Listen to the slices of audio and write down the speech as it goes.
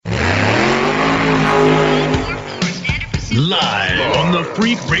Live on the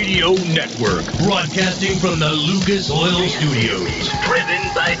Freak Radio Network, broadcasting from the Lucas Oil Studios. Driven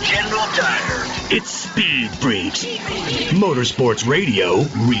by General Tire. It's Speed Freaks. Motorsports Radio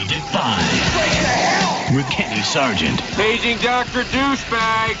redefined. With Kenny Sargent. Paging Dr.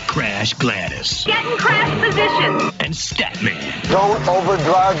 Douchebag. Crash Gladys. Get in crash position. And Statman. Don't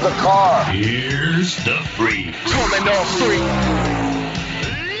overdrive the car. Here's the Freaks. Coming off Freak.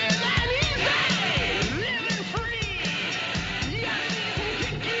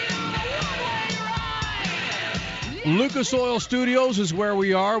 Lucas Oil Studios is where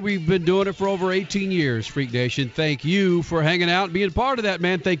we are. We've been doing it for over 18 years, Freak Nation. Thank you for hanging out and being a part of that,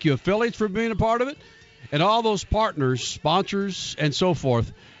 man. Thank you, affiliates, for being a part of it. And all those partners, sponsors, and so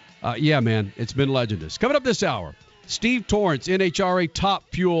forth. Yeah, man, it's been legendous. Coming up this hour, Steve Torrence, NHRA Top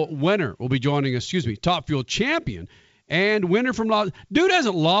Fuel winner, will be joining us. Top Fuel champion and winner from Dude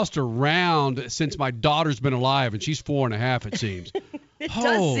hasn't lost a round since my daughter's been alive, and she's 4.5, it seems. It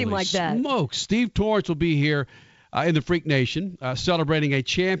does seem like that. Smokes. Steve Torrence will be here in the Freak Nation, celebrating a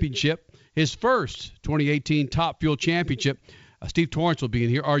championship, his first 2018 Top Fuel championship. Steve Torrence will be in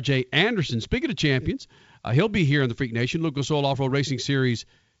here. R.J. Anderson, speaking of champions, he'll be here in the Freak Nation. Lucas Oil Off-Road Racing Series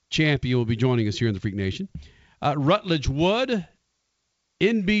champion will be joining us here in the Freak Nation. Rutledge Wood,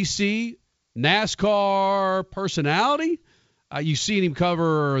 NBC, NASCAR personality. You've seen him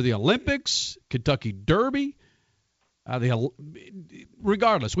cover the Olympics, Kentucky Derby.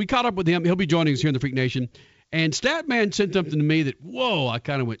 Regardless, we caught up with him. He'll be joining us here in the Freak Nation. And Statman sent something to me that, whoa, I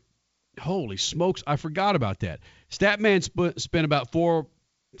kind of went, holy smokes, I forgot about that. Statman spent about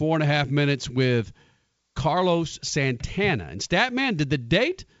 4.5 minutes with Carlos Santana. And Statman, did the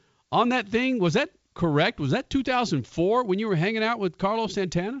date on that thing, was that correct? Was that 2004 when you were hanging out with Carlos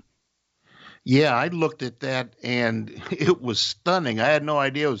Santana? Yeah, I looked at that, and it was stunning. I had no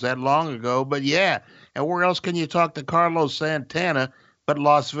idea it was that long ago, but yeah. And where else can you talk to Carlos Santana but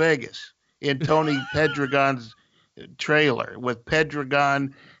Las Vegas? In Tony Pedregon's trailer with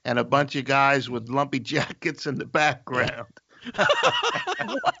Pedregon and a bunch of guys with lumpy jackets in the background.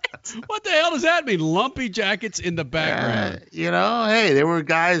 What the hell does that mean? Lumpy jackets in the background. Hey, there were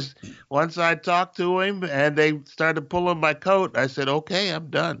guys, once I talked to him and they started pulling my coat, I said, okay, I'm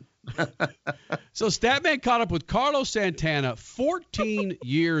done. So Statman caught up with Carlos Santana 14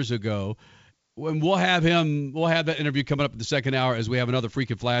 years ago. And we'll have that interview coming up in the second hour as we have another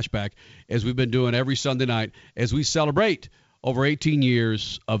freaking flashback, as we've been doing every Sunday night as we celebrate over 18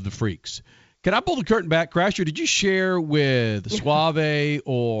 years of the Freaks. Can I pull the curtain back, Crasher? Did you share with Suave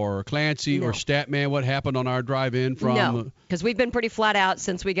or Clancy or Statman what happened on our drive-in from? No, because we've been pretty flat out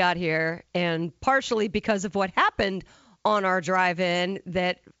since we got here, and partially because of what happened on our drive-in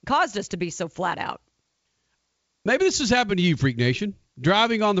that caused us to be so flat out. Maybe this has happened to you, Freak Nation.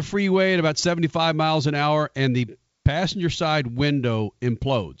 Driving on the freeway at about 75 miles an hour, and the passenger side window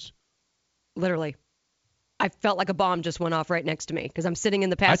implodes. Literally. I felt like a bomb just went off right next to me because I'm sitting in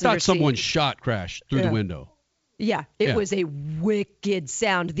the passenger seat. I thought someone shot crashed through the window. Yeah, it was a wicked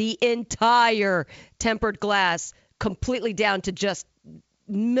sound. The entire tempered glass completely down to just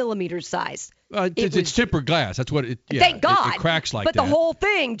millimeter size. It's tempered glass. That's what it. Yeah, thank God. It cracks like that. But the whole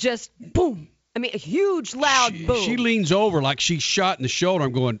thing just boom. I mean, a huge, loud boom. She leans over like she's shot in the shoulder.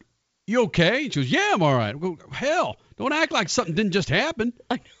 I'm going, you okay? She goes, yeah, I'm all right. I go, hell, don't act like something didn't just happen.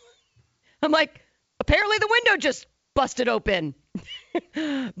 I'm like, apparently the window just busted open.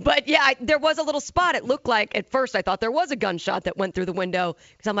 But, yeah, there was a little spot. It looked like, at first, I thought there was a gunshot that went through the window.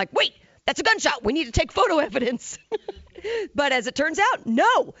 Because I'm like, wait, that's a gunshot. We need to take photo evidence. But as it turns out,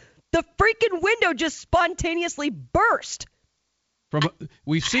 no. The freaking window just spontaneously burst.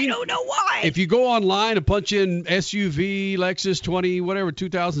 We've seen. I don't know why. If you go online and punch in SUV, Lexus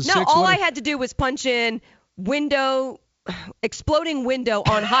 2006. No, all I had to do was punch in exploding window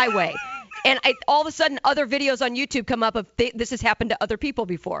on highway. And all of a sudden, other videos on YouTube come up of this has happened to other people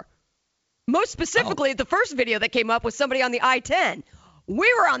before. Most specifically, the first video that came up was somebody on the I-10.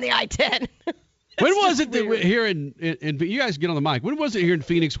 We were on the I-10. When was it that here in you guys get on the mic? When was it here in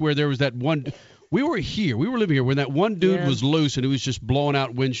Phoenix where there was that one? We were living here when that one dude was loose and he was just blowing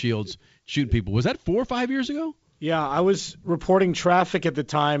out windshields, shooting people. Was that 4 or 5 years ago? Yeah, I was reporting traffic at the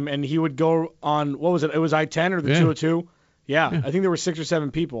time, and he would go on, what was it? It was I-10 or the 202? Yeah, I think there were 6 or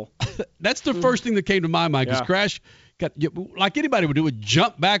 7 people. That's the first thing that came to my mind, because Crash, like anybody would do, would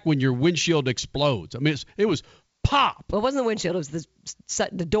jump back when your windshield explodes. I mean, it was pop. Well, it wasn't the windshield. It was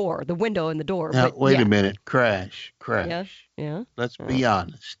the door, the window in the door. Now, wait a minute. Crash. Yeah. Let's be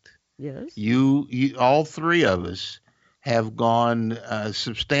honest. Yes. You, all three of us have gone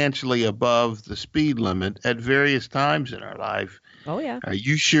substantially above the speed limit at various times in our life. Oh, yeah. Are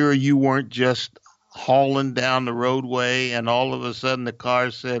you sure you weren't just hauling down the roadway, and all of a sudden the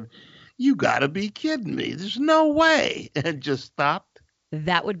car said, "You got to be kidding me. There's no way." And just stopped.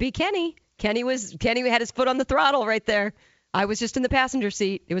 That would be Kenny. Kenny had his foot on the throttle right there. I was just in the passenger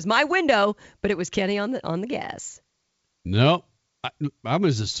seat. It was my window, but it was Kenny on the gas. No, I'm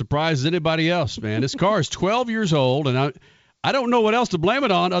as surprised as anybody else, man. This car is 12 years old, and I don't know what else to blame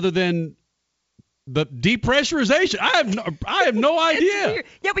it on other than the depressurization. I have no idea.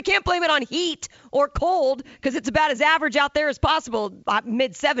 Yeah, we can't blame it on heat or cold because it's about as average out there as possible,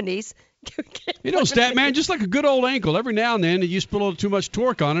 mid-70s. You know, Stat Man, just like a good old ankle, every now and then you just put a little too much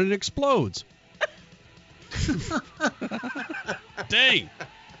torque on it and it explodes. Dang.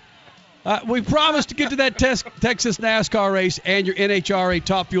 We promised to get to that Texas NASCAR race and your NHRA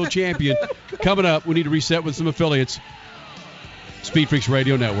Top Fuel champion. Coming up, we need to reset with some affiliates. Speed Freaks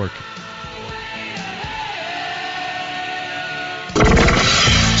Radio Network.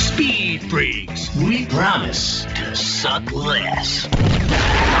 Speed Freaks, we promise to suck less.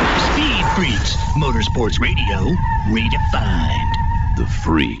 Speed Freaks, Motorsports Radio, redefined. The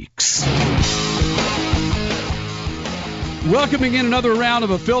Freaks. Welcoming in another round of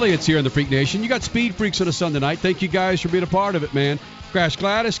affiliates here in the Freak Nation. You got Speed Freaks on a Sunday night. Thank you guys for being a part of it, man. Crash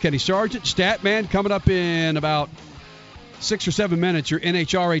Gladys, Kenny Sargent, Statman. Coming up in about 6 or 7 minutes, your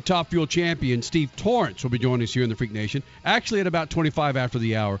NHRA Top Fuel champion, Steve Torrence, will be joining us here in the Freak Nation. Actually, at about 25 after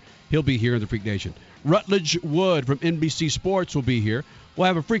the hour, he'll be here in the Freak Nation. Rutledge Wood from NBC Sports will be here. We'll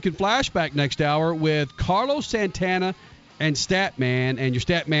have a freaking flashback next hour with Carlos Santana and Statman. And your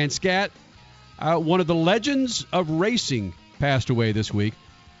Statman Scat, one of the legends of racing, passed away this week.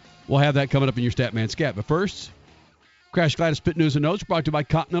 We'll have that coming up in your Statman Scat. But first, Crash Gladys Pit News and Notes brought to you by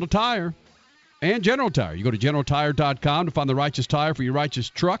Continental Tire and General Tire. You go to GeneralTire.com to find the righteous tire for your righteous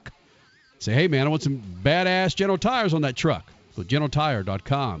truck. Say, hey, man, I want some badass General Tires on that truck. So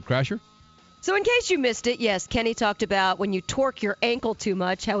GeneralTire.com. Crasher? So in case you missed it, yes, Kenny talked about when you torque your ankle too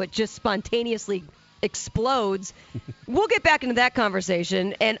much, how it just spontaneously explodes. We'll get back into that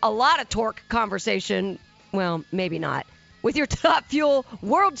conversation and a lot of torque conversation. Well, maybe not. With your Top Fuel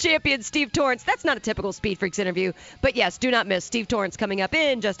world champion, Steve Torrence. That's not a typical Speed Freaks interview. But yes, do not miss Steve Torrence coming up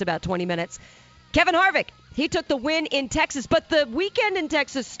in just about 20 minutes. Kevin Harvick, he took the win in Texas, but the weekend in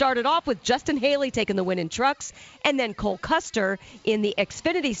Texas started off with Justin Haley taking the win in trucks and then Cole Custer in the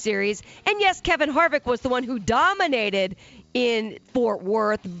Xfinity Series. And yes, Kevin Harvick was the one who dominated in Fort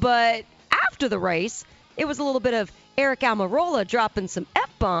Worth, but after the race, it was a little bit of Eric Almirola dropping some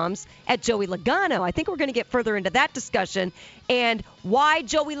F-bombs at Joey Logano. I think we're going to get further into that discussion and why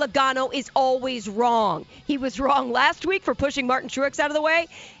Joey Logano is always wrong. He was wrong last week for pushing Martin Truex out of the way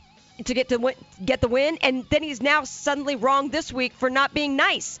to get the win, and then he's now suddenly wrong this week for not being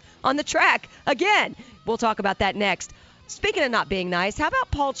nice on the track again. We'll talk about that next. Speaking of not being nice, how about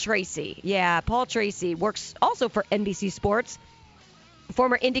Paul Tracy? Yeah, Paul Tracy works also for NBC Sports.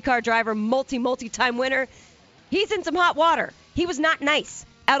 Former IndyCar driver, multi-time winner. He's in some hot water. He was not nice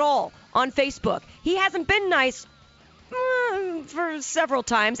at all on Facebook. He hasn't been nice for several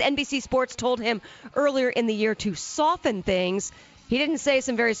times. NBC Sports told him earlier in the year to soften things. He didn't say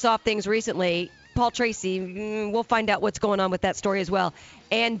some very soft things recently. Paul Tracy, we'll find out what's going on with that story as well.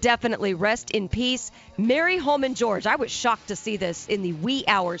 And definitely rest in peace, Mary Holman George. I was shocked to see this in the wee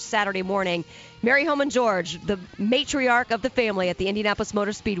hours Saturday morning. Mary Holman George, the matriarch of the family at the Indianapolis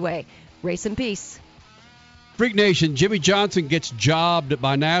Motor Speedway. Race in peace. Freak Nation, Jimmy Johnson gets jobbed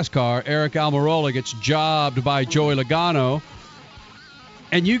by NASCAR. Eric Almirola gets jobbed by Joey Logano.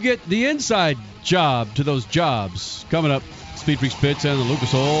 And you get the inside job to those jobs. Coming up, Speed Freaks Pits and the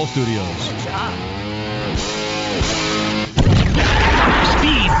Lucas Oil Studios. Good job.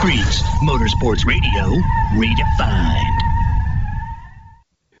 Speed Freaks, Motorsports Radio, redefined.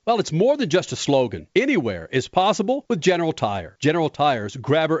 Well, it's more than just a slogan. Anywhere is possible with General Tire. General Tire's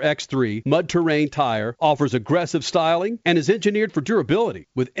Grabber X3 mud terrain tire offers aggressive styling and is engineered for durability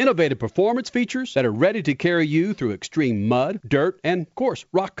with innovative performance features that are ready to carry you through extreme mud, dirt, and, of course,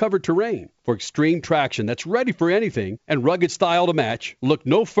 rock-covered terrain. For extreme traction that's ready for anything and rugged style to match, look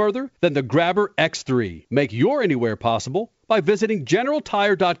no further than the Grabber X3. Make your anywhere possible by visiting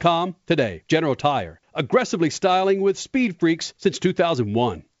GeneralTire.com today. General Tire, aggressively styling with Speed Freaks since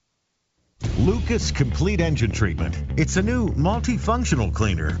 2001. Lucas Complete Engine Treatment. It's a new multifunctional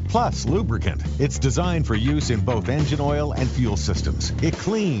cleaner plus lubricant. It's designed for use in both engine oil and fuel systems. It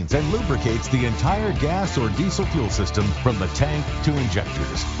cleans and lubricates the entire gas or diesel fuel system from the tank to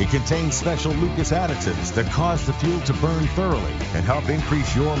injectors. It contains special Lucas additives that cause the fuel to burn thoroughly and help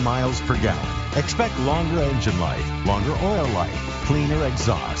increase your miles per gallon. Expect longer engine life, longer oil life, cleaner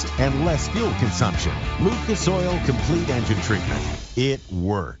exhaust, and less fuel consumption. Lucas Oil Complete Engine Treatment. It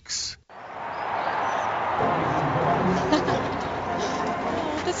works.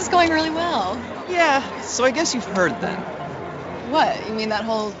 This is going really well. Yeah, so I guess you've heard then. What? You mean that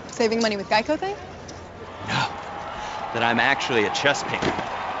whole saving money with Geico thing? No, that I'm actually a chess painter.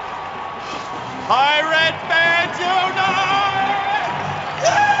 Pirate fans unite!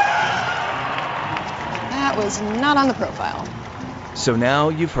 That was not on the profile. So now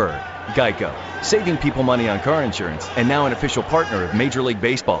you've heard. Geico, saving people money on car insurance, and now an official partner of Major League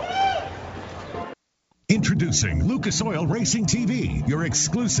Baseball. Introducing Lucas Oil Racing TV, your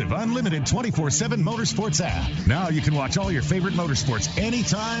exclusive unlimited 24/7 motorsports app. Now you can watch all your favorite motorsports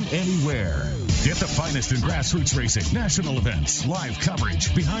anytime, anywhere. Get the finest in grassroots racing, national events, live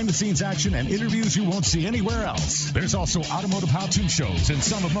coverage, behind-the-scenes action, and interviews you won't see anywhere else. There's also automotive how-to shows and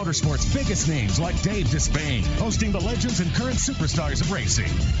some of motorsports' biggest names like Dave Despain, hosting the legends and current superstars of racing.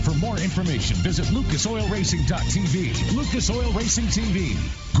 For more information, visit lucasoilracing.tv. Lucas Oil Racing TV.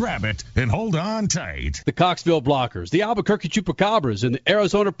 Grab it and hold on tight. The Coxville Blockers, the Albuquerque Chupacabras, and the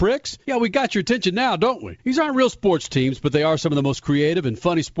Arizona Pricks. Yeah, we got your attention now, don't we? These aren't real sports teams, but they are some of the most creative and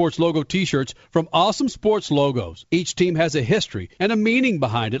funny sports logo T-shirts from Awesome Sports Logos. Each team has a history and a meaning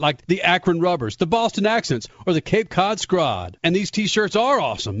behind it, like the Akron Rubbers, the Boston Accents, or the Cape Cod Scrod. And these T-shirts are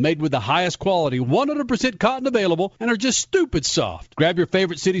awesome, made with the highest quality, 100% cotton available, and are just stupid soft. Grab your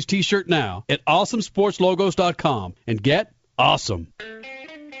favorite city's T-shirt now at awesomesportslogos.com and get awesome.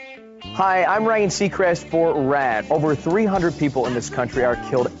 Hi, I'm Ryan Seacrest for RAD. Over 300 people in this country are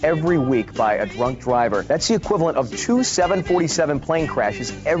killed every week by a drunk driver. That's the equivalent of 2 747 plane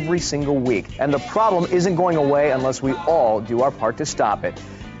crashes every single week. And the problem isn't going away unless we all do our part to stop it.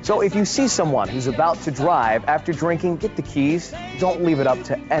 So if you see someone who's about to drive after drinking, get the keys. Don't leave it up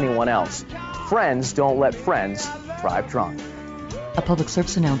to anyone else. Friends don't let friends drive drunk. A public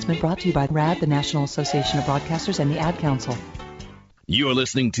service announcement brought to you by RAD, the National Association of Broadcasters, and the Ad Council. You're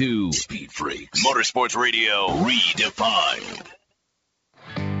listening to Speed Freaks Motorsports Radio Redefined.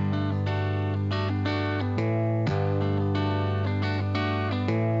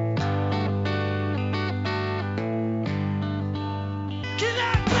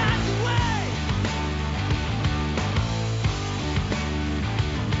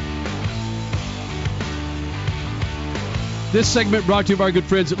 This segment brought to you by our good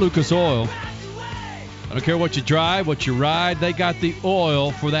friends at Lucas Oil. I don't care what you drive, what you ride, they got the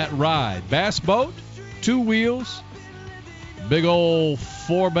oil for that ride. Bass boat, 2 wheels, big old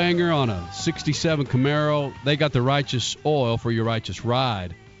 4-banger on a 67 Camaro. They got the righteous oil for your righteous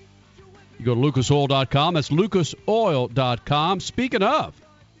ride. You go to lucasoil.com. That's lucasoil.com. Speaking of,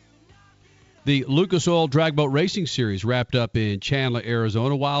 the Lucas Oil Drag Boat Racing Series wrapped up in Chandler,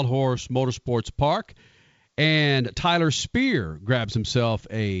 Arizona, Wild Horse Motorsports Park. And Tyler Spear grabs himself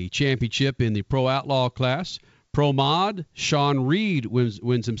a championship in the Pro Outlaw class. Pro Mod, Sean Reed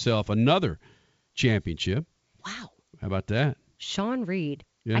wins himself another championship. Wow. How about that? Sean Reed.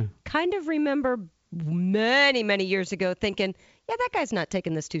 Yeah. I kind of remember many, many years ago thinking, yeah, that guy's not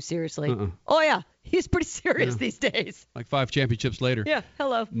taking this too seriously. Oh, yeah. He's pretty serious these days. Like 5 championships later. Yeah,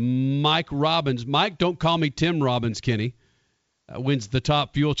 hello. Mike Robbins. Mike, don't call me Tim Robbins, Kenny. Wins the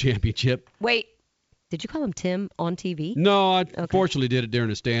Top Fuel Championship. Wait. Did you call him Tim on TV? No, I fortunately did it during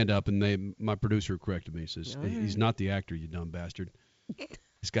a stand-up, and my producer corrected me. He says, he's not the actor, you dumb bastard.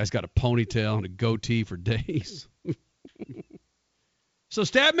 This guy's got a ponytail and a goatee for days. So,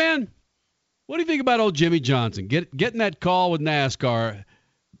 Statman, what do you think about old Jimmy Johnson? Getting that call with NASCAR,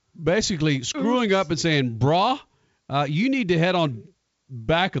 basically screwing up and saying, brah, you need to head on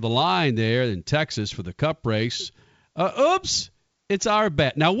back of the line there in Texas for the Cup race. Oops. It's our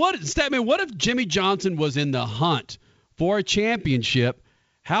bet. Now, what if Jimmy Johnson was in the hunt for a championship?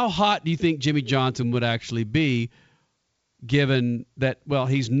 How hot do you think Jimmy Johnson would actually be, given that, well,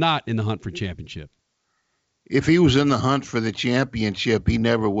 he's not in the hunt for championship? If he was in the hunt for the championship, he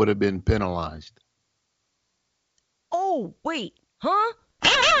never would have been penalized. Oh, wait. Huh?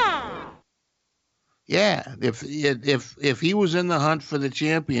 Yeah, if he was in the hunt for the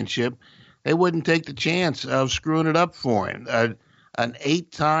championship, they wouldn't take the chance of screwing it up for him. An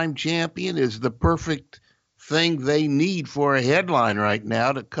 8-time champion is the perfect thing they need for a headline right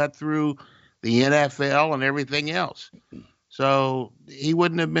now to cut through the NFL and everything else. So he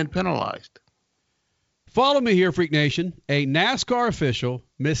wouldn't have been penalized. Follow me here, Freak Nation. A NASCAR official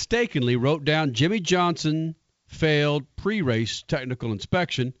mistakenly wrote down Jimmy Johnson failed pre-race technical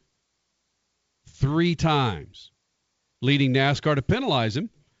inspection 3 times, leading NASCAR to penalize him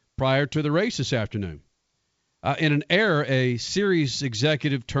prior to the race this afternoon. In an error, a series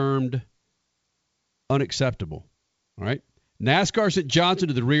executive termed unacceptable. All right. NASCAR sent Johnson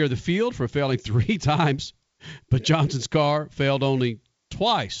to the rear of the field for failing 3 times, but Johnson's car failed only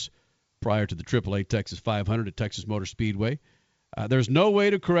twice prior to the AAA Texas 500 at Texas Motor Speedway. There's no way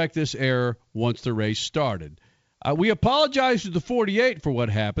to correct this error once the race started. We apologize to the 48 for what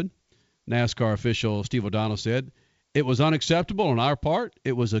happened. NASCAR official Steve O'Donnell said, it was unacceptable on our part.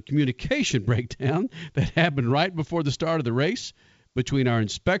 It was a communication breakdown that happened right before the start of the race between our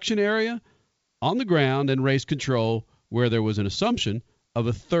inspection area on the ground and race control where there was an assumption of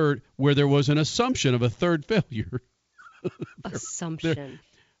a third failure. Assumption.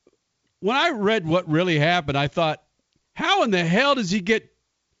 When I read what really happened, I thought, how in the hell does he get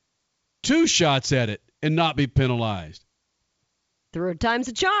 2 shots at it and not be penalized? Third time's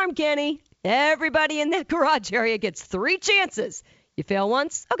a charm, Kenny. Everybody in that garage area gets 3 chances. You fail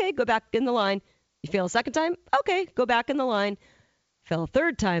once, okay, go back in the line. You fail a second time, okay, go back in the line. Fail a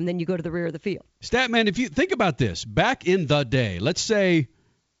third time, then you go to the rear of the field. Statman, if you think about this, back in the day, let's say,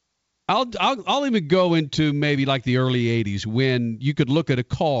 I'll even go into maybe like the early 80s when you could look at a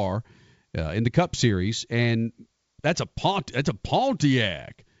car in the Cup Series, and that's a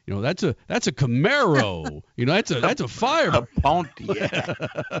Pontiac. You know, that's a Camaro. You know, that's a Firebird. A Pontiac.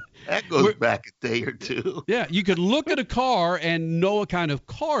 That goes back a day or two. Yeah, you could look at a car and know what kind of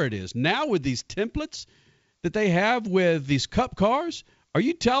car it is. Now with these templates that they have with these Cup cars, are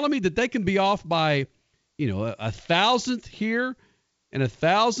you telling me that they can be off by, you know, a thousandth here and a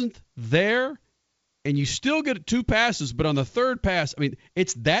thousandth there, and you still get 2 passes, but on the third pass, I mean,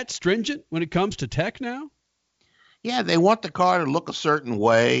 it's that stringent when it comes to tech now? Yeah, they want the car to look a certain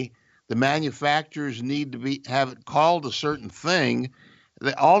way. The manufacturers need to have it called a certain thing.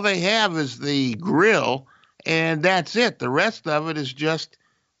 All they have is the grill, and that's it. The rest of it is just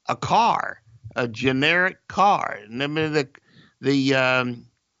a car, a generic car. And I mean,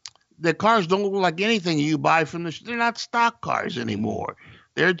 the cars don't look like anything you buy from they're not stock cars anymore.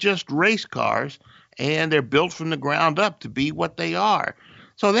 They're just race cars, and they're built from the ground up to be what they are.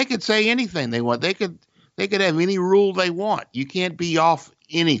 So they could say anything they want. They could have any rule they want. You can't be off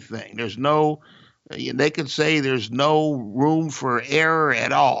anything. They could say there's no room for error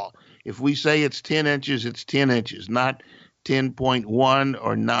at all. If we say it's 10 inches, it's 10 inches, not 10.1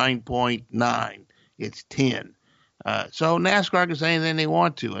 or 9.9. It's 10. So NASCAR can say anything they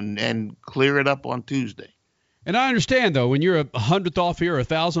want to and clear it up on Tuesday. And I understand, though, when you're a 100th off here or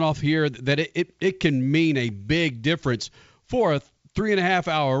 1,000 off here, that it can mean a big difference for a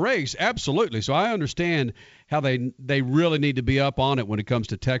 3.5-hour race. Absolutely. So I understand how they really need to be up on it when it comes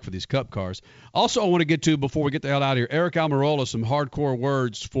to tech for these Cup cars. Also, I want to get to, before we get the hell out of here, Eric Almirola, some hardcore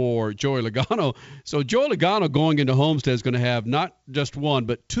words for Joey Logano. So Joey Logano going into Homestead is going to have not just 1,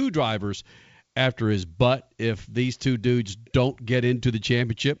 but 2 drivers after his butt if these 2 dudes don't get into the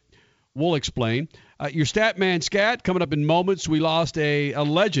championship. We'll explain. Your Statman Scat coming up in moments. We lost a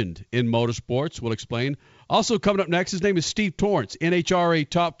legend in motorsports. We'll explain. Also coming up next, his name is Steve Torrence, NHRA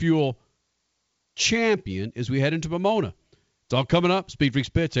Top Fuel champion as we head into Pomona. It's all coming up. Speed Freaks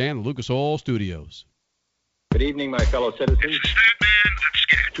Pits and the Lucas Oil Studios. Good evening, my fellow citizens.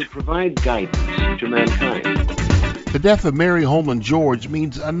 To provide guidance to mankind. The death of Mary Holman George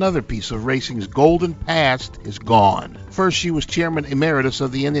means another piece of racing's golden past is gone. First, she was chairman emeritus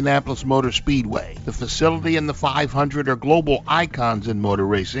of the Indianapolis Motor Speedway. The facility and the 500 are global icons in motor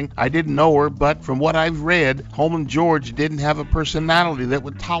racing. I didn't know her, but from what I've read, Holman George didn't have a personality that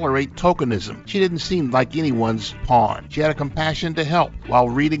would tolerate tokenism. She didn't seem like anyone's pawn. She had a compassion to help. While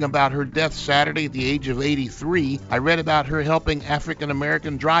reading about her death Saturday at the age of 83, I read about her helping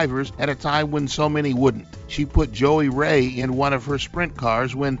African-American drivers at a time when so many wouldn't. She put Joey Ray in one of her sprint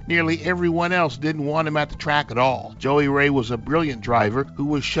cars when nearly everyone else didn't want him at the track at all. Joey Ray was a brilliant driver who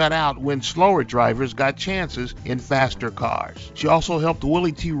was shut out when slower drivers got chances in faster cars. She also helped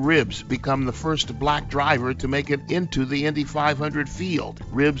Willie T. Ribbs become the first black driver to make it into the Indy 500 field.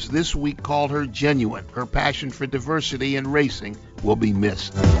 Ribbs this week called her genuine. Her passion for diversity in racing will be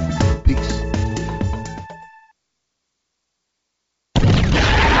missed. Peace.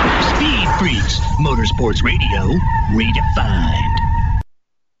 Speed Freaks, Motorsports Radio, redefined.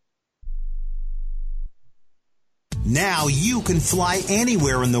 Now you can fly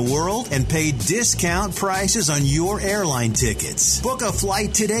anywhere in the world and pay discount prices on your airline tickets. Book a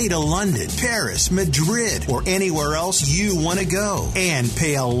flight today to London, Paris, Madrid, or anywhere else you want to go. And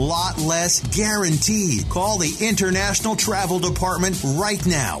pay a lot less guaranteed. Call the International Travel Department right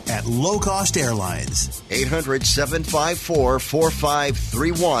now at Low Cost Airlines.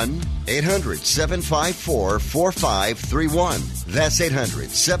 800-754-4531. 800-754-4531. That's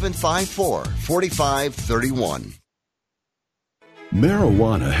 800-754-4531.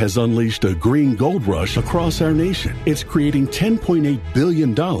 Marijuana has unleashed a green gold rush across our nation. It's creating $10.8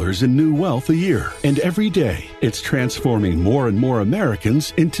 billion in new wealth a year. And every day, it's transforming more and more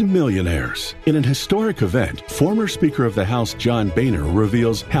Americans into millionaires. In an historic event, former Speaker of the House John Boehner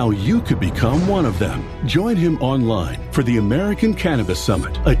reveals how you could become one of them. Join him online for the American Cannabis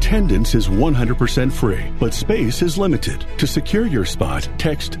Summit. Attendance is 100% free, but space is limited. To secure your spot,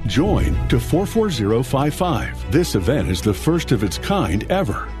 text JOIN to 44055. This event is the first of its kind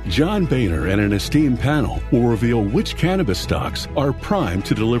ever. John Boehner and an esteemed panel will reveal which cannabis stocks are primed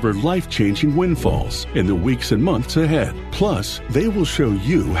to deliver life-changing windfalls in the weeks and months ahead. Plus, they will show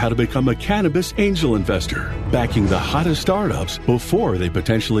you how to become a cannabis angel investor, backing the hottest startups before they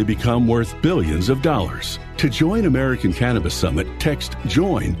potentially become worth billions of dollars. To join American Cannabis Summit, text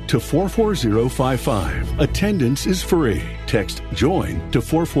JOIN to 44055. Attendance is free. Text JOIN to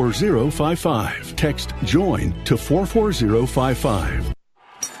 44055. Text JOIN to 44055.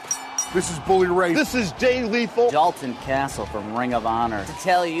 This is Bully Ray. This is Jay Lethal. Dalton Castle from Ring of Honor to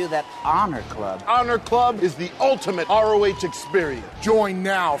tell you that Honor Club. Honor Club is the ultimate ROH experience. Join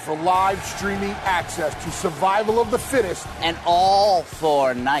now for live streaming access to Survival of the Fittest and all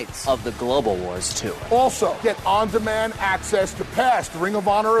 4 nights of the Global Wars Tour. Also, get on-demand access to past Ring of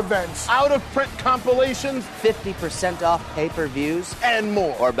Honor events, out-of-print compilations, 50% off pay-per-views, and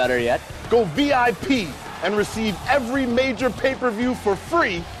more. Or better yet, go VIP and receive every major pay-per-view for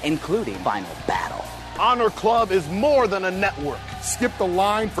free, including Final Battle. Honor Club is more than a network. Skip the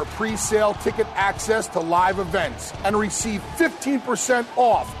line for pre-sale ticket access to live events and receive 15%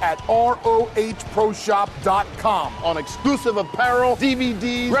 off at ROHProshop.com on exclusive apparel,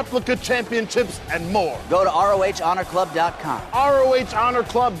 DVDs, replica championships, and more. Go to ROHHonorClub.com.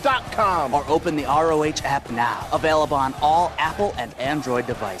 ROHHonorClub.com. Or open the ROH app now. Available on all Apple and Android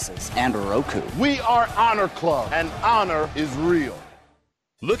devices and Roku. We are Honor Club, and honor is real.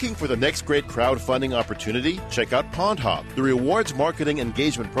 Looking for the next great crowdfunding opportunity? Check out Pond Hop, the rewards marketing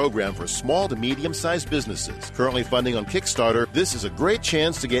engagement program for small to medium-sized businesses. Currently funding on Kickstarter, this is a great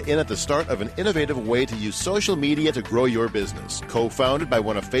chance to get in at the start of an innovative way to use social media to grow your business. Co-founded by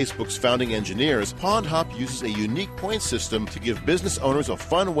one of Facebook's founding engineers, Pond Hop uses a unique point system to give business owners a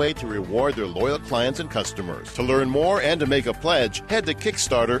fun way to reward their loyal clients and customers. To learn more and to make a pledge, head to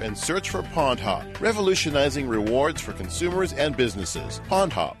Kickstarter and search for Pond Hop, revolutionizing rewards for consumers and businesses.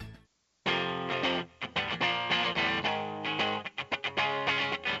 Pond Hop.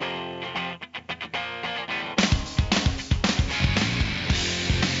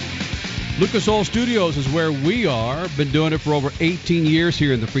 Lucas Oil Studios is where we are. Been doing it for over 18 years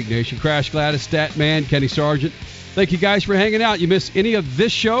here in the Freak Nation. Crash Gladys, Statman, Kenny Sargent. Thank you guys for hanging out. You miss any of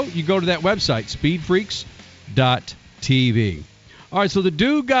this show, you go to that website, speedfreaks.tv. All right, so the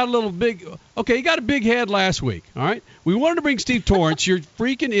dude got a little big. Okay, he got a big head last week, all right? We wanted to bring Steve Torrence, your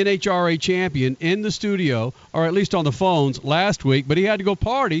freaking NHRA champion, in the studio, or at least on the phones, last week, but he had to go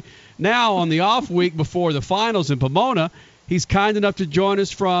party. Now, on the off week before the finals in Pomona, he's kind enough to join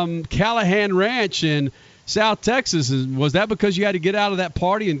us from Callahan Ranch in South Texas. And was that because you had to get out of that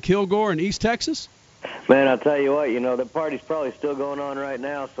party in Kilgore in East Texas? Man, I'll tell you what, the party's probably still going on right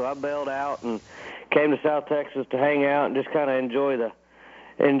now, so I bailed out and came to South Texas to hang out and just kind of enjoy the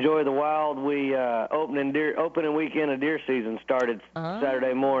wild. We opening weekend of deer season started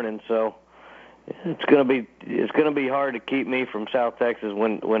Saturday morning, so it's gonna be hard to keep me from South Texas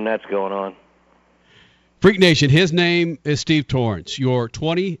when that's going on. Freak Nation, his name is Steve Torrence, your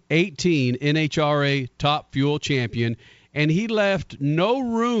 2018 NHRA Top Fuel champion, and he left no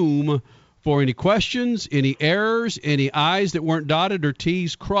room for any questions, any errors, any I's that weren't dotted or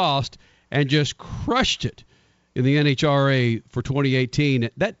T's crossed, and just crushed it in the NHRA for 2018.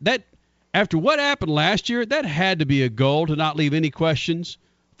 That after what happened last year, that had to be a goal to not leave any questions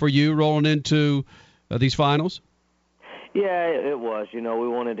for you rolling into these finals. Yeah, it was. We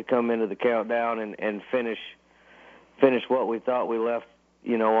wanted to come into the countdown and finish what we thought we left,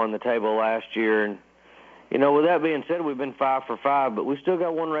 on the table last year. And, with that being said, we've been 5 for 5, but we still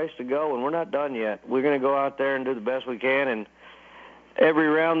got one race to go, and we're not done yet. We're going to go out there and do the best we can, and every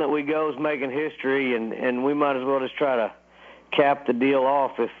round that we go is making history, and we might as well just try to cap the deal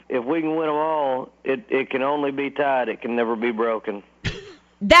off. If we can win them all, it can only be tied. It can never be broken.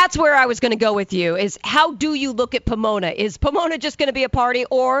 That's where I was going to go with you, is how do you look at Pomona? Is Pomona just going to be a party,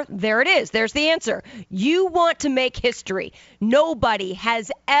 or there it is. There's the answer. You want to make history. Nobody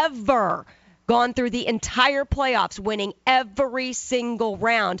has ever gone through the entire playoffs winning every single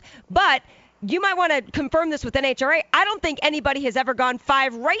round. But you might want to confirm this with NHRA. I don't think anybody has ever gone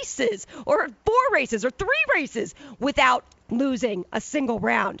 5 races or 4 races or 3 races without losing a single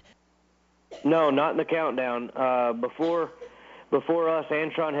round. No, not in the countdown. before us,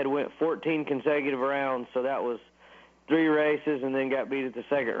 Antron had went 14 consecutive rounds, so that was 3 races, and then got beat at the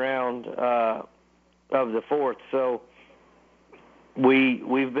second round of the fourth. So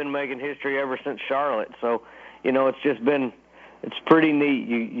we've been making history ever since Charlotte. So, it's pretty neat.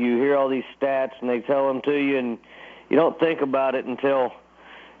 You hear all these stats, and they tell them to you, and you don't think about it until,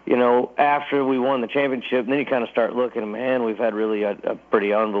 after we won the championship, and then you kind of start looking, and man, we've had really a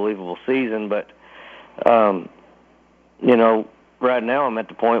pretty unbelievable season. But, right now I'm at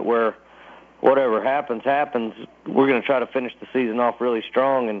the point where whatever happens. We're going to try to finish the season off really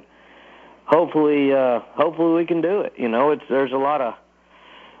strong, and hopefully we can do it. There's a lot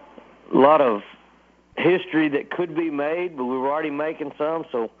of history that could be made, but we were already making some.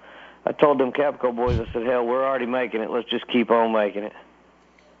 So I told them Capco boys, I said, hell, we're already making it. Let's just keep on making it.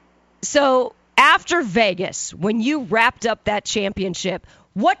 So after Vegas, when you wrapped up that championship,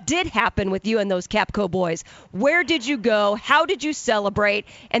 what did happen with you and those Capco boys? Where did you go? How did you celebrate?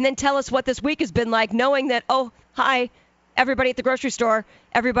 And then tell us what this week has been like, knowing that, oh, hi, everybody at the grocery store,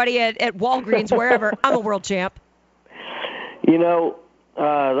 everybody at Walgreens, wherever, I'm a world champ.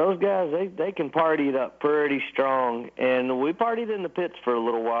 Those guys, they can party it up pretty strong. And we partied in the pits for a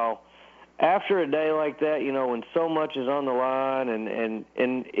little while. After a day like that, when so much is on the line, and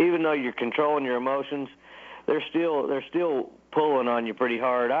even though you're controlling your emotions, they're still pulling on you pretty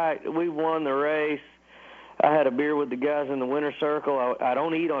hard. We won the race. I had a beer with the guys in the winner's circle. I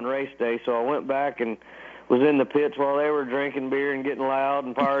don't eat on race day, so I went back and was in the pits while they were drinking beer and getting loud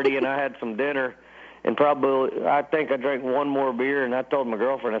and partying. I had some dinner, and I think I drank one more beer, and I told my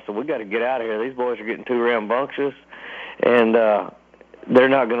girlfriend, I said, we got to get out of here. These boys are getting too rambunctious, and they're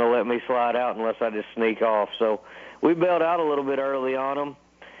not going to let me slide out unless I just sneak off. So we bailed out a little bit early on them.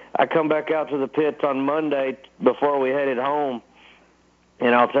 I come back out to the pits on Monday before we headed home,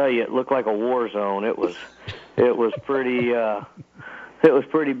 and I'll tell you, it looked like a war zone. It was pretty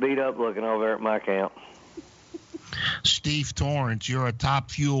beat up looking over there at my camp. Steve Torrence, you're a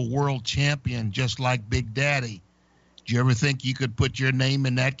Top Fuel world champion, just like Big Daddy. Did you ever think you could put your name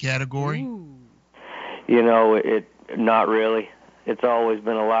in that category? Not really. It's always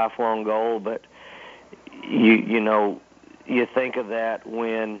been a lifelong goal, but you think of that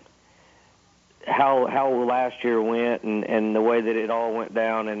when how last year went and the way that it all went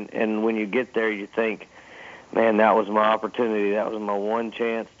down, and when you get there, you think, man, that was my opportunity. That was my one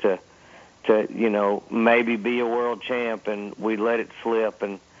chance to maybe be a world champ, and we let it slip.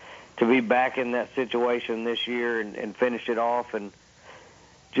 And to be back in that situation this year and finish it off and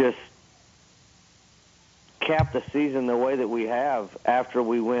just cap the season the way that we have after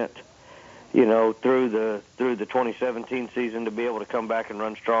we went through the 2017 season, to be able to come back and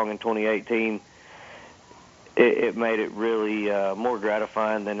run strong in 2018, it made it really more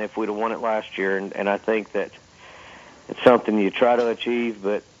gratifying than if we'd have won it last year. And I think that it's something you try to achieve,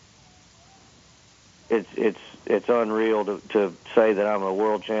 but it's unreal to say that I'm a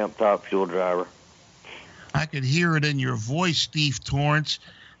world champ Top Fuel driver. I could hear it in your voice, Steve Torrence.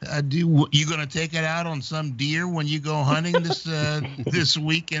 You going to take it out on some deer when you go hunting this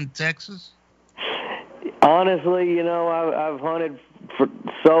week in Texas? Honestly, I've hunted for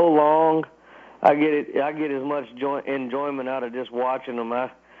so long. I get as much enjoyment out of just watching them.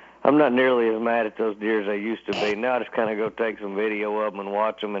 I'm not nearly as mad at those deer as I used to be. Now I just kind of go take some video of them and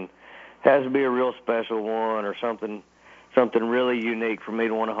watch them, and it has to be a real special one or something really unique for me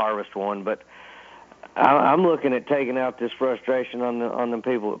to want to harvest one. But I'm looking at taking out this frustration on the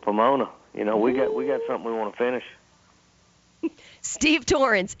people at Pomona. We got something we want to finish. Steve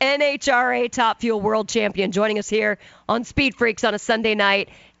Torrence, NHRA Top Fuel World Champion, joining us here on Speed Freaks on a Sunday night.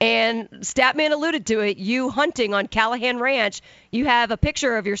 And Statman alluded to it, you hunting on Callahan Ranch. You have a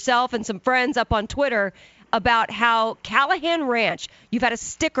picture of yourself and some friends up on Twitter about how Callahan Ranch, you've had a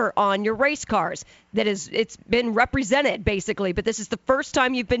sticker on your race cars it's been represented basically, but this is the first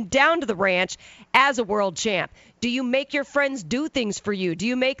time you've been down to the ranch as a world champ. Do you make your friends do things for you? Do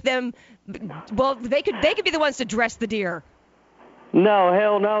you make them, well, they could be the ones to dress the deer. No,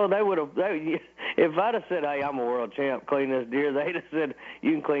 hell no. They would have. If I'd have said, "Hey, I'm a world champ, clean this deer," they'd have said,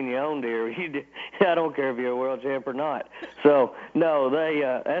 "You can clean your own deer. I don't care if you're a world champ or not." So no,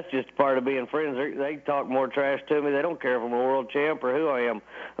 that's just part of being friends. They talk more trash to me. They don't care if I'm a world champ or who I am.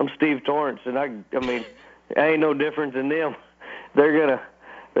 I'm Steve Torrence, and I mean, I ain't no different than them. They're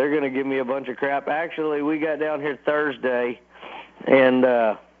gonna give me a bunch of crap. Actually, we got down here Thursday,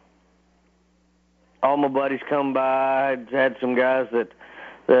 and all my buddies come by. I had some guys that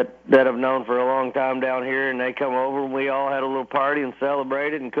I've known for a long time down here, and they come over, and we all had a little party and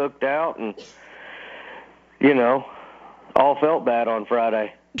celebrated and cooked out, and all felt bad on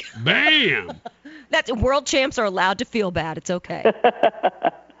Friday. Bam! That's world champs are allowed to feel bad. It's okay.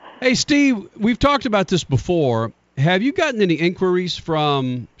 Hey, Steve, we've talked about this before. Have you gotten any inquiries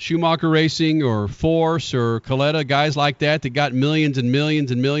from Schumacher Racing or Force or Coletta, guys like that got millions and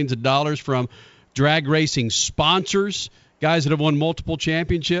millions and millions of dollars from drag racing sponsors, guys that have won multiple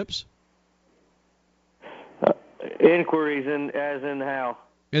championships? Inquiries as in how?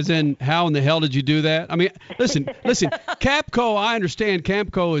 As in, how in the hell did you do that? I mean, listen, Capco, I understand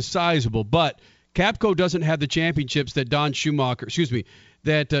Capco is sizable, but Capco doesn't have the championships that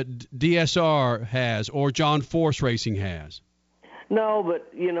that DSR has or John Force Racing has. No,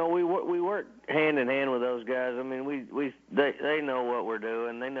 but we work hand in hand with those guys. I mean, they know what we're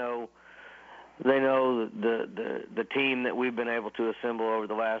doing. They know the team that we've been able to assemble over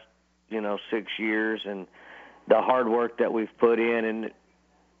the last 6 years and the hard work that we've put in. And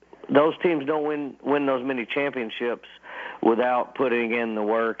those teams don't win those many championships without putting in the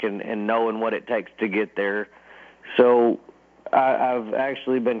work and knowing what it takes to get there. So I've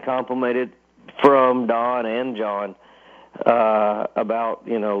actually been complimented from Don and John about,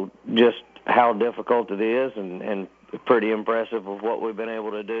 just how difficult it is and pretty impressive of what we've been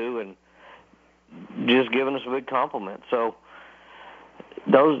able to do and just giving us a big compliment. So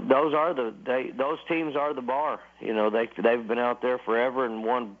those teams are the bar. They've been out there forever and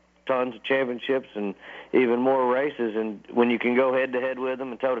won tons of championships and even more races. And when you can go head to head with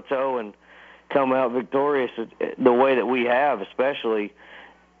them and toe to toe and come out victorious the way that we have, especially,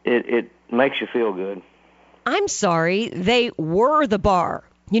 it makes you feel good. I'm sorry, they were the bar.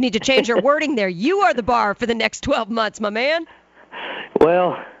 You need to change your wording there. You are the bar for the next 12 months, my man.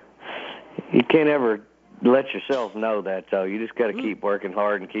 Well, you can't ever let yourself know that, so you just got to keep working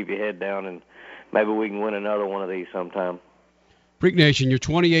hard and keep your head down, and maybe we can win another one of these sometime. Freak Nation, your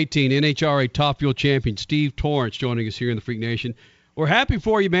 2018 NHRA Top Fuel champion, Steve Torrence, joining us here in the Freak Nation. We're happy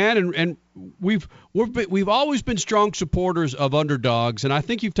for you, man, and we've always been strong supporters of underdogs, and I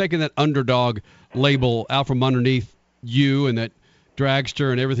think you've taken that underdog label out from underneath you and that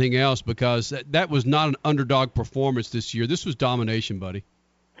dragster and everything else, because that was not an underdog performance this year. This was domination, buddy.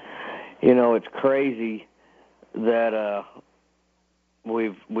 It's crazy that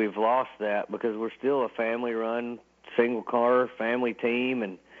we've lost that, because we're still a family-run, single-car family team,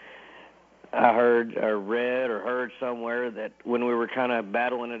 and I heard or read or heard somewhere that when we were kind of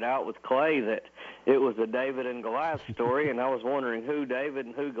battling it out with Clay that it was a David and Goliath story, and I was wondering who David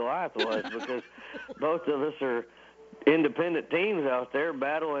and who Goliath was, because both of us are independent teams out there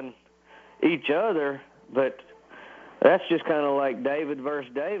battling each other, but that's just kind of like David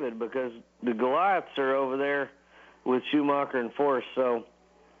versus David, because the Goliaths are over there with Schumacher and Force, so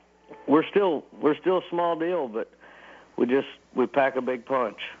we're still a small deal, but we pack a big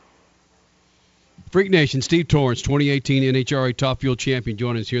punch. Freak Nation, Steve Torrence, 2018 NHRA Top Fuel champion,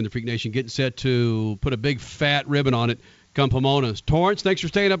 joining us here in the Freak Nation, getting set to put a big fat ribbon on it come Pomona. Torrence, thanks for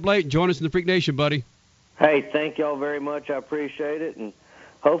staying up late and joining us in the Freak Nation, buddy. Hey, thank y'all very much. I appreciate it, and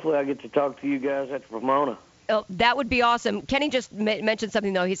hopefully I get to talk to you guys at Pomona. Oh, that would be awesome. Kenny just mentioned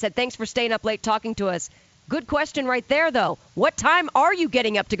something, though. He said, thanks for staying up late talking to us. Good question right there, though. What time are you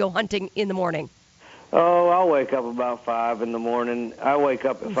getting up to go hunting in the morning? Oh, I'll wake up about 5 in the morning. I wake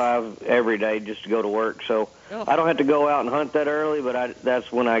up at 5 every day just to go to work, so I don't have to go out and hunt that early, but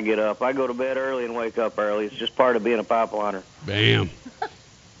that's when I get up. I go to bed early and wake up early. It's just part of being a pipeliner. Bam.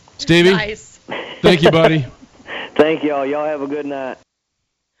 Stevie, nice. Thank you, buddy. Thank y'all. Y'all have a good night.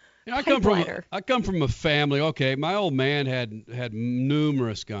 I come from a family. Okay, my old man had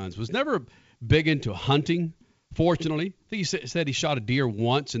numerous guns. Was never big into hunting. Fortunately, I think he said he shot a deer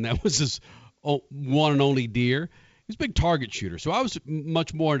once, and that was his one and only deer. He was a big target shooter, so I was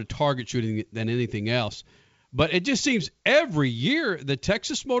much more into target shooting than anything else. But it just seems every year the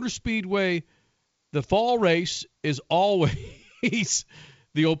Texas Motor Speedway, the fall race is always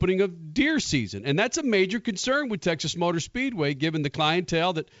the opening of deer season, and that's a major concern with Texas Motor Speedway, given the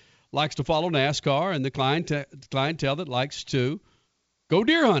clientele that likes to follow NASCAR and the clientele that likes to go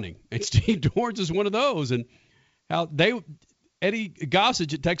deer hunting. And Steve Torrence is one of those. And how Eddie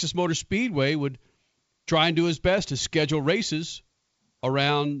Gossage at Texas Motor Speedway would try and do his best to schedule races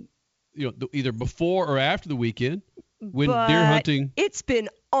around, either before or after the weekend when deer hunting. It's been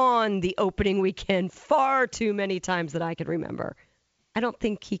on the opening weekend far too many times that I can remember. I don't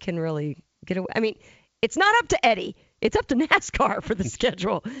think he can really get away. I mean, it's not up to Eddie. It's up to NASCAR for the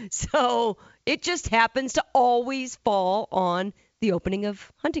schedule. So it just happens to always fall on the opening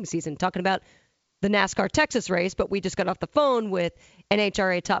of hunting season. Talking about the NASCAR Texas race, but we just got off the phone with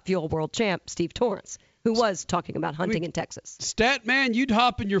NHRA Top Fuel World Champ Steve Torrence, who was talking about hunting in Texas. Stat man, you'd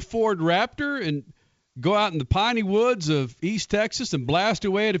hop in your Ford Raptor and go out in the piney woods of East Texas and blast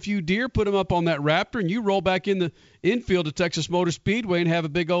away at a few deer, put them up on that Raptor, and you roll back in the infield of Texas Motor Speedway and have a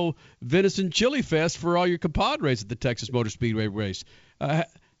big old venison chili fest for all your compadres at the Texas Motor Speedway race.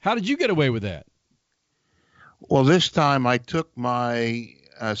 How did you get away with that? Well, this time I took my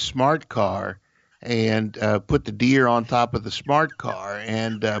smart car and put the deer on top of the smart car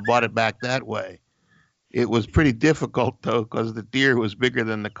and brought it back that way. It was pretty difficult, though, because the deer was bigger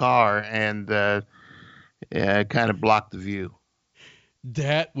than the car and it kind of blocked the view.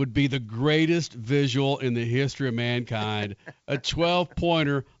 That would be the greatest visual in the history of mankind. A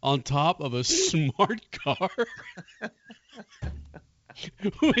 12-pointer on top of a smart car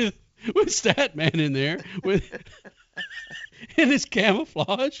with Statman in there in his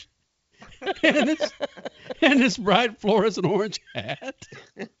camouflage and his bright fluorescent orange hat.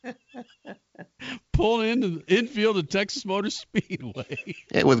 Pulling into the infield of Texas Motor Speedway.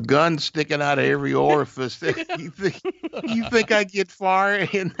 Yeah, with guns sticking out of every orifice. You think I get far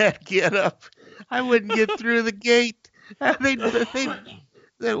in that get-up? I wouldn't get through the gate.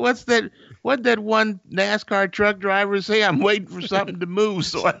 What's that one NASCAR truck driver say? I'm waiting for something to move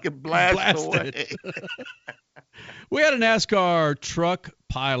so I can blast away. We had a NASCAR truck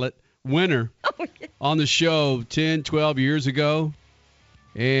pilot winner on the show 10, 12 years ago.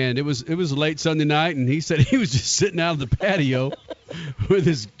 And it was late Sunday night, and he said he was just sitting out on the patio with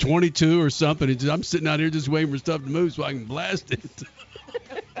his 22 or something. And I'm sitting out here just waiting for stuff to move so I can blast it.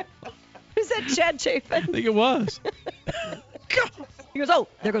 Is that Chad Chafin? I think it was. He goes, oh,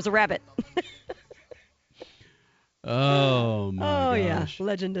 there goes a rabbit. Oh, my gosh. Oh, yeah,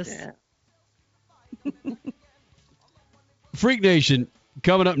 legendous. Yeah. Freak Nation.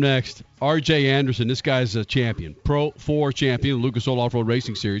 Coming up next, R.J. Anderson. This guy's a champion, Pro 4 champion, Lucas Oil Off-Road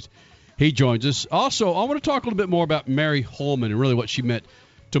Racing Series. He joins us. Also, I want to talk a little bit more about Mary Holman and really what she meant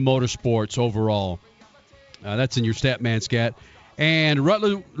to motorsports overall. That's in your Statman Scat. And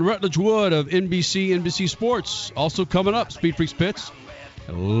Rutledge Wood of NBC Sports also coming up. Speed Freaks Pits,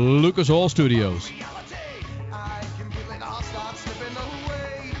 Lucas Oil Studios. Speed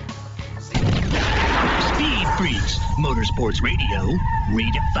Freaks, Motorsports Radio,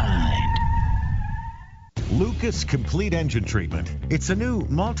 redefined. Lucas Complete Engine Treatment. It's a new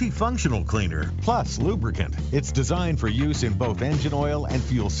multifunctional cleaner plus lubricant. It's designed for use in both engine oil and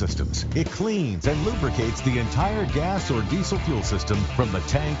fuel systems. It cleans and lubricates the entire gas or diesel fuel system from the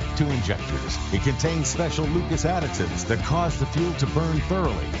tank to injectors. It contains special Lucas additives that cause the fuel to burn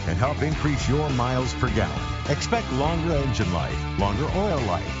thoroughly and help increase your miles per gallon. Expect longer engine life, longer oil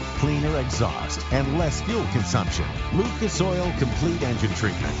life, cleaner exhaust, and less fuel consumption. Lucas Oil Complete Engine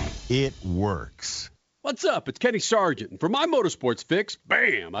Treatment. It works. What's up? It's Kenny Sargent. And for my motorsports fix,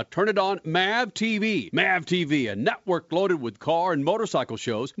 bam, I turn it on MAV TV. MAV TV, a network loaded with car and motorcycle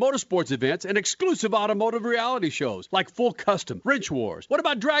shows, motorsports events, and exclusive automotive reality shows like Full Custom, Wrench Wars. What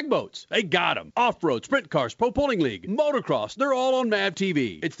about drag boats? They got them. Off-road, sprint cars, Pro Pulling League, motocross, they're all on MAV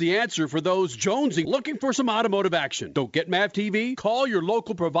TV. It's the answer for those jonesing looking for some automotive action. Don't get MAV TV? Call your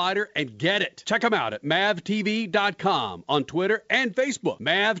local provider and get it. Check them out at mavtv.com on Twitter and Facebook.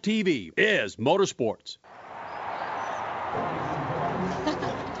 MAV TV is motorsports.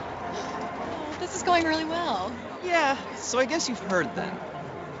 This is going really well. Yeah, so I guess you've heard then.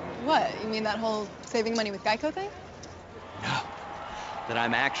 What? You mean that whole saving money with Geico thing? No, that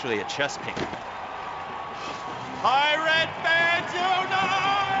I'm actually a chess picker. Pirate Band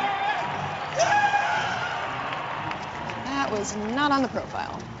That was not on the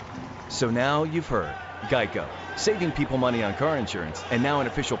profile. So now you've heard. Geico, saving people money on car insurance, and now an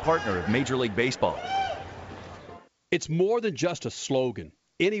official partner of Major League Baseball. It's more than just a slogan.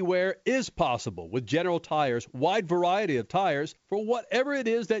 Anywhere is possible with General Tire's wide variety of tires for whatever it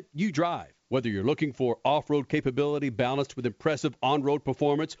is that you drive. Whether you're looking for off-road capability balanced with impressive on-road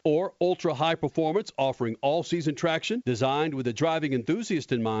performance or ultra-high performance offering all-season traction designed with a driving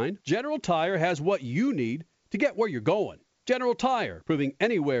enthusiast in mind, General Tire has what you need to get where you're going. General Tire, proving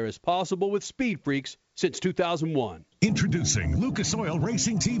anywhere is possible with Speed Freaks since 2001. Introducing Lucas Oil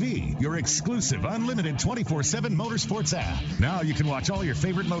Racing TV, your exclusive unlimited 24/7 motorsports app. Now you can watch all your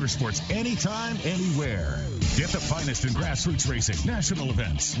favorite motorsports anytime, anywhere. Get the finest in grassroots racing, national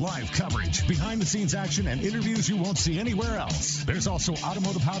events, live coverage, behind-the-scenes action, and interviews you won't see anywhere else. There's also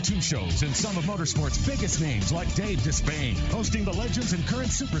automotive how-to shows and some of motorsports' biggest names like Dave Despain, hosting the legends and current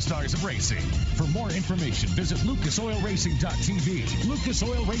superstars of racing. For more information, visit lucasoilracing.tv. Lucas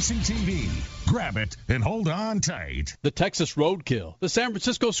Oil Racing TV. Grab it and hold on tight. The Texas Roadkill, the San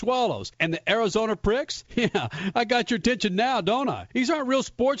Francisco Swallows, and the Arizona Pricks? Yeah, I got your attention now, don't I? These aren't real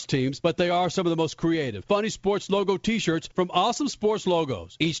sports teams, but they are some of the most creative, funny sports logo t-shirts from Awesome Sports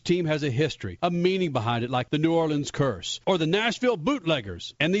Logos. Each team has a history, a meaning behind it, like the New Orleans Curse or the Nashville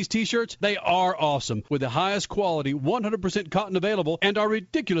Bootleggers. And these t-shirts, they are awesome, with the highest quality, 100% cotton available, and are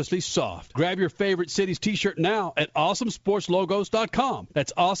ridiculously soft. Grab your favorite city's t-shirt now at awesomesportslogos.com.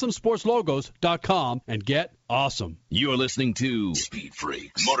 That's awesomesportslogos.com and get awesome. You're listening to Speed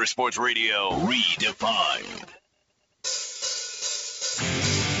Freaks Motorsports Radio Redefined.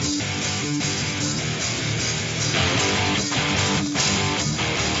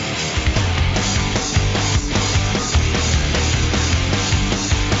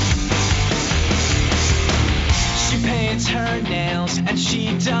 She paints her nails and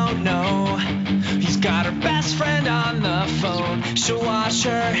she don't know he's got her best friend on the phone. She'll wash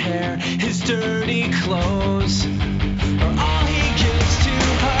her hair, his dirty clothes are all he gives to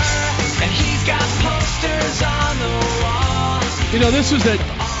her, and he's got posters on the wall. You know, this was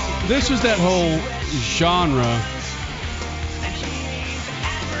that whole genre. And he means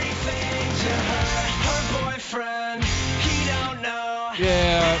everything to her. Her boyfriend, he don't know.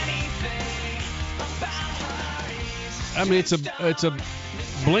 Yeah. I mean, it's a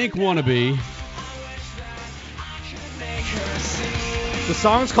Blink wannabe. The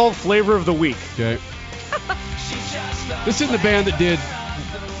song's called Flavor of the Week. Okay. This isn't the band that did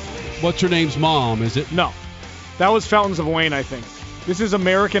What's Her Name's Mom, is it? No. That was Fountains of Wayne, I think. This is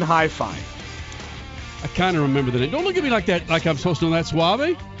American Hi-Fi. I kind of remember the name. Don't look at me like that, like I'm supposed to know that,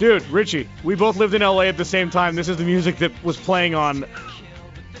 Suave. Dude, Richie, we both lived in L.A. at the same time. This is the music that was playing on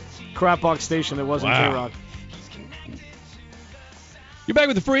Crapbox Station that wasn't K-Rock. You're back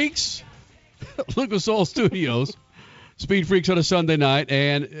with the Freaks. Lucas Oil Studios. Speed Freaks on a Sunday night.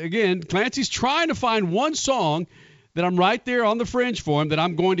 And, again, Clancy's trying to find one song that I'm right there on the fringe for him that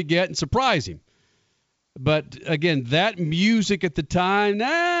I'm going to get and surprise him. But, again, that music at the time,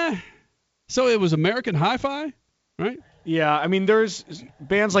 So it was American Hi-Fi, right? Yeah, I mean, there's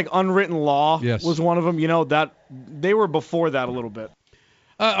bands like Unwritten Law was one of them. You know, that they were before that a little bit.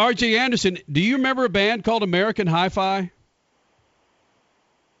 R.J. Anderson, do you remember a band called American Hi-Fi?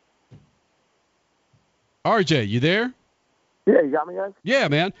 RJ, you there? Yeah, you got me, guys? Yeah,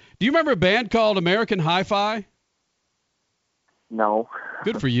 man. Do you remember a band called American Hi-Fi? No.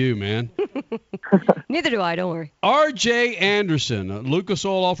 Good for you, man. Neither do I, don't worry. R.J. Anderson, Lucas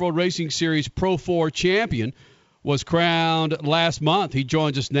Oil Off-Road Racing Series Pro 4 champion, was crowned last month. He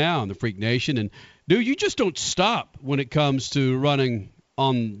joins us now in the Freak Nation. And, dude, you just don't stop when it comes to running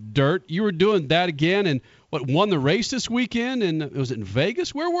on dirt. You were doing that again and, won the race this weekend? And was it in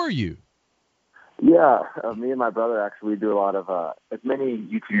Vegas? Where were you? Yeah, me and my brother actually do a lot of as many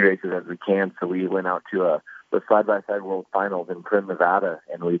UTV races as we can. So we went out to the side-by-side World Finals in Prim, Nevada,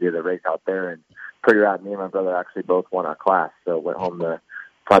 and we did a race out there. And pretty rad. Me and my brother actually both won our class, so went home the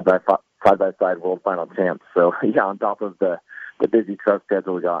side-by-side World Final champs. So yeah, on top of the busy truck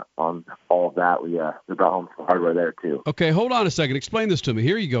schedule we got on all of that, we brought home some hardware there too. Okay, hold on a second. Explain this to me.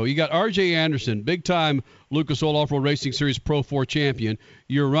 Here you go. You got R.J. Anderson, big-time Lucas Oil Off-Road Racing Series Pro 4 champion.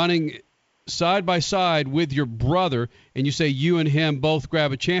 You're running side by side with your brother, and you say you and him both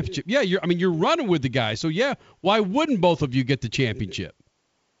grab a championship. Yeah, you're running with the guy. So yeah, why wouldn't both of you get the championship?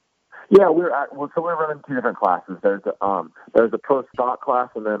 Yeah, we're running two different classes. There's a pro stock class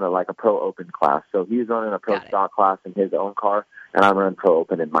and then a pro open class. So he's running a pro stock class in his own car, and I'm running pro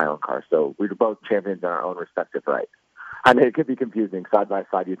open in my own car. So we're both champions in our own respective rights. I mean, it could be confusing. Side by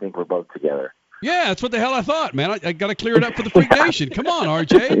side, you think we're both together. Yeah, that's what the hell I thought, man. I got to clear it up for the Freak Nation. Come on,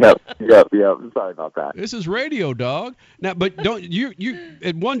 RJ. Yep. Sorry about that. This is radio, dog. Now, but don't you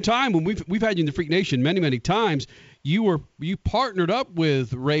at one time when we've had you in the Freak Nation many times, you partnered up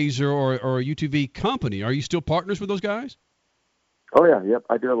with Razor or a UTV company. Are you still partners with those guys? Oh yeah, yep.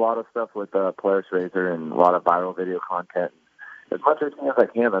 I do a lot of stuff with Polaris Razor and a lot of viral video content. As much racing as I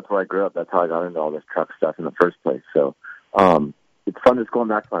can. That's where I grew up. That's how I got into all this truck stuff in the first place. So. It's fun just going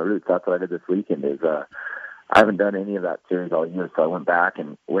back to my roots. That's what I did this weekend. I haven't done any of that series all year, so I went back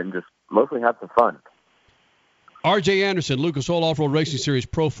and just mostly had some fun. R.J. Anderson, Lucas Oil Off-Road Racing Series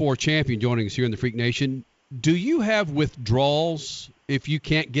Pro 4 champion, joining us here in the Freak Nation. Do you have withdrawals if you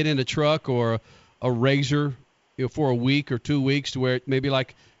can't get in a truck or a Razor for a week or 2 weeks, to where it maybe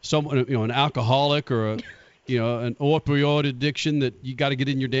like someone, an alcoholic or an opioid addiction that you got to get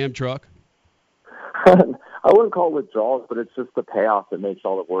in your damn truck? I wouldn't call it withdrawals, but it's just the payoff that makes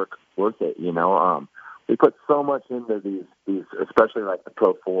all the work worth it. We put so much into these, especially like the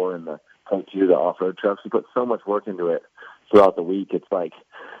Pro 4 and the Pro 2, the off-road trucks. We put so much work into it. throughout the week. It's like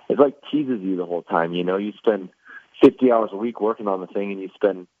teases you the whole time. You know, you spend 50 hours a week working on the thing, and you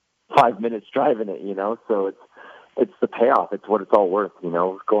spend 5 minutes driving it. You know, so it's the payoff. It's what it's all worth. You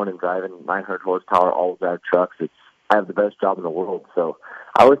know, going and driving 900 horsepower all drive trucks. I have the best job in the world. So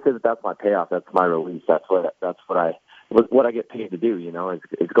I always say that's my payoff. That's my release. That's what I get paid to do. You know, is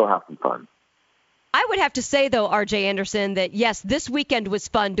go have some fun. I would have to say, though, R.J. Anderson, that, yes, this weekend was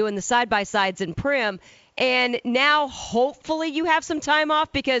fun doing the side-by-sides in Primm, and now hopefully you have some time off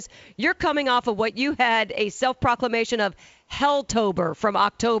because you're coming off of what you had a self-proclamation of Helltober from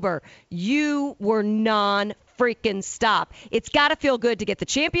October. You were non-freaking stop. It's got to feel good to get the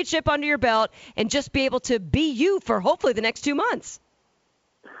championship under your belt and just be able to be you for hopefully the next 2 months.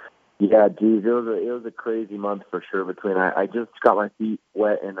 Yeah, geez, it was a crazy month for sure. I just got my feet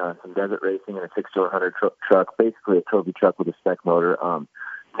wet in some desert racing in a 6400 truck, basically a trophy truck with a spec motor.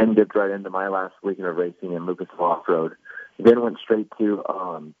 And dipped right into my last weekend of racing in Lucas Off-Road. Then went straight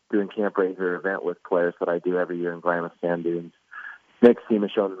to doing Camp Razor event with Polaris that I do every year in Glamis Sand Dunes. Mix SEMA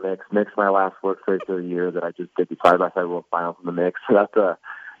show in the mix. Mix my last work race of the year that I just did the side-by-side world finals in the mix. So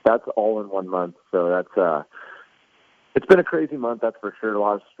that's all in 1 month. So it's been a crazy month, that's for sure. A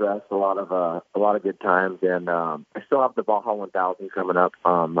lot of stress, a lot of good times, and I still have the Baja 1000 coming up.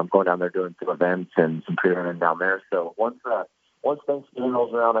 I'm going down there doing some events and some pre-running down there. So once Thanksgiving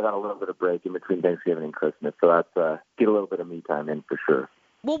rolls around, I got a little bit of break in between Thanksgiving and Christmas. So that's get a little bit of me time in for sure.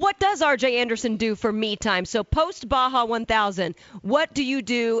 Well, what does R.J. Anderson do for me time? So post Baja 1000, what do you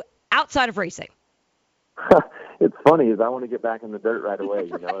do outside of racing? It's funny is I want to get back in the dirt right away.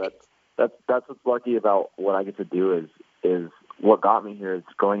 You know, that's what's lucky about what I get to do is what got me here is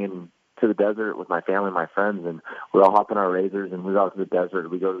going into the desert with my family and my friends, and we all hop in our razors and we go out to the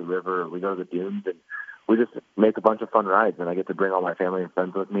desert, we go to the river, we go to the dunes, and we just make a bunch of fun rides, and I get to bring all my family and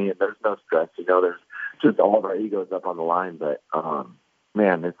friends with me, and there's no stress. You know, there's just all of our egos up on the line, but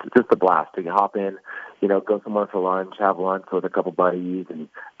man, it's just a blast to hop in, you know, go somewhere for lunch, have lunch with a couple buddies, and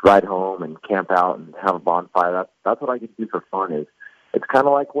ride home and camp out and have a bonfire. That's what I get to do for fun. It's kind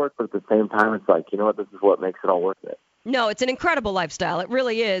of like work, but at the same time, it's like, you know what, this is what makes it all worth it. No, it's an incredible lifestyle. It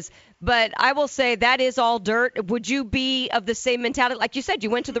really is. But I will say that is all dirt. Would you be of the same mentality? Like you said,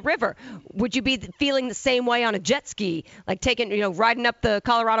 you went to the river. Would you be feeling the same way on a jet ski, like riding up the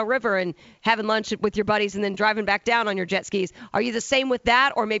Colorado River and having lunch with your buddies and then driving back down on your jet skis? Are you the same with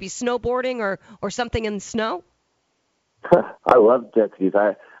that, or maybe snowboarding or something in the snow? I love jet skis.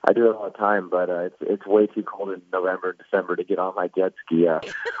 I do it all the time, but it's way too cold in November and December to get on my jet ski.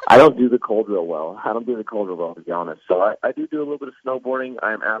 I don't do the cold real well. To be honest. So I do a little bit of snowboarding.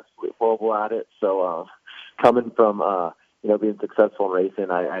 I'm absolutely horrible at it. So coming from being successful in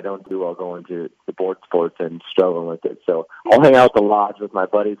racing, I don't do well going to the board sports and struggling with it. So I'll hang out at the lodge with my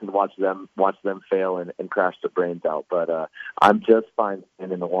buddies and watch them fail and crash their brains out. But I'm just fine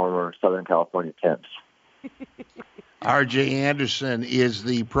in the warmer Southern California temps. R.J. Anderson is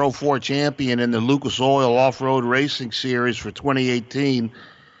the Pro 4 champion in the Lucas Oil Off-Road Racing Series for 2018.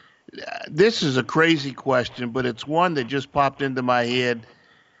 This is a crazy question, but it's one that just popped into my head.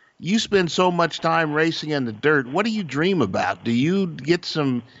 You spend so much time racing in the dirt. What do you dream about? Do you get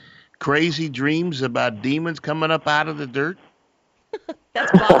some crazy dreams about demons coming up out of the dirt?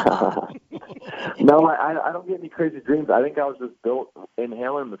 That's Bob. No, I don't get any crazy dreams. I think I was just built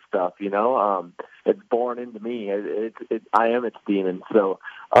inhaling the stuff, you know. It's born into me. I am its demon. So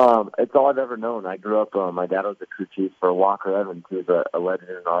it's all I've ever known. I grew up, my dad was a crew chief for Walker Evans, who's a legend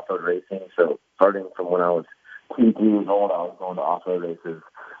in off-road racing. So starting from when I was 2 years old, I was going to off-road races.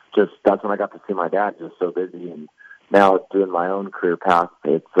 Just that's when I got to see my dad, just so busy. And now doing my own career path,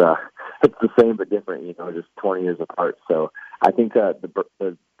 it's the same but different, you know, just 20 years apart. So I think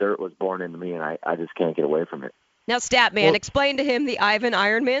the dirt was born into me, and I just can't get away from it. Now, Statman, explain to him the Ivan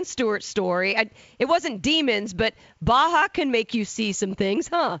Ironman Stewart story. It wasn't demons, but Baja can make you see some things,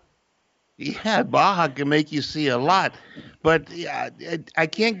 huh? Yeah, Baja can make you see a lot. But I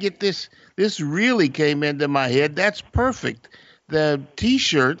can't get this. This really came into my head. That's perfect. The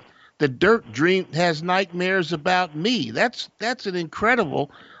T-shirt, The Dirt Dream Has Nightmares About Me. That's an incredible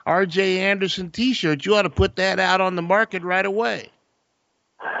R.J. Anderson T-shirt. You ought to put that out on the market right away.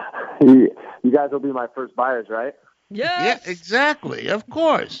 You guys will be my first buyers, right? Yes. Yeah, exactly. Of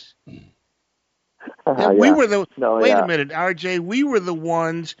course. Yeah. We were the wait yeah. a minute, RJ. We were the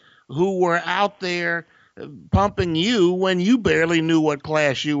ones who were out there pumping you when you barely knew what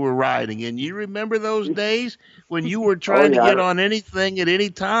class you were riding in. You remember those days when you were trying to get on anything at any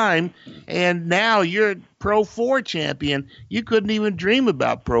time, and now you're Pro 4 champion. You couldn't even dream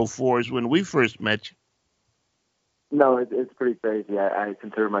about Pro 4s when we first met you. No, it's pretty crazy. I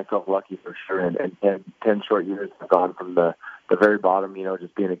consider myself lucky for sure. And 10 short years have gone from the very bottom,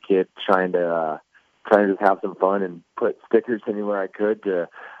 just being a kid, trying to just have some fun and put stickers anywhere I could, to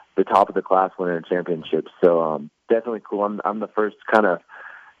the top of the class winning a championship. So definitely cool. I'm the first kind of,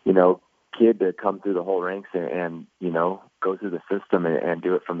 kid to come through the whole ranks and go through the system and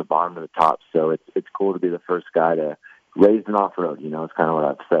do it from the bottom to the top. So it's cool to be the first guy to raise an off-road. It's kind of what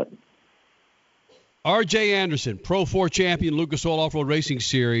I've said. R.J. Anderson, Pro 4 champion, Lucas Oil Off-Road Racing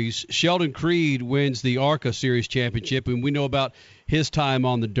Series. Sheldon Creed wins the ARCA Series championship, and we know about his time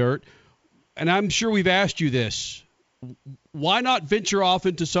on the dirt. And I'm sure we've asked you this. Why not venture off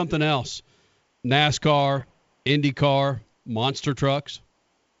into something else? NASCAR, IndyCar, monster trucks?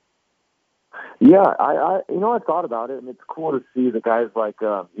 Yeah, I thought about it, and it's cool to see the guys like,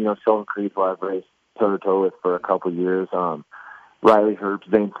 Sheldon Creed, who I've raced toe-to-toe with for a couple of years, Riley Herbst,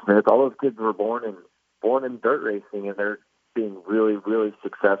 Zane Smith. All those kids were born in dirt racing, and they're being really, really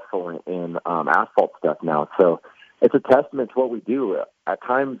successful in asphalt stuff now. So it's a testament to what we do. At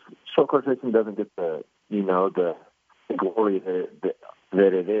times, short course racing doesn't get the glory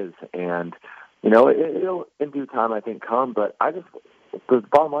that it is, and it'll in due time, I think, come. But the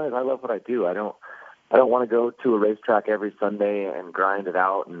bottom line is, I love what I do. I don't want to go to a racetrack every Sunday and grind it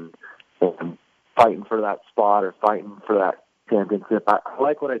out and fighting for that spot or fighting for that championship. I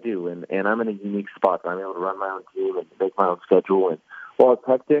like what I do, and I'm in a unique spot. I'm able to run my own team and make my own schedule. And while it's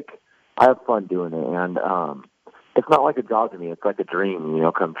hectic, I have fun doing it. And it's not like a job to me. It's like a dream,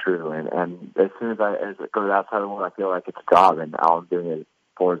 come true. And as soon as it goes outside of the world, I feel like it's a job, and all I'm doing is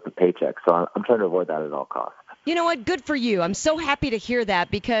towards the paycheck. So I'm trying to avoid that at all costs. You know what? Good for you. I'm so happy to hear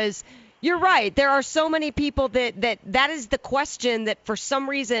that, because you're right. There are so many people that is the question that for some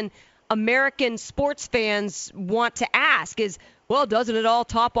reason American sports fans want to ask is, well, doesn't it all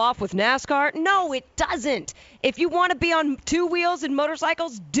top off with NASCAR? No, it doesn't. If you want to be on two wheels in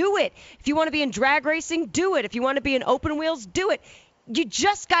motorcycles, do it. If you want to be in drag racing, do it. If you want to be in open wheels, do it. You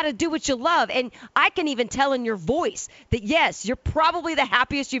just got to do what you love. And I can even tell in your voice that, yes, you're probably the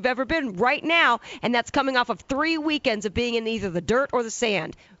happiest you've ever been right now, and that's coming off of 3 weekends of being in either the dirt or the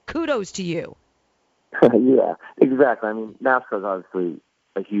sand. Kudos to you. Yeah, exactly. I mean, NASCAR is obviously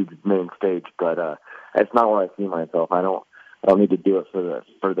a huge main stage, but it's not where I see myself. I don't need to do it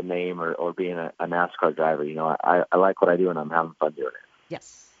for the name or being a NASCAR driver. I like what I do, and I'm having fun doing it.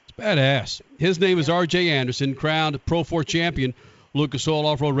 Yes. It's badass. His name is R.J. Anderson, crowned Pro 4 champion, Lucas Oil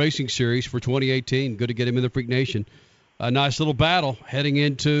Off-Road Racing Series for 2018. Good to get him in the Freak Nation. A nice little battle heading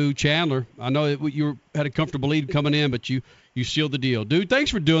into Chandler. I know you had a comfortable lead coming in, but you sealed the deal. Dude, thanks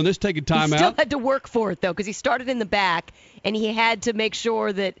for doing this, taking time out. He still had to work for it, though, because he started in the back, and he had to make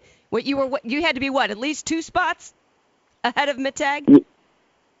sure that you had to be, at least 2 spots ahead of Mittag?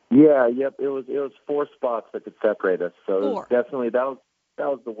 Yeah, yep. It was 4 spots that could separate us. So 4. Definitely that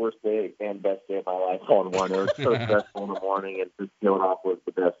was the worst day and best day of my life all in one. It was so stressful in the morning, and just going off was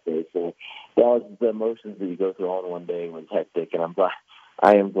the best day. So that was the emotions that you go through all in one day was hectic, and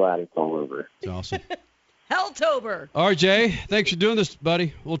I am glad it's all over. It's awesome. Helltober. RJ, thanks for doing this,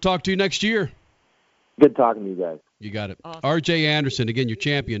 buddy. We'll talk to you next year. Good talking to you guys. You got it. Awesome. RJ Anderson, again, your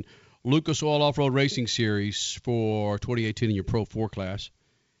champion, Lucas Oil Off-Road Racing Series for 2018 in your Pro 4 class.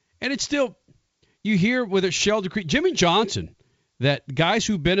 And it's still, you hear whether it's Sheldon Creed, Jimmy Johnson, that guys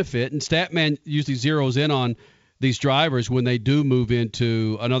who benefit, and Statman usually zeroes in on these drivers when they do move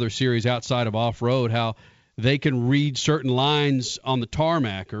into another series outside of off-road, how they can read certain lines on the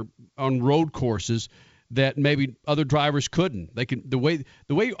tarmac or on road courses that maybe other drivers couldn't. They can the way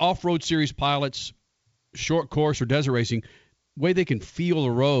off-road series pilots, short course or desert racing, the way they can feel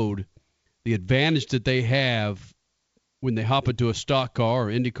the road, the advantage that they have when they hop into a stock car or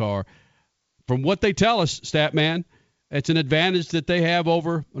Indy car, from what they tell us, Statman, it's an advantage that they have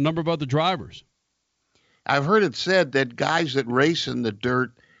over a number of other drivers. I've heard it said that guys that race in the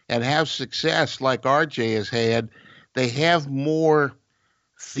dirt and have success like RJ has had, they have more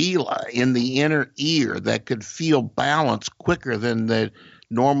feel in the inner ear that could feel balance quicker than the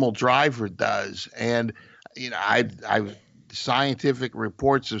normal driver does. And, I've scientific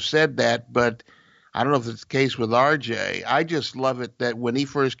reports have said that, but I don't know if it's the case with RJ. I just love it that when he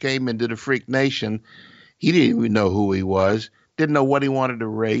first came into the Freak Nation, he didn't even know who he was, didn't know what he wanted to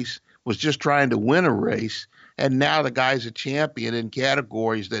race, was just trying to win a race. And now the guy's a champion in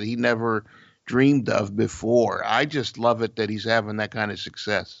categories that he never dreamed of before. I just love it that he's having that kind of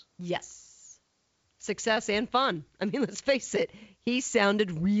success. Yes. Success and fun. I mean, let's face it. He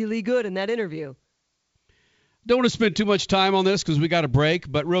sounded really good in that interview. Don't want to spend too much time on this because we got a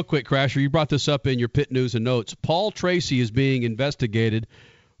break, but real quick, Crasher, you brought this up in your pit news and notes. Paul Tracy is being investigated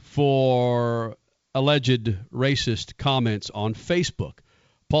for alleged racist comments on Facebook.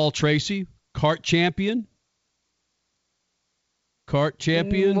 Paul Tracy, kart champion.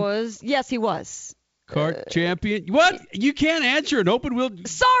 Yes, he was. Kart champion. What? You can't answer an open wheel.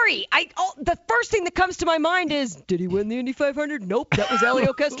 Sorry. The first thing that comes to my mind is, did he win the Indy 500? Nope. That was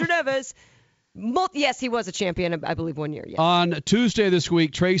Helio Castroneves. Yes, he was a champion, I believe, one year. Yes. On Tuesday this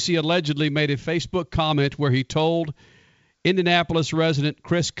week, Tracy allegedly made a Facebook comment where he told Indianapolis resident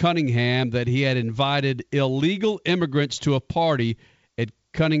Chris Cunningham that he had invited illegal immigrants to a party at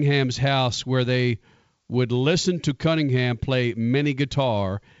Cunningham's house where they would listen to Cunningham play mini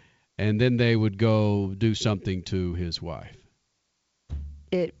guitar, and then they would go do something to his wife.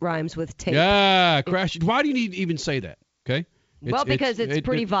 It rhymes with tape. Yeah, crash. Why do you need to even say that? Okay. Because it's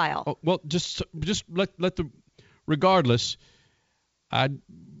pretty vile. Oh, well, just let the. Regardless,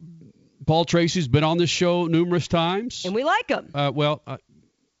 Paul Tracy's been on this show numerous times, and we like him.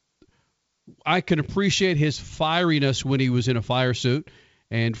 I can appreciate his fieriness when he was in a fire suit,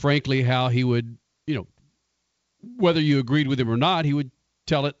 and frankly, how he would, whether you agreed with him or not, he would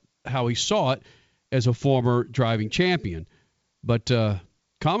tell it how he saw it as a former driving champion. But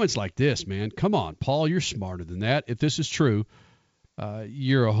comments like this, man, come on, Paul, you're smarter than that. If this is true,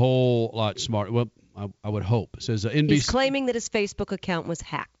 you're a whole lot smarter. Well, I would hope. It says NBC. He's claiming that his Facebook account was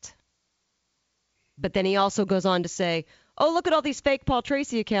hacked. But then he also goes on to say, oh, look at all these fake Paul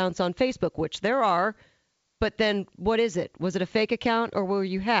Tracy accounts on Facebook, which there are. But then what is it? Was it a fake account or were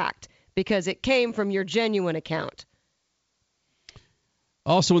you hacked? Because it came from your genuine account.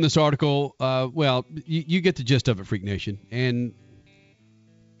 Also in this article, you get the gist of it, Freak Nation. And,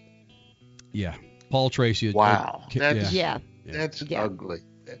 yeah, Paul Tracy. Wow. That's ugly.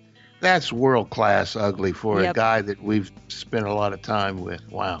 That's world-class ugly for a guy that we've spent a lot of time with.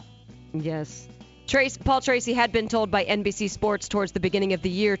 Wow. Yes. Paul Tracy had been told by NBC Sports towards the beginning of the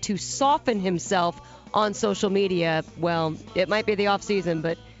year to soften himself on social media. Well, it might be the off-season,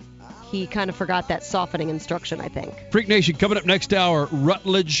 but he kind of forgot that softening instruction, I think. Freak Nation, coming up next hour,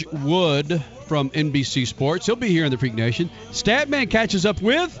 Rutledge Wood from NBC Sports. He'll be here in the Freak Nation. Statman catches up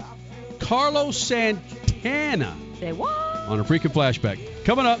with Carlos Santana. Say what? On a Freakin' Flashback.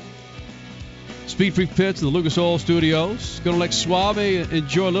 Coming up, Speed Freak Pits in the Lucas Oil Studios. Going to let Suave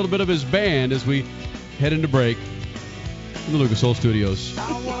enjoy a little bit of his band as we head into break in the Lucas Oil Studios.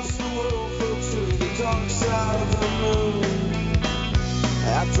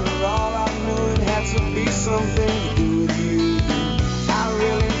 After all, I knew it had to be something to do with you. I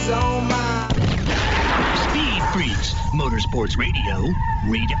really don't mind. Speed Freaks, Motorsports Radio,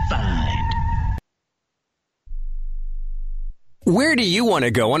 redefined. Where do you want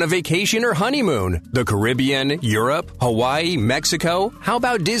to go on a vacation or honeymoon? The Caribbean, Europe, Hawaii, Mexico? How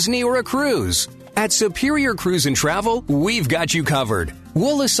about Disney or a cruise? At Superior Cruise and Travel, we've got you covered.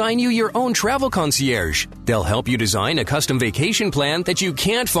 We'll assign you your own travel concierge. They'll help you design a custom vacation plan that you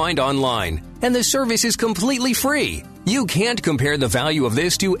can't find online. And the service is completely free. You can't compare the value of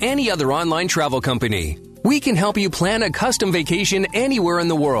this to any other online travel company. We can help you plan a custom vacation anywhere in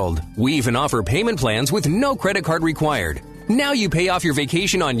the world. We even offer payment plans with no credit card required. Now you pay off your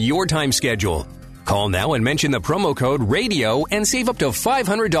vacation on your time schedule. Call now and mention the promo code RADIO and save up to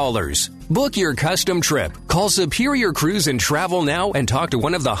 $500. Book your custom trip. Call Superior Cruise and Travel now and talk to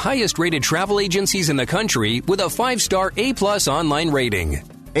one of the highest rated travel agencies in the country with a 5-star A+ online rating.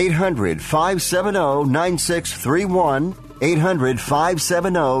 800-570-9631.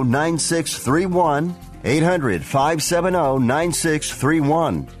 800-570-9631.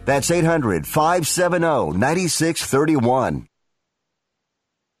 800-570-9631. That's 800-570-9631.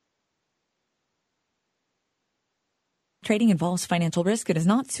 Trading involves financial risk and is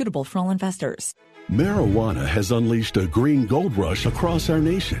not suitable for all investors. Marijuana has unleashed a green gold rush across our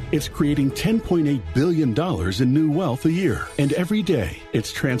nation. It's creating $10.8 billion in new wealth a year. And every day,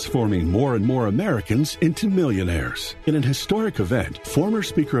 it's transforming more and more Americans into millionaires. In an historic event, former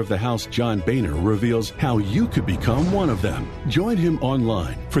Speaker of the House John Boehner reveals how you could become one of them. Join him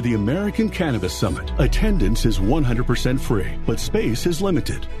online for the American Cannabis Summit. Attendance is 100% free, but space is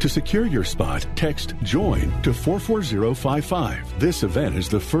limited. To secure your spot, text JOIN to 44055. This event is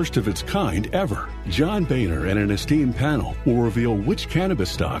the first of its kind ever. John Boehner and an esteemed panel will reveal which cannabis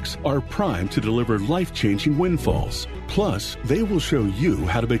stocks are primed to deliver life-changing windfalls. Plus, they will show you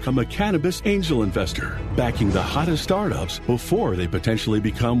how to become a cannabis angel investor, backing the hottest startups before they potentially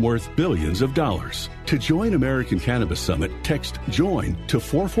become worth billions of dollars. To join American Cannabis Summit, text JOIN to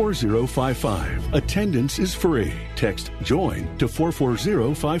 44055. Attendance is free. Text JOIN to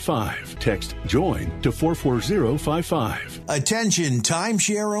 44055. Text JOIN to 44055. live. Attention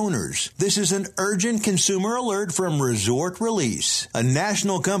timeshare owners. This is an urgent consumer alert from Resort Release, a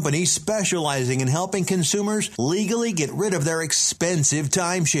national company specializing in helping consumers legally get rid of their expensive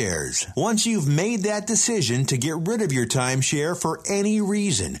timeshares. Once you've made that decision to get rid of your timeshare for any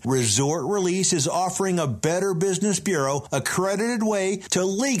reason, Resort Release is offering a Better Business Bureau accredited way to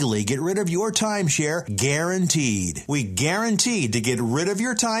legally get rid of your timeshare, guaranteed. We guaranteed to get rid of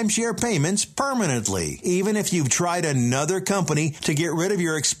your timeshare payments permanently. Even if you've tried another company to get rid of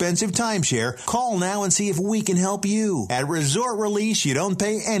your expensive timeshare, call now and see if we can help you. At Resort Release, you don't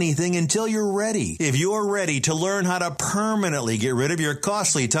pay anything until you're ready. If you're ready to learn how to permanently get rid of your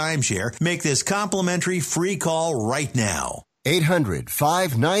costly timeshare, make this complimentary free call right now.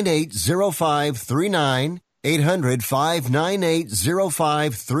 800-598-0539.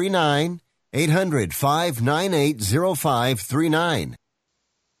 800-598-0539. 800-598-0539.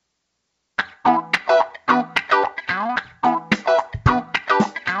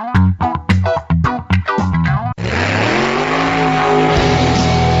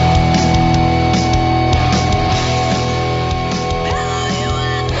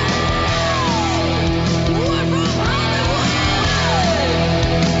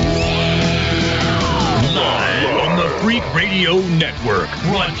 Freak Radio Network,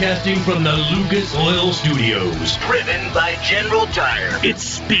 broadcasting from the Lucas Oil Studios. Driven by General Tire. It's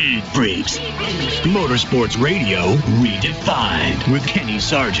Speed Freaks. Motorsports Radio redefined with Kenny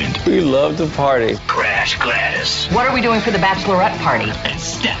Sargent. We love to party. Crash Gladys. What are we doing for the bachelorette party? And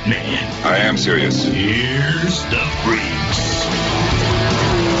Statman. I am serious. Here's the Freaks.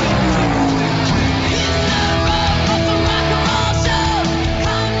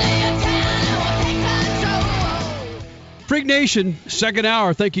 Freak Nation, second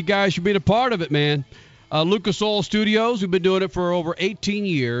hour. Thank you guys for being a part of it, man. Lucas Oil Studios, we've been doing it for over 18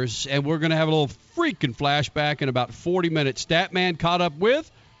 years, and we're going to have a little freaking flashback in about 40 minutes. Statman caught up with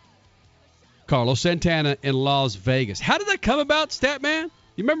Carlos Santana in Las Vegas. How did that come about, Statman?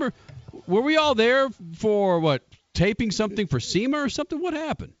 You remember, were we all there for, taping something for SEMA or something? What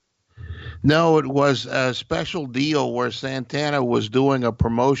happened? No, it was a special deal where Santana was doing a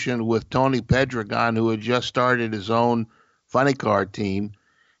promotion with Tony Pedregon, who had just started his own funny car team.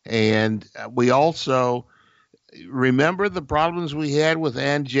 And we also remember the problems we had with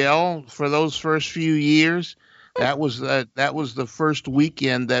Angel for those first few years. That was the first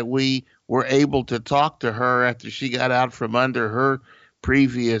weekend that we were able to talk to her after she got out from under her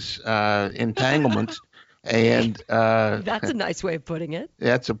previous entanglements. And that's a nice way of putting it.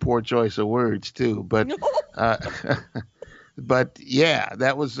 That's a poor choice of words too, but but yeah,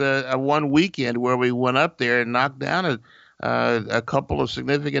 that was a one weekend where we went up there and knocked down a couple of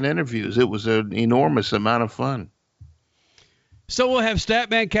significant interviews. It was an enormous amount of fun. So we'll have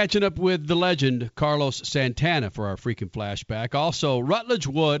Statman catching up with the legend Carlos Santana for our freaking flashback. Also, Rutledge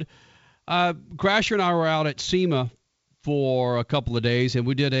Wood, Crasher and I were out at SEMA for a couple of days, and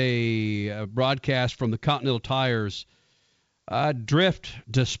we did a broadcast from the Continental Tires drift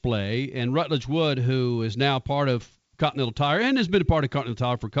display. And Rutledge Wood, who is now part of Continental Tire and has been a part of Continental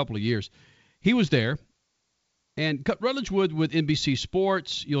Tire for a couple of years, he was there. And Rutledge Wood with NBC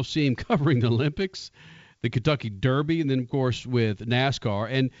Sports, you'll see him covering the Olympics, the Kentucky Derby, and then, of course, with NASCAR.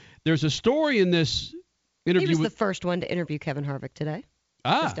 And there's a story in this interview. He was the first one to interview Kevin Harvick today.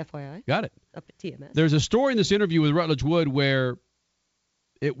 Just FYI. Got it. Up at TMS. There's a story in this interview with Rutledge Wood where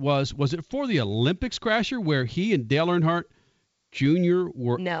it was it for the Olympics, Crasher, where he and Dale Earnhardt Jr.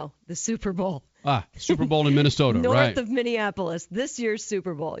 were... No, the Super Bowl. Super Bowl in Minnesota, North right. of Minneapolis. This year's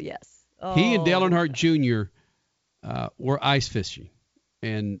Super Bowl, yes. He and Dale Earnhardt Jr. Were ice fishing.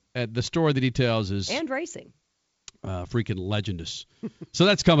 And the story that he tells is... And racing. Freaking legendous. So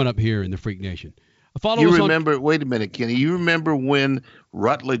that's coming up here in the Freak Nation. You remember, wait a minute, Kenny, you remember when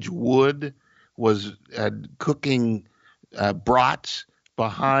Rutledge Wood was cooking brats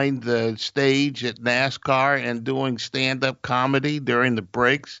behind the stage at NASCAR and doing stand-up comedy during the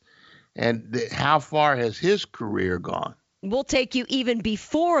breaks? And how far has his career gone? We'll take you even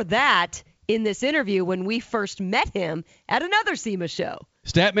before that in this interview when we first met him at another SEMA show.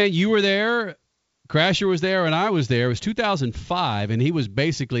 Statman, you were there, Crasher was there, and I was there. It was 2005, and he was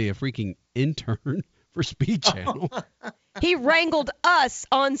basically a freaking intern for Speed Channel. He wrangled us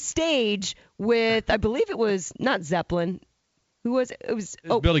on stage with, I believe it was not Zeppelin. Who was it? It was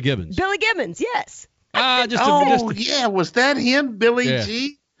Billy Gibbons. Billy Gibbons, yes. Yeah, was that him, Billy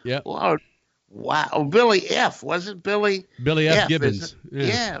G? Yeah. Wow, Billy F. Wasn't Billy? Billy F. Gibbons.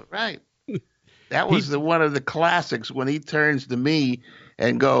 Yeah, right. That was one of the classics when he turns to me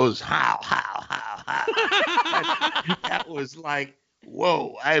and goes, how. That was like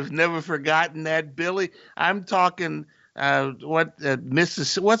Whoa, I've never forgotten that, Billy. I'm talking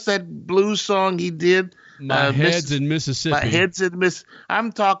Mississippi. What's that blues song he did? My Head's in Mississippi.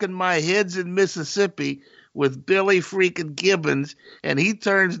 I'm talking My Head's in Mississippi with Billy freaking Gibbons, and he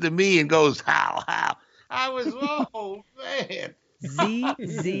turns to me and goes, "How?" I was, oh man.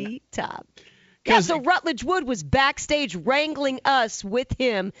 ZZ Top. Yeah, so Rutledge Wood was backstage wrangling us with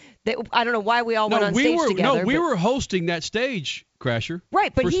him. I don't know why we all went on stage together. No, we were hosting that stage, Crasher.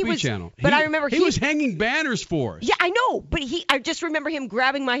 Right, but for he Speed was. Channel. But I remember he was hanging banners for us. Yeah, I know, but I just remember him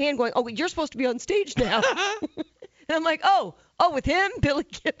grabbing my hand, going, "Oh, you're supposed to be on stage now." And I'm like, "Oh, with him, Billy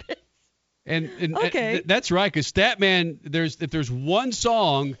Gibbons." And okay, that's right, because Statman, if there's one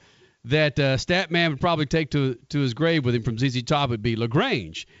song that Statman would probably take to his grave with him from ZZ Top, it'd be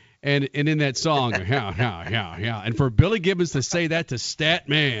LaGrange. And in that song, yeah. And for Billy Gibbons to say that to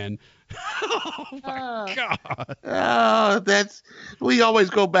Statman, oh my God. Oh, we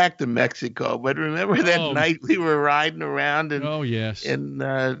always go back to Mexico. But remember that night we were riding around in Los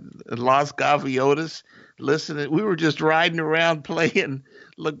Gaviotas, listening. We were just riding around playing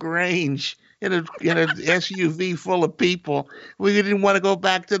LaGrange in a SUV full of people. We didn't want to go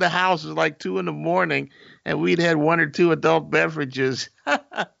back to the house. It was like 2 a.m. and we'd had 1 or 2 adult beverages.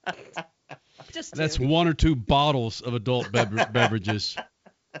 That's 1 or 2 bottles of adult beverages.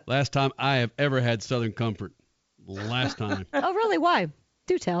 Last time I have ever had Southern Comfort. Last time. Oh, really? Why?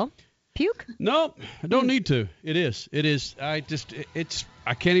 Do tell. Puke? No, I don't need to. It is. I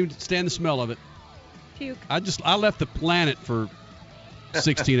can't even stand the smell of it. Puke. I left the planet for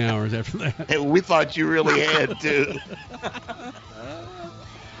 16 hours after that. Hey, we thought you really had to.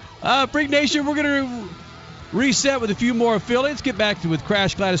 Freak Nation, we're going to reset with a few more affiliates. Get back with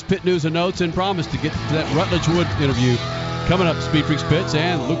Crash Gladys Pit News and Notes, and promise to get to that Rutledge Wood interview coming up. Speed Freaks Pits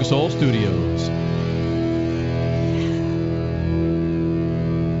and Lucas Oil Studios.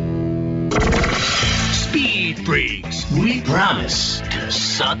 Speed Freaks, we promise to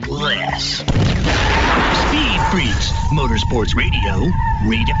suck less. Speed Freaks, Motorsports Radio,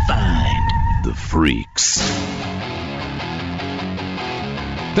 redefined. The Freaks.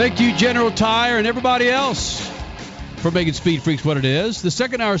 Thank you, General Tire, and everybody else for making Speed Freaks what it is. The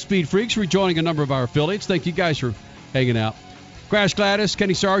second hour of Speed Freaks, rejoining a number of our affiliates. Thank you guys for hanging out. Crash Gladys,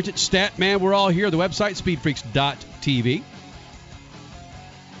 Kenny Sargent, Statman, we're all here. The website, speedfreaks.tv.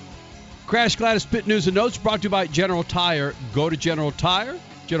 Crash Gladys Pit News and Notes brought to you by General Tire. Go to General Tire,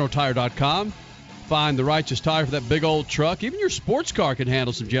 generaltire.com. Find the righteous tire for that big old truck. Even your sports car can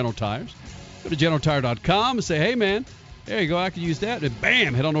handle some General Tires. Go to generaltire.com and say, "Hey, man, there you go, I can use that." And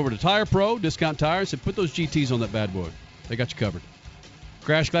bam, head on over to Tire Pro, Discount Tires, and put those GTs on that bad boy. They got you covered.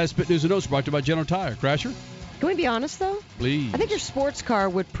 Crash Gladys Pit News and Notes brought to you by General Tire. Crasher? Can we be honest, though? Please. I think your sports car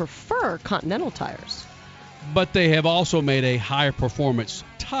would prefer Continental tires. But they have also made a higher performance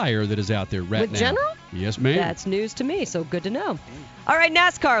tire that is out there right now. With General? Yes, ma'am. That's news to me, so good to know. All right,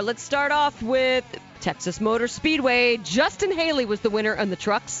 NASCAR. Let's start off with Texas Motor Speedway. Justin Haley was the winner on the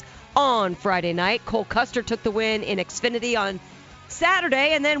trucks on Friday night. Cole Custer took the win in Xfinity on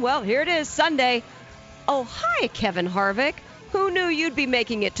Saturday. And then, well, here it is, Sunday. Oh, hi, Kevin Harvick. Who knew you'd be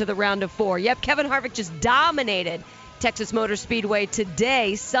making it to the round of 4? Yep, Kevin Harvick just dominated Texas Motor Speedway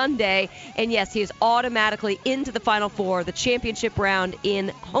today, Sunday. And yes, he is automatically into the Final Four, the championship round in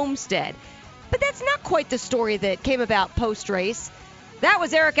Homestead. But that's not quite the story that came about post-race. That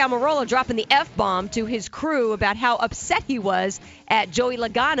was Eric Almirola dropping the F-bomb to his crew about how upset he was at Joey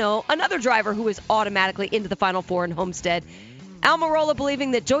Logano, another driver who is automatically into the Final Four in Homestead. Almirola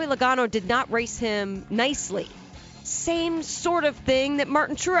believing that Joey Logano did not race him nicely. Same sort of thing that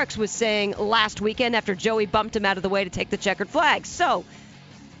Martin Truex was saying last weekend after Joey bumped him out of the way to take the checkered flag. So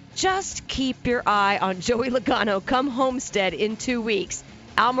just keep your eye on Joey Logano come Homestead in 2 weeks.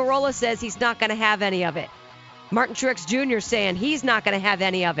 Almirola says he's not going to have any of it. Martin Truex Jr. saying he's not going to have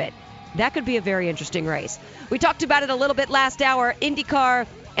any of it. That could be a very interesting race. We talked about it a little bit last hour. IndyCar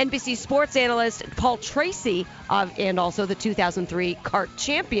NBC sports analyst Paul Tracy, and also the 2003 kart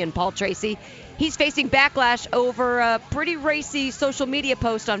champion Paul Tracy, he's facing backlash over a pretty racy social media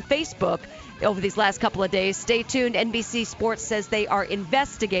post on Facebook over these last couple of days. Stay tuned. NBC Sports says they are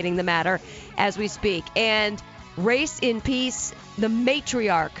investigating the matter as we speak. And race in peace, the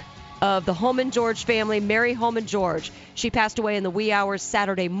matriarch of the Holman George family, Mary Holman George. She passed away in the wee hours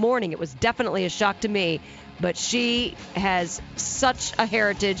Saturday morning. It was definitely a shock to me, but she has such a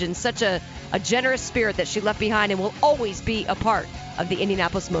heritage and such a generous spirit that she left behind and will always be a part of the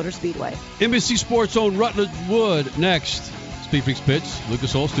Indianapolis Motor Speedway. NBC Sports own Rutledge Wood next. Speed Freaks Pits,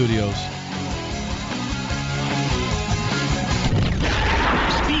 Lucas Oil Studios.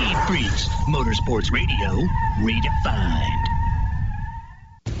 Speed Freaks, Motorsports Radio, redefined.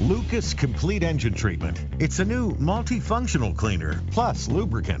 Lucas Complete Engine Treatment. It's a new multifunctional cleaner plus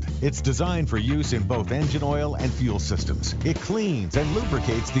lubricant. It's designed for use in both engine oil and fuel systems. It cleans and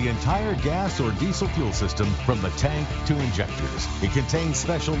lubricates the entire gas or diesel fuel system from the tank to injectors. It contains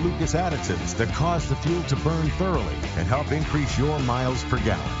special Lucas additives that cause the fuel to burn thoroughly and help increase your miles per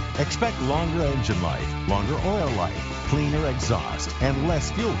gallon. Expect longer engine life, longer oil life, cleaner exhaust, and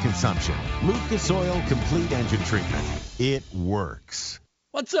less fuel consumption. Lucas Oil Complete Engine Treatment. It works.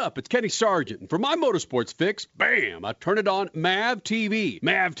 What's up? It's Kenny Sargent. And for my motorsports fix, bam, I turn it on MAV TV.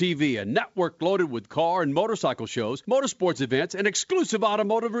 MAV TV, a network loaded with car and motorcycle shows, motorsports events, and exclusive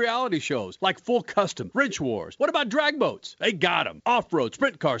automotive reality shows like Full Custom, Wrench Wars. What about drag boats? They got them. Off-road,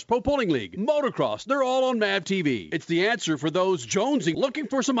 sprint cars, Pro Pulling League, motocross, they're all on MAV TV. It's the answer for those jonesing looking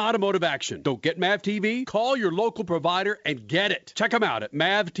for some automotive action. Don't get MAV TV? Call your local provider and get it. Check them out at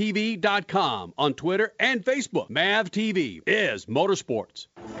mavtv.com on Twitter and Facebook. MAV TV is motorsports.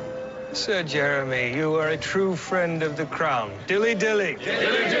 Sir Jeremy, you are a true friend of the crown. Dilly dilly.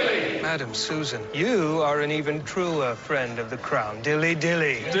 Dilly dilly. Madam Susan, you are an even truer friend of the crown. Dilly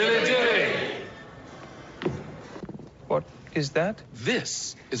dilly. Dilly dilly. What is that?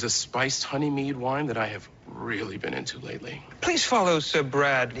 This is a spiced honey mead wine that I have really been into lately. Please follow Sir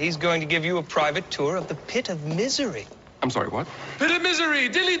Brad. He's going to give you a private tour of the Pit of Misery. I'm sorry, what? Pit of Misery.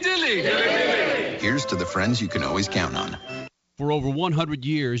 Dilly dilly. Dilly dilly. Here's to the friends you can always count on. For over 100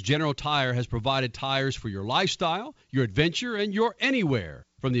 years, General Tire has provided tires for your lifestyle, your adventure, and your anywhere.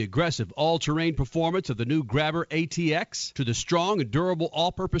 From the aggressive all-terrain performance of the new Grabber ATX to the strong and durable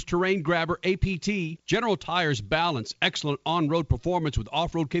all-purpose terrain Grabber APT, General Tire's balance excellent on-road performance with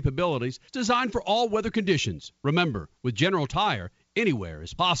off-road capabilities is designed for all weather conditions. Remember, with General Tire, anywhere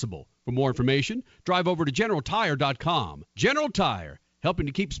is possible. For more information, drive over to GeneralTire.com. General Tire, helping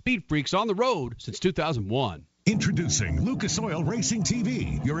to keep speed freaks on the road since 2001. Introducing Lucas Oil Racing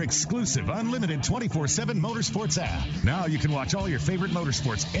TV, your exclusive unlimited 24/7 motorsports app. Now you can watch all your favorite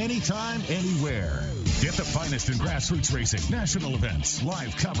motorsports anytime, anywhere. Get the finest in grassroots racing, national events,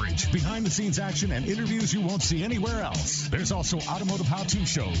 live coverage, behind-the-scenes action, and interviews you won't see anywhere else. There's also automotive how-to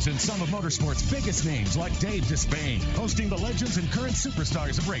shows and some of motorsports' biggest names like Dave Despain, hosting the legends and current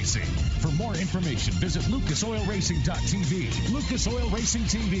superstars of racing. For more information, visit lucasoilracing.tv. Lucas Oil Racing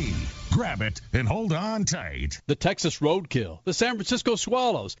TV. Grab it and hold on tight. The Texas Roadkill, the San Francisco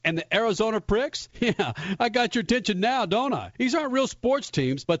Swallows, and the Arizona Pricks? Yeah, I got your attention now, don't I? These aren't real sports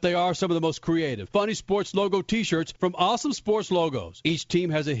teams, but they are some of the most creative, funny sports logo t-shirts from Awesome Sports Logos. Each team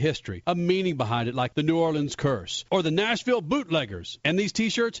has a history, a meaning behind it, like the New Orleans Curse or the Nashville Bootleggers. And these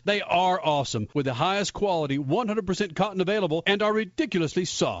t-shirts, they are awesome, with the highest quality, 100% cotton available, and are ridiculously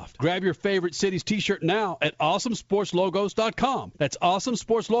soft. Grab your favorite city's t-shirt now at awesomesportslogos.com. That's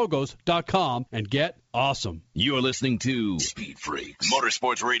awesomesportslogos.com and get awesome. You're listening to Speed Freaks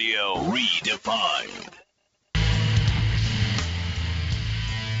Motorsports Radio Redefined.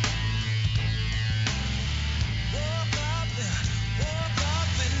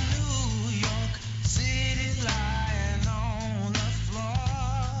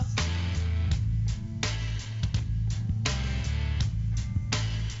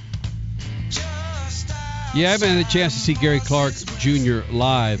 Yeah, I haven't had a chance to see Gary Clark Jr.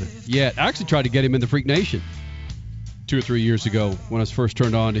 live yet. I actually tried to get him in the Freak Nation 2 or 3 years ago when I was first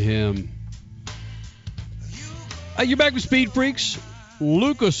turned on to him. You're back with Speed Freaks,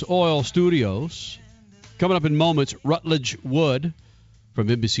 Lucas Oil Studios. Coming up in moments, Rutledge Wood from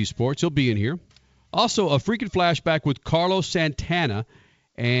NBC Sports. He'll be in here. Also, a freaking flashback with Carlos Santana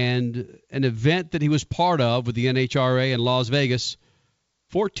and an event that he was part of with the NHRA in Las Vegas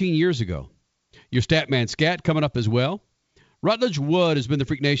 14 years ago. Your Statman Scat coming up as well. Rutledge Wood has been the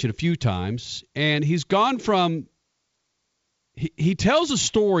Freak Nation a few times, and he's gone from he tells a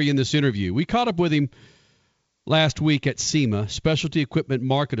story in this interview. We caught up with him last week at SEMA, Specialty Equipment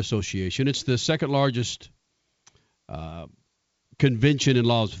Market Association. It's the second largest convention in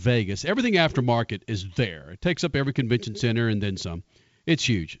Las Vegas. Everything aftermarket is there. It takes up every convention center and then some. It's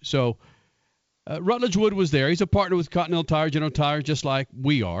huge. So Rutledge Wood was there. He's a partner with Continental Tire, General Tire, just like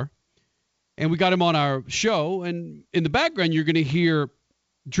we are. And we got him on our show, and in the background you're going to hear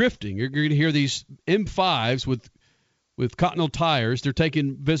drifting. You're going to hear these M5s with Continental tires. They're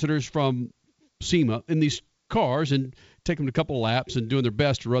taking visitors from SEMA in these cars and taking them a couple of laps and doing their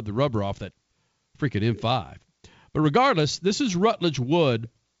best to rub the rubber off that freaking M5. But regardless, this is Rutledge Wood,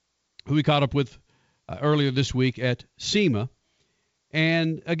 who we caught up with earlier this week at SEMA.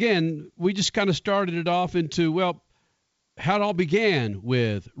 And, again, we just kind of started it off into, well, how it all began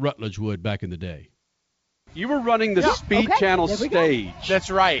with Rutledge Wood back in the day. You were running the Speed Channel stage.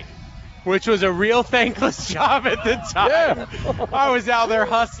 That's right. which was a real thankless job at the time. Yeah. I was out there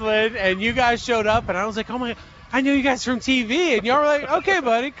hustling, and you guys showed up, and I was like, oh my, I knew you guys from TV, and y'all were like, okay,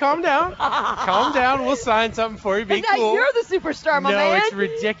 buddy, calm down. Calm down. We'll sign something for you. Be And now cool. you're the superstar, my man. No, it's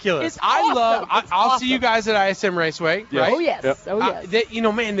ridiculous. It's awesome. I'll see you guys at ISM Raceway, Yeah. right? Oh, yes. Yep. Oh,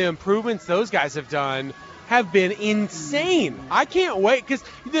 yes. Man, the improvements those guys have done have been insane. I can't wait, because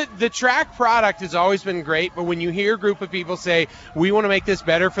the track product has always been great, but when you hear a group of people say, we want to make this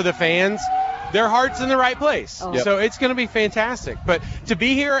better for the fans, their heart's in the right place. Oh. Yep. So it's going to be fantastic. But to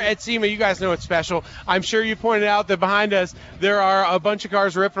be here at SEMA, you guys know it's special. I'm sure you pointed out that behind us, there are a bunch of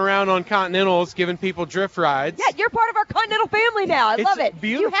cars ripping around on Continentals, giving people drift rides. Yeah, you're part of our Continental family now. I It's love it.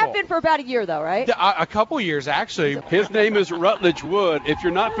 beautiful. You have been for about a year, though, right? A couple years, actually. His name is Rutledge Wood. If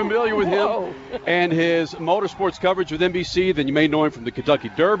you're not familiar with him and his motorsports coverage with NBC, then you may know him from the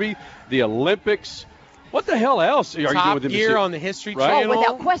Kentucky Derby, the Olympics. What the hell else are you doing Top with NBC? Gear on the History Right? Channel. Oh,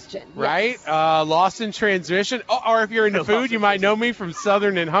 without question. Right? Yes. Lost in Transmission. Oh, or if you're into food, you might know me from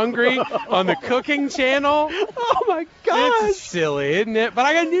Southern and Hungry on the Cooking Channel. Oh, my gosh. It's silly, isn't it? But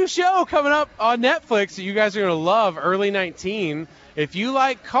I got a new show coming up on Netflix that you guys are going to love, early 19. If you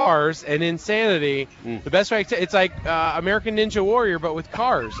like cars and insanity, the best way it's like American Ninja Warrior, but with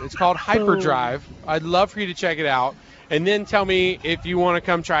cars. It's called Hyperdrive. I'd love for you to check it out. And then tell me if you want to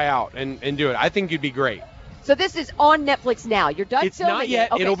come try out and do it. I think you'd be great. So this is on Netflix now. You're done It's filming not yet.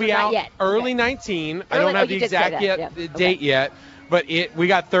 it. Okay, It'll so be not out yet. early Okay. 19. I Early- don't have oh, the you did say exact that. Yeah. date yet. But we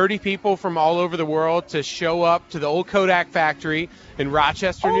got 30 people from all over the world to show up to the old Kodak factory in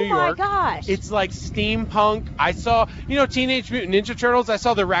Rochester, New York. Oh, my gosh. It's like steampunk. I saw, Teenage Mutant Ninja Turtles. I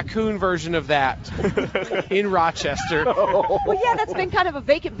saw the raccoon version of that in Rochester. Well, yeah, that's been kind of a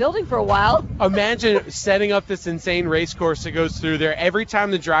vacant building for a while. Imagine setting up this insane race course that goes through there. Every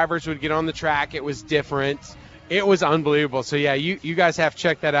time the drivers would get on the track, it was different. It was unbelievable. So, yeah, you guys have to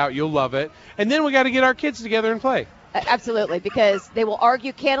check that out. You'll love it. And then we got to get our kids together and play. Absolutely, because they will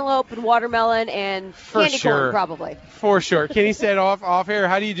argue cantaloupe and watermelon and For candy sure. corn, probably. For sure. Kenny said off air,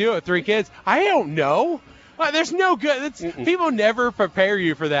 how do you do it with 3 kids? I don't know. There's no good. People never prepare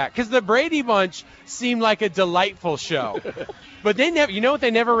you for that, because the Brady Bunch seemed like a delightful show. But they never, you know what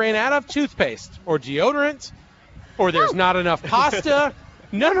they never ran out of? Toothpaste or deodorant, or there's not enough pasta.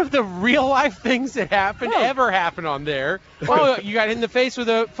 None of the real life things that happen ever happen on there. Oh, you got hit in the face with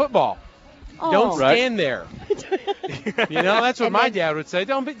a football. Oh. Don't stand there. That's what my dad would say.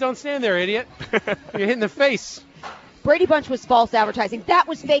 Don't stand there, idiot. You're hit in the face. Brady Bunch was false advertising. That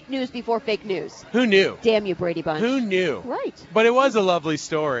was fake news before fake news. Who knew? Damn you, Brady Bunch. Who knew? Right. But it was a lovely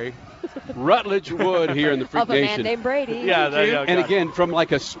story. Rutledge Wood here in the Freak Of a man Nation. named Brady. And again, from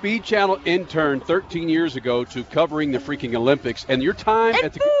like a Speed Channel intern 13 years ago to covering the freaking Olympics, and your time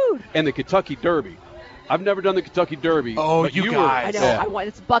at the Kentucky Derby. I've never done the Kentucky Derby. Oh, but you were. guys. I know. I want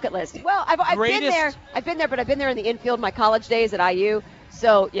it's a bucket list. Well, I've been there. But I've been there in the infield my college days at IU.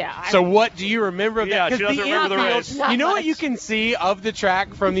 So yeah. So what do you remember of that? Yeah, she doesn't remember the race. You know what you can see of the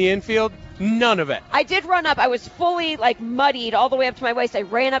track from the infield? None of it. I did run up. I was fully muddied all the way up to my waist. I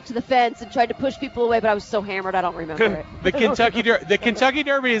ran up to the fence and tried to push people away, but I was so hammered I don't remember it. The Kentucky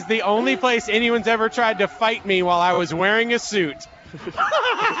Derby is the only place anyone's ever tried to fight me while I was wearing a suit. Somebody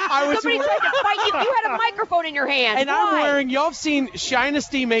tried to fight you. You had a microphone in your hand. And I'm wearing, y'all have seen,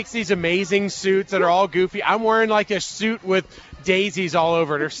 Shinesty makes these amazing suits that are all goofy. I'm wearing like a suit with daisies all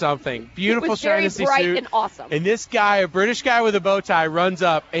over it or something. Beautiful It was very Shinesty bright suit. and awesome. And this guy, a British guy with a bow tie, runs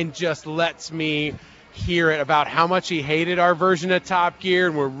up and just lets me hear it about how much he hated our version of Top Gear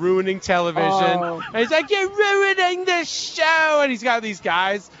and we're ruining television. Oh. And he's like, you're ruining the show. And he's got these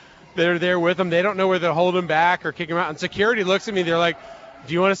guys that are there with him. They don't know whether to hold him back or kick him out. And security looks at me. They're like,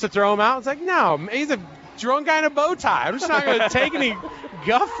 do you want us to throw him out? It's like, no, he's a drunk guy in a bow tie. I'm just not going to take any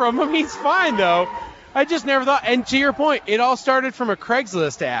guff from him. He's fine, though. I just never thought. And to your point, it all started from a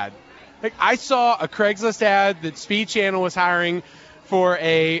Craigslist ad. Like, I saw a Craigslist ad that Speed Channel was hiring for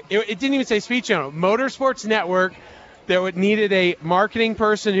it didn't even say Speed Channel, Motorsports Network, that needed a marketing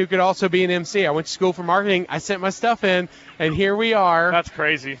person who could also be an MC. I went to school for marketing. I sent my stuff in, and here we are. That's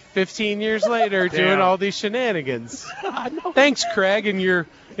crazy. 15 years later, doing all these shenanigans. Thanks, Craig, and your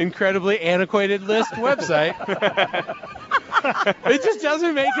incredibly antiquated list website. It just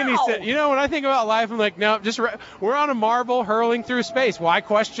doesn't make any sense. You know, when I think about life, I'm like, no, we're on a marble hurling through space. Why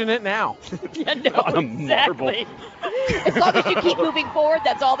question it now? Yeah, no, On a marble. exactly. As long as you keep moving forward,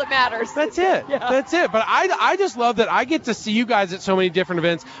 that's all that matters. That's it. Yeah. That's it. But I just love that I get to see you guys at so many different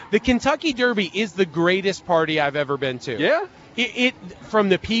events. The Kentucky Derby is the greatest party I've ever been to. Yeah? It from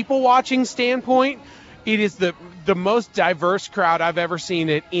the people watching standpoint, it is the most diverse crowd I've ever seen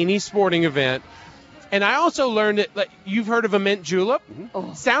at any sporting event. And I also learned that you've heard of a mint julep.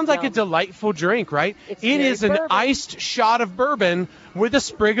 Oh, Sounds like a delightful drink, right? It is an iced shot of bourbon with a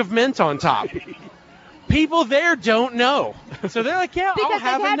sprig of mint on top. People there don't know. So they're like, yeah, because I'll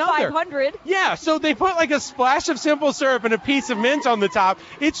have they've had another. 500. Yeah, so they put like a splash of simple syrup and a piece of mint on the top.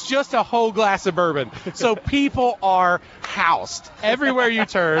 It's just a whole glass of bourbon. So people are housed everywhere you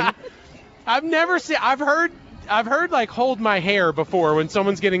turn. I've heard like hold my hair before when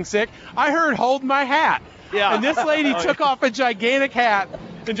someone's getting sick. I heard hold my hat. Yeah. And this lady took off a gigantic hat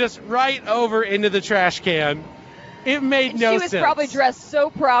and just right over into the trash can. It made no sense. She was probably dressed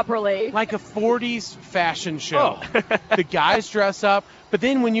so properly. Like a 40s fashion show. The guys dress up. But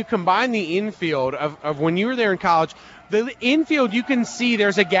then when you combine the infield of when you were there in college, the infield, you can see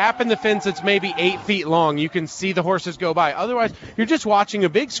there's a gap in the fence that's maybe 8 feet long. You can see the horses go by. Otherwise, you're just watching a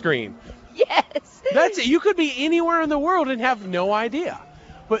big screen. Yes. That's it. You could be anywhere in the world and have no idea.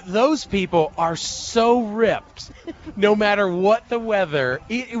 But those people are so ripped, no matter what the weather.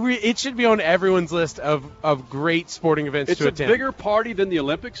 It should be on everyone's list of great sporting events to attend. It's a bigger party than the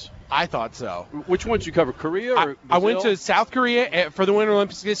Olympics? I thought so. Which ones you cover, Korea or Brazil? I went to South Korea for the Winter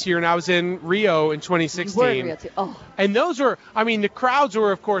Olympics this year, and I was in Rio in 2016. You were in Rio too. Oh. And those were, the crowds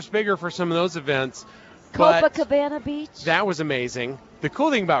were, of course, bigger for some of those events. Copacabana Beach. That was amazing. The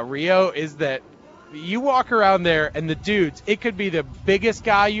cool thing about Rio is that you walk around there, and the dudes, it could be the biggest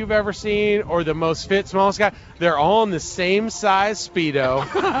guy you've ever seen or the most fit, smallest guy. They're all in the same size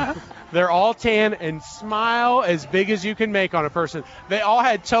Speedo. They're all tan and smile as big as you can make on a person. They all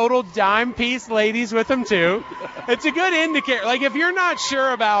had total dime piece ladies with them, too. It's a good indicator. Like, if you're not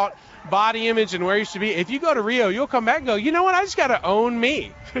sure about body image and where you should be, if you go to Rio, you'll come back and go, you know what, I just got to own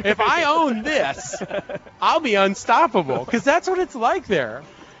me. If I own this, I'll be unstoppable, because that's what it's like there.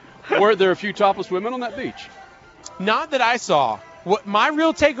 Were there a few topless women on that beach? Not that I saw. What my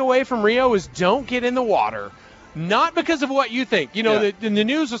real takeaway from Rio is don't get in the water. Not because of what you think. You know, the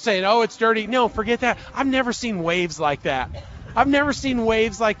news was saying, oh, it's dirty. No, forget that. I've never seen waves like that. I've never seen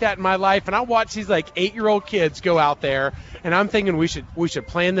waves like that in my life. And I watch these like 8-year-old kids go out there, and I'm thinking we should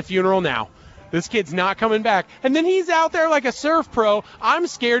plan the funeral now. This kid's not coming back. And then he's out there like a surf pro. I'm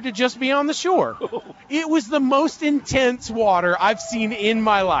scared to just be on the shore. It was the most intense water I've seen in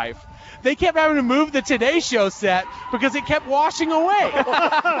my life. They kept having to move the Today Show set because it kept washing away.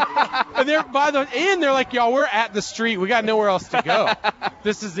 And they're by the end, they're like, y'all, we're at the street. We got nowhere else to go.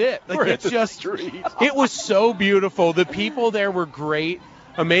 This is it. Like, it's just street. It was so beautiful. The people there were great.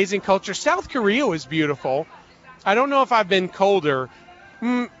 Amazing culture. South Korea was beautiful. I don't know if I've been colder.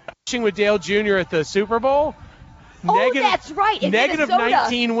 Watching with Dale Jr. at the Super Bowl. That's right. In negative Minnesota.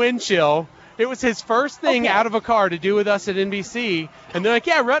 19 wind chill. It was his first thing out of a car to do with us at NBC. And they're like,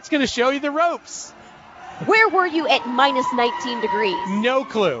 yeah, Rut's going to show you the ropes. Where were you at minus 19 degrees? No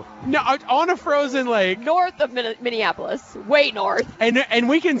clue. No, on a frozen lake. North of Minneapolis. Way north. And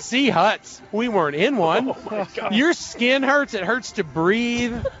we can see huts. We weren't in one. Oh my God. Your skin hurts. It hurts to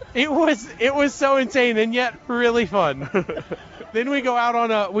breathe. It was so insane and yet really fun. Then we go out on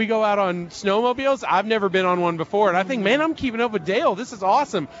snowmobiles. I've never been on one before, and I think, man, I'm keeping up with Dale. This is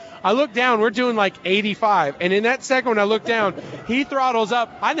awesome. I look down. We're doing like 85, and in that second when I look down, he throttles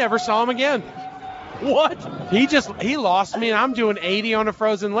up. I never saw him again. What? He lost me, and I'm doing 80 on a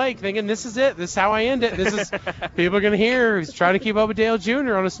frozen lake, thinking this is it. This is how I end it. This is people are gonna hear. He's trying to keep up with Dale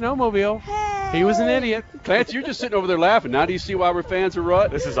Jr. on a snowmobile. Hey. He was an idiot. Clance, you're just sitting over there laughing. Now do you see why we're fans of Rut?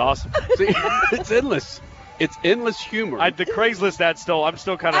 This is awesome. See, it's endless. It's endless humor. The Craigslist ad I'm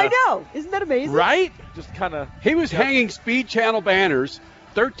still kind of. I know. Isn't that amazing? Right? Just kind of. He was hanging Speed Channel banners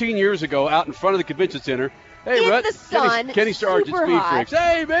 13 years ago out in front of the convention center. Hey, in Rut, the sun, Kenny Sargent, super Speed hot. Freaks.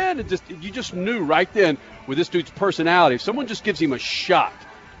 Hey, man, you just knew right then with this dude's personality. If someone just gives him a shot,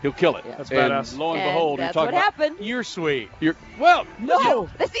 he'll kill it. Yeah, that's and badass. Lo and behold, that's you're what talking about. happened. You're sweet. No,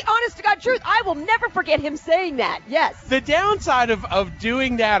 that's the honest to God truth. I will never forget him saying that. Yes. The downside of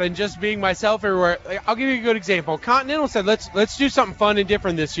doing that and just being myself everywhere, I'll give you a good example. Continental said, let's do something fun and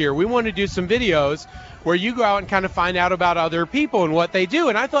different this year. We want to do some videos where you go out and kind of find out about other people and what they do.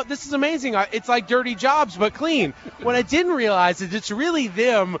 And I thought, this is amazing. It's like Dirty Jobs, but clean. What I didn't realize is it's really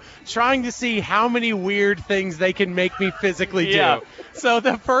them trying to see how many weird things they can make me physically do. So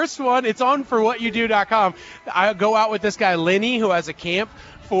the first one, it's on forwhatyoudo.com. I go out with this guy, Lenny, who has a camp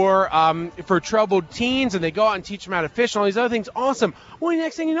for troubled teens, and they go out and teach them how to fish and all these other things. Awesome. Well,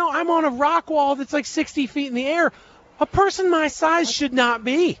 next thing you know, I'm on a rock wall that's like 60 feet in the air. A person my size should not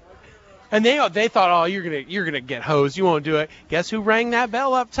be. And they thought, oh, you're gonna get hosed. You won't do it. Guess who rang that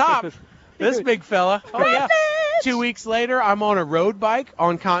bell up top? This big fella. Oh yeah. 2 weeks later, I'm on a road bike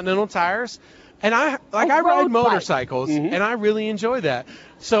on Continental tires. And I ride motorcycles, and I really enjoy that.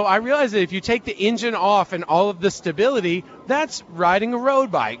 So I realized that if you take the engine off and all of the stability, that's riding a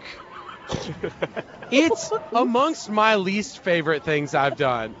road bike. It's amongst my least favorite things I've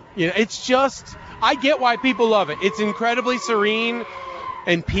done. It's just, I get why people love it. It's incredibly serene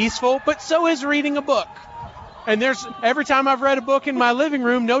and peaceful, but so is reading a book. And every time I've read a book in my living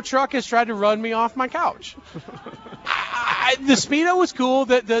room, no truck has tried to run me off my couch. The Speedo was cool.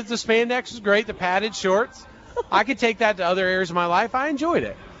 The spandex was great. The padded shorts. I could take that to other areas of my life. I enjoyed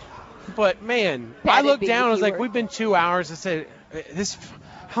it. But, man, I looked down. I was like, we've been 2 hours. I said,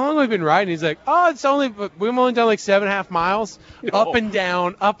 how long have we been riding? He's like, we've only done like 7.5 miles up and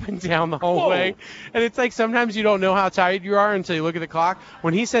down the whole way. And it's like sometimes you don't know how tired you are until you look at the clock.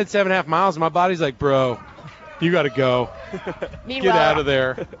 When he said 7.5 miles, my body's like, bro, you got to go. Get out of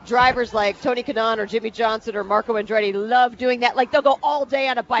there. Drivers like Tony Kanaan or Jimmy Johnson or Marco Andretti love doing that. Like, they'll go all day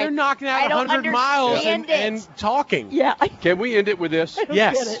on a bike. They're knocking out 100 miles and talking. Yeah. Can we end it with this?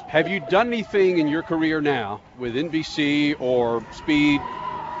 Yes. Have you done anything in your career now with NBC or Speed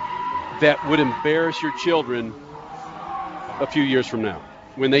that would embarrass your children a few years from now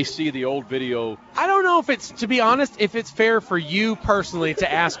when they see the old video? I don't know to be honest, if it's fair for you personally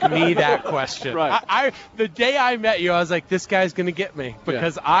to ask me that question. Right. The day I met you, I was like, this guy's going to get me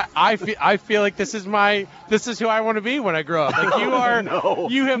because I feel like this is who I want to be when I grow up.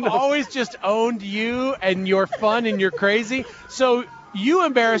 Like you have always just owned you and you're fun and you're crazy. So you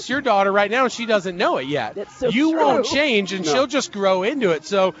embarrass your daughter right now and she doesn't know it yet. That's so you true. Won't change and she'll just grow into it.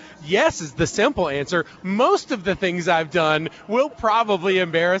 So yes is the simple answer. Most of the things I've done will probably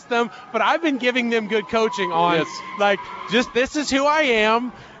embarrass them, but I've been giving them good coaching on like, just this is who I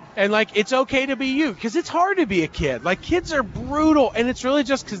am. And like, it's okay to be you because it's hard to be a kid. Like, kids are brutal and it's really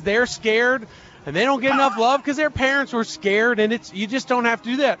just because they're scared and they don't get enough love because their parents were scared, and you just don't have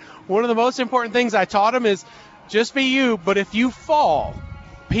to do that. One of the most important things I taught them is just be you, but if you fall,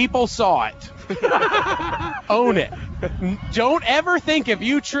 people saw it. Own it. Don't ever think if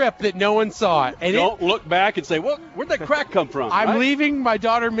you trip that no one saw it. And don't look back and say, well, where'd that crack come from? I'm leaving my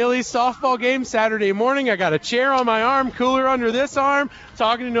daughter Millie's softball game Saturday morning. I got a chair on my arm, cooler under this arm,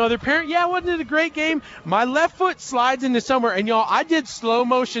 talking to another parent. Yeah, wasn't it a great game? My left foot slides into somewhere, and y'all, I did slow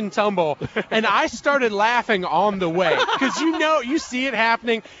motion tumble, and I started laughing on the way because you see it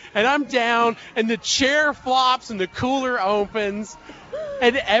happening, and I'm down, and the chair flops, and the cooler opens.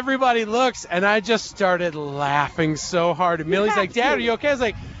 And everybody looks, and I just started laughing so hard. And Millie's like, Dad, are you okay? I was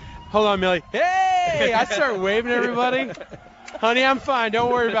like, hold on, Millie. Hey! I start waving at everybody. Honey, I'm fine.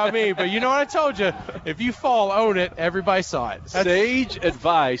 Don't worry about me. But you know what I told you? If you fall, own it. Everybody saw it. Sage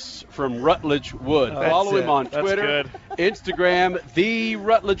advice from Rutledge Wood. Follow him on Twitter, Instagram,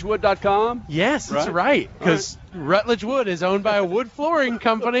 therutledgewood.com. Yes, that's right. Because Rutledge Wood is owned by a wood flooring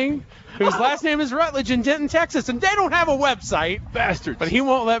company whose last name is Rutledge in Denton, Texas, and they don't have a website. Bastards. But he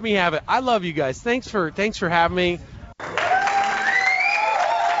won't let me have it. I love you guys. Thanks for having me.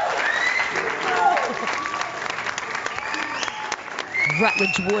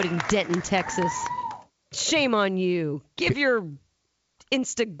 Rutledge Wood in Denton, Texas. Shame on you. Give your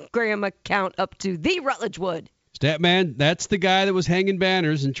Instagram account up to the Rutledge Wood. Statman, that's the guy that was hanging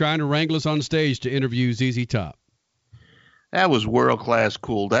banners and trying to wrangle us on stage to interview ZZ Top. That was world-class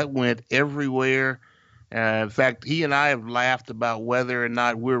cool. That went everywhere. In fact, he and I have laughed about whether or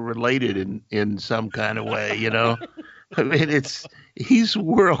not we're related in some kind of way, you know. I mean, he's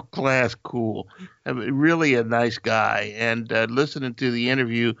world-class cool. I mean, really a nice guy. And listening to the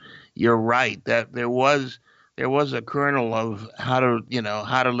interview, you're right that there was a kernel of how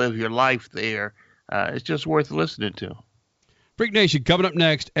to live your life there. It's just worth listening to. Freak Nation, coming up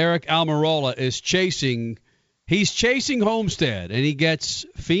next, Eric Almirola is chasing Homestead, and he gets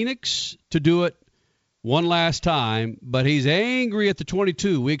Phoenix to do it one last time, but he's angry at the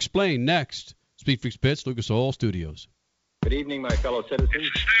 22. We explain next. Speed Freaks Pits, Lucas Oil Studios. Good evening, my fellow citizens.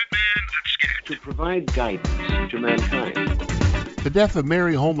 To provide guidance to mankind. The death of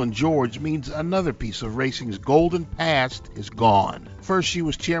Mary Holman George means another piece of racing's golden past is gone. First, she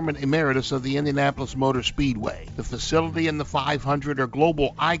was chairman emeritus of the Indianapolis Motor Speedway. The facility and the 500 are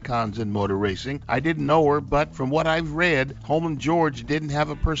global icons in motor racing. I didn't know her, but from what I've read, Holman George didn't have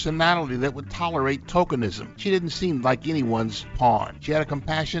a personality that would tolerate tokenism. She didn't seem like anyone's pawn. She had a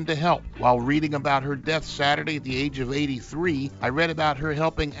compassion to help. While reading about her death Saturday at the age of 83, I read about her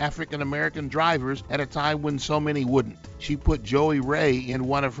helping African-American drivers at a time when so many wouldn't. She put Joey Ray in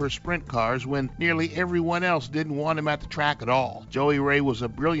one of her sprint cars when nearly everyone else didn't want him at the track at all. Joey Chloe Ray was a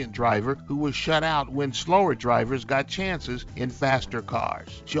brilliant driver who was shut out when slower drivers got chances in faster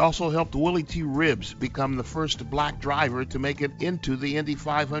cars. She also helped Willie T. Ribbs become the first black driver to make it into the Indy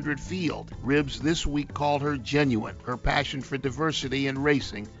 500 field. Ribbs this week called her genuine. Her passion for diversity in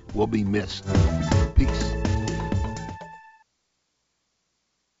racing will be missed. Peace.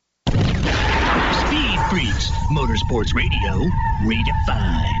 Speed Freaks, Motorsports Radio,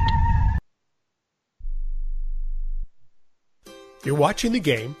 redefined. You're watching the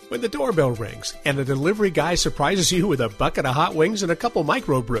game when the doorbell rings and the delivery guy surprises you with a bucket of hot wings and a couple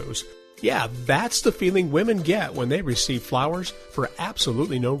microbrews. Yeah, that's the feeling women get when they receive flowers for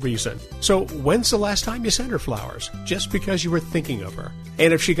absolutely no reason. So when's the last time you sent her flowers? Just because you were thinking of her.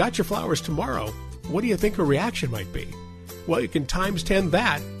 And if she got your flowers tomorrow, what do you think her reaction might be? Well, you can times 10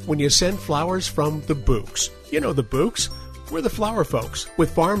 that when you send flowers from the Books. You know the Books? We're the flower folks,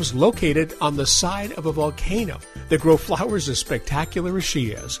 with farms located on the side of a volcano that grow flowers as spectacular as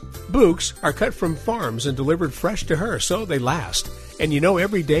she is. Bouquets are cut from farms and delivered fresh to her, so they last. And you know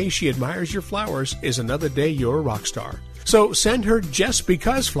every day she admires your flowers is another day you're a rock star. So send her just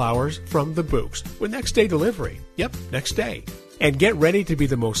because flowers from the Bouquets with next day delivery. Yep, next day. And get ready to be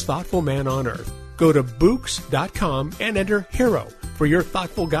the most thoughtful man on earth. Go to Bouquets.com and enter HERO for your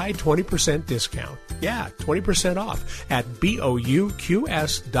Thoughtful Guide 20% discount. Yeah, 20% off at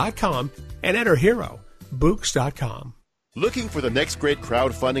BOUQS.com and enter HERO. Bouquets.com. Looking for the next great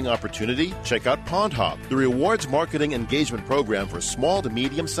crowdfunding opportunity? Check out Pond Hop, the rewards marketing engagement program for small to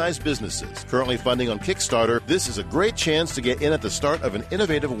medium-sized businesses. Currently funding on Kickstarter, this is a great chance to get in at the start of an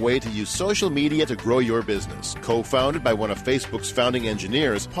innovative way to use social media to grow your business. Co-founded by one of Facebook's founding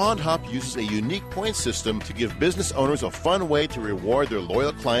engineers, Pond Hop uses a unique point system to give business owners a fun way to reward their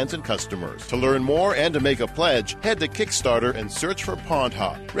loyal clients and customers. To learn more and to make a pledge, head to Kickstarter and search for Pond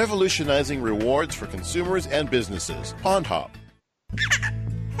Hop, revolutionizing rewards for consumers and businesses. Pond Hop.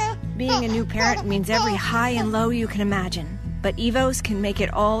 Being a new parent means every high and low you can imagine. But Evos can make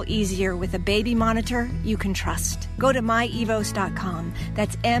it all easier with a baby monitor you can trust. Go to myevos.com,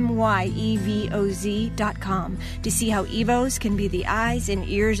 that's MYEVOZ.com, to see how Evos can be the eyes and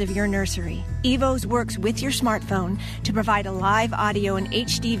ears of your nursery. Evos works with your smartphone to provide a live audio and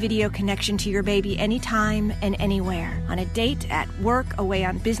HD video connection to your baby anytime and anywhere. On a date, at work, away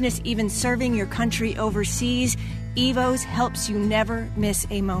on business, even serving your country overseas, Evos helps you never miss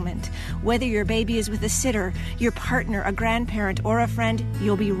a moment. Whether your baby is with a sitter, your partner, a grandparent, or a friend,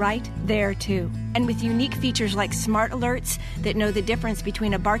 you'll be right there too. And with unique features like smart alerts that know the difference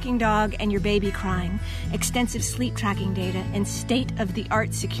between a barking dog and your baby crying, extensive sleep tracking data, and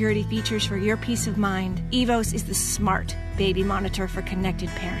state-of-the-art security features for your peace of mind, Evos is the smart baby monitor for connected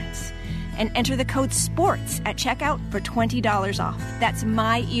parents. And enter the code SPORTS at checkout for $20 off. That's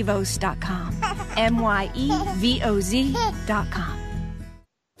myevos.com. MYEVOZ.com.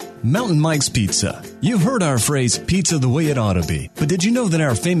 Mountain Mike's Pizza. You've heard our phrase, pizza the way it ought to be. But did you know that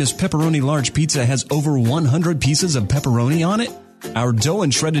our famous pepperoni large pizza has over 100 pieces of pepperoni on it? Our dough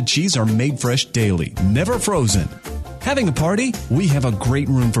and shredded cheese are made fresh daily, never frozen. Having a party? We have a great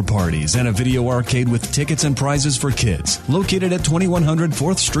room for parties and a video arcade with tickets and prizes for kids. Located at 2100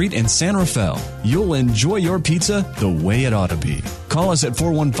 4th Street in San Rafael. You'll enjoy your pizza the way it ought to be. Call us at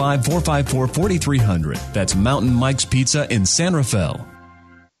 415-454-4300. That's Mountain Mike's Pizza in San Rafael.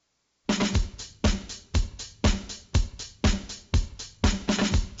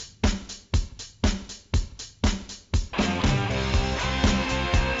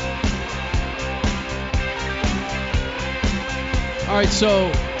 All right,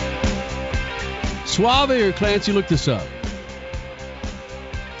 so Suave or Clancy, look this up.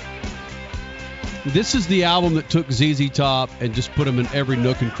 This is the album that took ZZ Top and just put them in every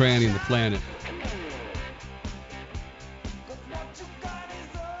nook and cranny on the planet.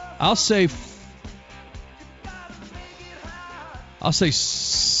 I'll say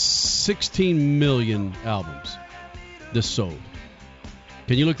 16 million albums this sold.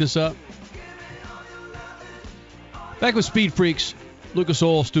 Can you look this up? Back with Speed Freaks, Lucas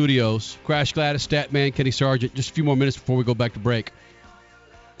Oil Studios, Crash Gladys, Statman, Kenny Sargent. Just a few more minutes before we go back to break.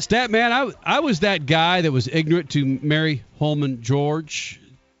 Statman, I was that guy that was ignorant to Mary Holman George,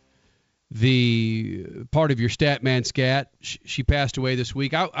 the part of your Statman scat. She passed away this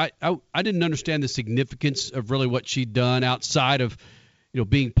week. I didn't understand the significance of really what she'd done outside of,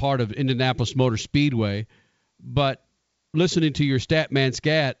 being part of Indianapolis Motor Speedway. But listening to your Statman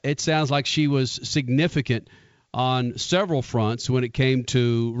scat, it sounds like she was significant on several fronts when it came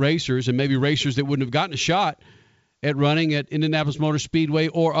to racers, and maybe racers that wouldn't have gotten a shot at running at Indianapolis Motor Speedway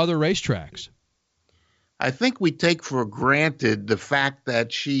or other racetracks. I think we take for granted the fact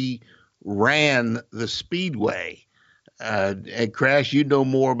that she ran the Speedway. and Crash, you know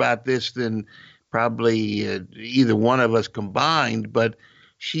more about this than probably either one of us combined, but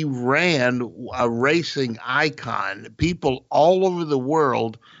she ran a racing icon. People all over the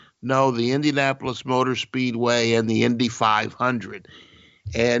world know the Indianapolis Motor Speedway and the Indy 500.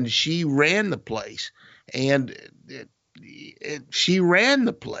 And she ran the place. And she ran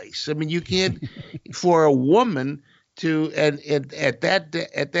the place. I mean, you can't, for a woman to, at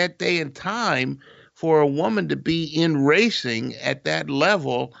that day and time, for a woman to be in racing at that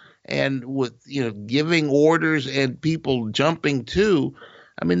level and with, giving orders and people jumping too,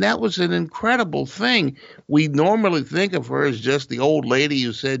 I mean, that was an incredible thing. We normally think of her as just the old lady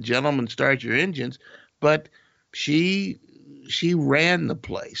who said, "Gentlemen, start your engines," but she ran the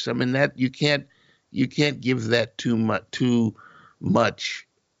place. I mean, that you can't give that too much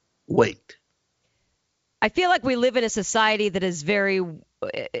weight. I feel like we live in a society that is very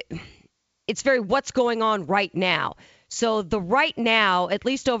what's going on right now. So the right now, at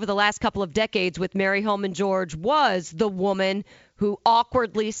least over the last couple of decades with Mary Holman George, was the woman who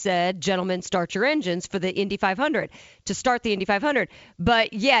awkwardly said, "Gentlemen, start your engines," for the Indy 500, to start the Indy 500.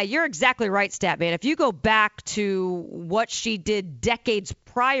 But yeah, you're exactly right, Statman. If you go back to what she did decades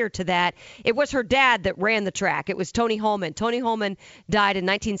prior to that, it was her dad that ran the track. It was Tony Holman. Tony Holman died in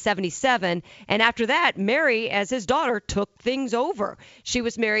 1977. And after that, Mary, as his daughter, took things over. She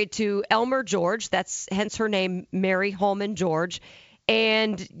was married to Elmer George. That's hence her name, Mary Holman George.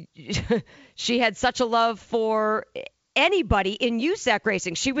 And she had such a love for anybody in USAC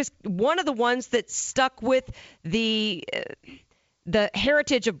racing. She was one of the ones that stuck with the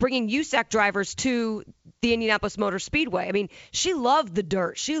heritage of bringing USAC drivers to the Indianapolis Motor Speedway. I mean, she loved the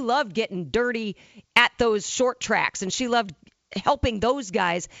dirt. She loved getting dirty at those short tracks, and she loved helping those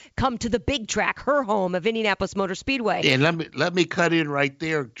guys come to the big track, her home of Indianapolis Motor Speedway. And let me cut in right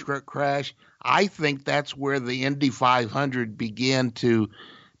there, Crash. I think that's where the Indy 500 began to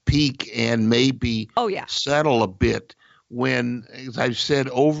peak and maybe settle a bit, when, as I've said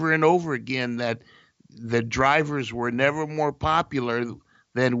over and over again, that the drivers were never more popular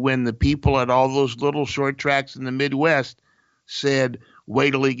than when the people at all those little short tracks in the Midwest said,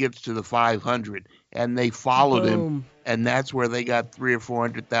 "Wait till he gets to the 500," and they followed him, and that's where they got 300,000 or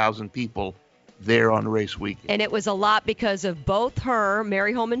 400,000 people there on race weekend. And it was a lot because of both her,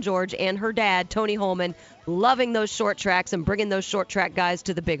 Mary Holman George, and her dad, Tony Holman, loving those short tracks and bringing those short track guys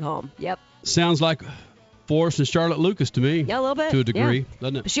to the big home. Yep. Sounds like Forrest and Charlotte Lucas to me. Yeah, a little bit. To a degree,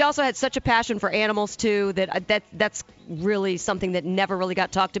 doesn't it? She also had such a passion for animals, too, that's really something that never really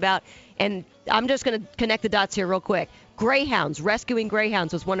got talked about. And I'm just going to connect the dots here real quick. Greyhounds, rescuing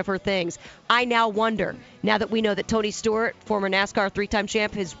greyhounds was one of her things. I now wonder, now that we know that Tony Stewart, former NASCAR three-time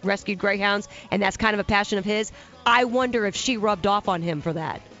champ, has rescued greyhounds, and that's kind of a passion of his, I wonder if she rubbed off on him for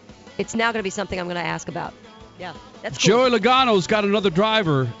that. It's now going to be something I'm going to ask about. Yeah, that's cool. Joey Logano's got another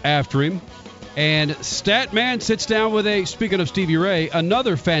driver after him. And Statman sits down with speaking of Stevie Ray,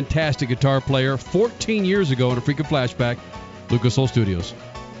 another fantastic guitar player 14 years ago in a freaking flashback, Lucas Oil Studios.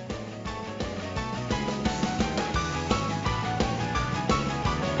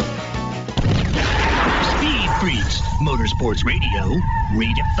 Speed Freaks, Motorsports Radio,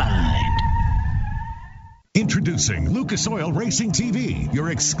 redefined. Introducing Lucas Oil Racing TV, your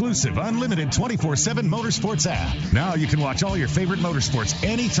exclusive unlimited 24/7 motorsports app. Now you can watch all your favorite motorsports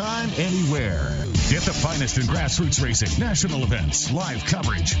anytime, anywhere. Get the finest in grassroots racing, national events, live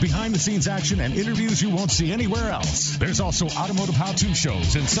coverage, behind-the-scenes action, and interviews you won't see anywhere else. There's also automotive how-to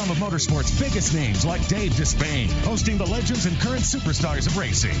shows and some of motorsports' biggest names like Dave Despain, hosting the legends and current superstars of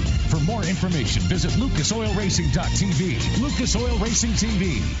racing. For more information, visit lucasoilracing.tv. Lucas Oil Racing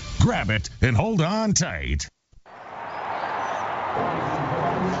TV. Grab it and hold on tight.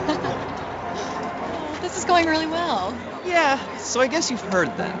 This is going really well. Yeah, so I guess you've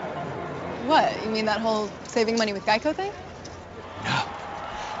heard then. What? You mean that whole saving money with Geico thing? No,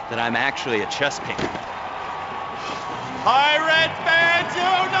 that I'm actually a chess painter. Pirate fans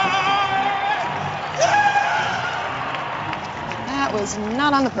unite! That was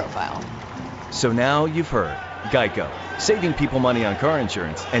not on the profile. So now you've heard. Geico, saving people money on car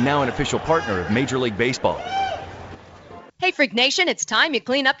insurance, and now an official partner of Major League Baseball. Hey Freak Nation, it's time you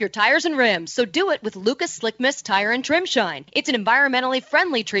clean up your tires and rims, so do it with Lucas Slick Mist Tire and Trim Shine. It's an environmentally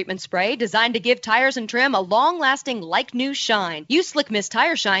friendly treatment spray designed to give tires and trim a long-lasting like-new shine. Use Slick Mist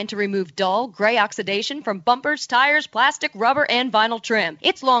Tire Shine to remove dull, gray oxidation from bumpers, tires, plastic, rubber, and vinyl trim.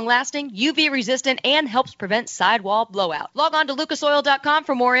 It's long-lasting, UV-resistant, and helps prevent sidewall blowout. Log on to lucasoil.com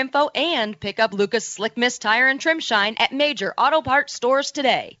for more info and pick up Lucas Slick Mist Tire and Trim Shine at major auto parts stores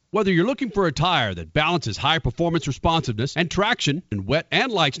today. Whether you're looking for a tire that balances high performance responsiveness and traction in wet and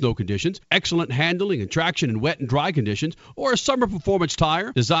light snow conditions, excellent handling and traction in wet and dry conditions, or a summer performance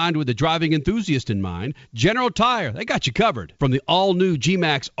tire designed with the driving enthusiast in mind, General Tire, they got you covered. From the all-new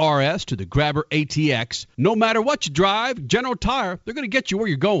G-Max RS to the Grabber ATX, no matter what you drive, General Tire, they're going to get you where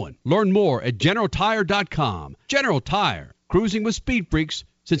you're going. Learn more at GeneralTire.com. General Tire, cruising with speed freaks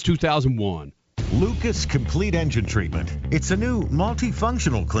since 2001. Lucas Complete Engine Treatment. It's a new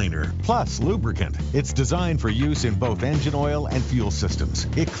multifunctional cleaner plus lubricant. It's designed for use in both engine oil and fuel systems.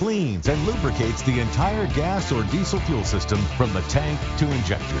 It cleans and lubricates the entire gas or diesel fuel system from the tank to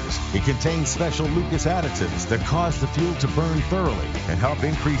injectors. It contains special Lucas additives that cause the fuel to burn thoroughly and help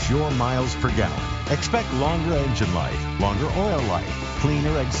increase your miles per gallon. Expect longer engine life, longer oil life,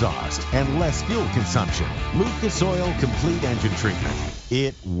 cleaner exhaust, and less fuel consumption. Lucas Oil Complete Engine Treatment.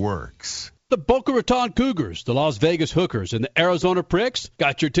 It works. The Boca Raton Cougars, the Las Vegas Hookers, and the Arizona Pricks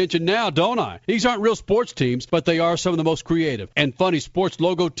got your attention now, don't I? These aren't real sports teams, but they are some of the most creative and funny sports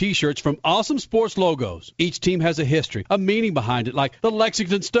logo T-shirts from Awesome Sports Logos. Each team has a history, a meaning behind it, like the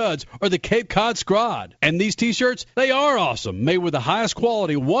Lexington Studs or the Cape Cod Scrod. And these T-shirts, they are awesome, made with the highest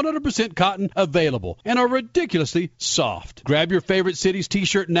quality 100% cotton available, and are ridiculously soft. Grab your favorite city's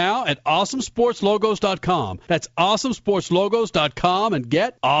T-shirt now at awesomesportslogos.com. That's awesomesportslogos.com and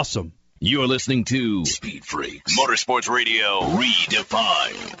get awesome. You're listening to Speed Freaks Motorsports Radio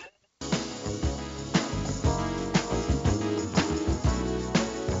Redefined.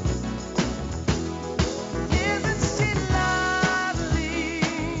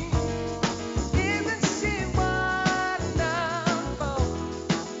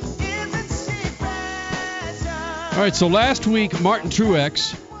 All right, so last week, Martin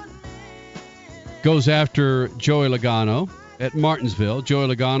Truex goes after Joey Logano at Martinsville.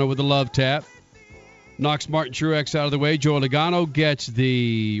 Joey Logano with a love tap knocks Martin Truex out of the way. Joey Logano gets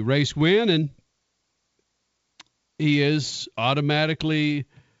the race win, and he is automatically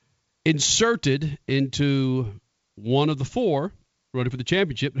inserted into one of the four running for the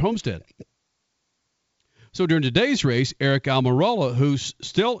championship at Homestead. So during today's race, Eric Almirola, who's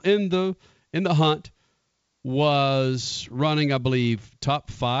still in the hunt, was running, I believe, top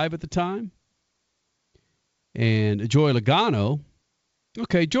 5 at the time. And Joey Logano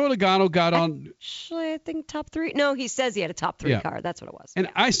got on. Actually, I think top 3. No, he says he had a top 3 car. That's what it was. And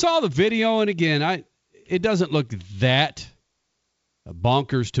I saw the video, and again, it doesn't look that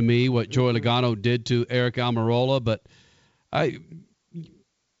bonkers to me what Joey Logano did to Eric Almirola, but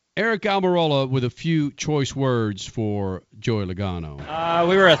Eric Almirola with a few choice words for Joey Logano.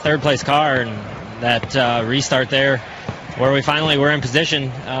 We were a third-place car, and that restart there, where we finally were in position.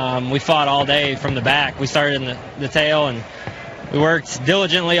 We fought all day from the back. We started in the tail, and we worked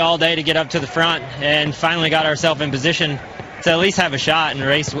diligently all day to get up to the front, and finally got ourselves in position to at least have a shot and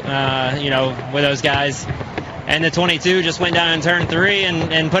race, with those guys. And the 22 just went down in turn 3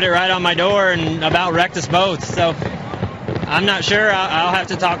 and put it right on my door and about wrecked us both. So I'm not sure. I'll have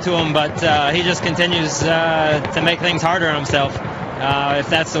to talk to him, but he just continues to make things harder on himself. If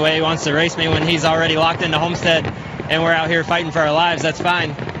that's the way he wants to race me when he's already locked into Homestead and we're out here fighting for our lives, that's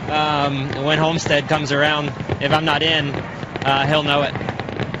fine. When Homestead comes around, if I'm not in, he'll know it.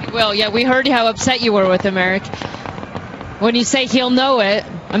 Well, yeah, we heard how upset you were with him, Eric. When you say he'll know it,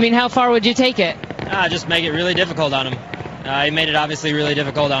 I mean, how far would you take it? Just make it really difficult on him. He made it obviously really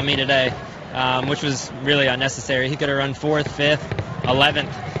difficult on me today, which was really unnecessary. He could have run 4th, 5th,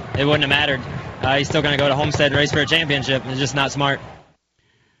 11th. It wouldn't have mattered. He's still going to go to Homestead and race for a championship. It's just not smart.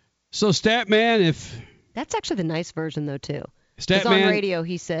 So, Statman, That's actually the nice version, though, too. Statman, on radio,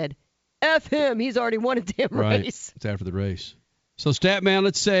 he said, F him, he's already won a damn right, race. It's after the race. So, Statman,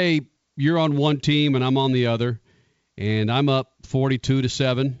 let's say you're on one team and I'm on the other, and I'm up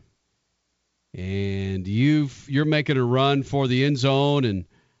 42-7, and you're making a run for the end zone, and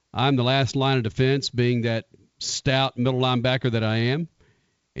I'm the last line of defense, being that stout middle linebacker that I am,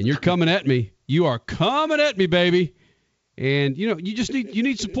 and you're coming at me. You are coming at me, baby. And you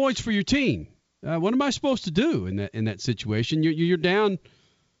need some points for your team. What am I supposed to do in that situation? You're down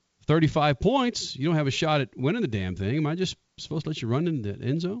 35 points. You don't have a shot at winning the damn thing. Am I just supposed to let you run into the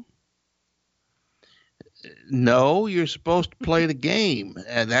end zone? No, you're supposed to play the game,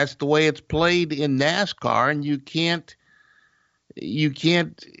 and that's the way it's played in NASCAR. And you can't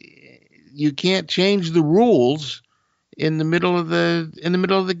change the rules in the middle of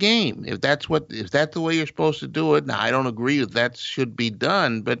the game. If that's the way you're supposed to do it. Now, I don't agree that should be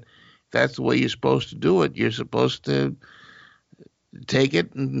done, but if that's the way you're supposed to do it, you're supposed to take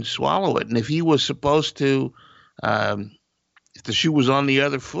it and swallow it. And if he was supposed to, if the shoe was on the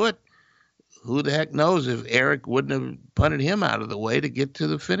other foot, who the heck knows if Eric wouldn't have punted him out of the way to get to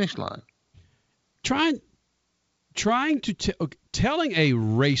the finish line. Telling a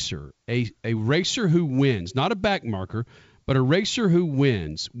racer, a racer who wins, not a back marker, but a racer who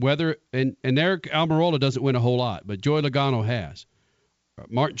wins, whether and Eric Almirola doesn't win a whole lot, but Joey Logano has,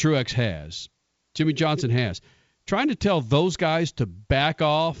 Martin Truex has, Jimmy Johnson has. Trying to tell those guys to back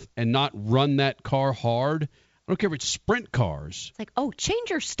off and not run that car hard. I don't care if it's sprint cars. It's like, oh,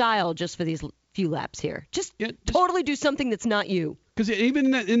 change your style just for these few laps here. Just totally do something that's not you. Because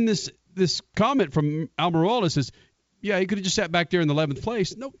even in this comment from Almirola says, yeah, he could have just sat back there in the 11th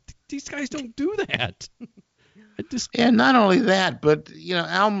place. No, these guys don't do that. And not only that, but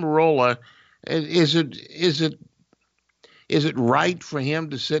Almirola, is it right for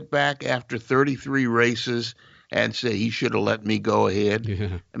him to sit back after 33 races and say he should have let me go ahead?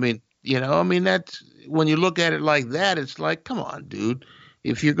 Yeah. I mean, that's when you look at it like that, it's like, come on, dude.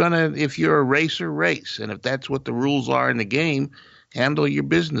 If you're a racer, race, and if that's what the rules are in the game, handle your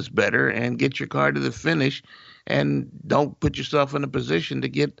business better and get your car to the finish, and don't put yourself in a position to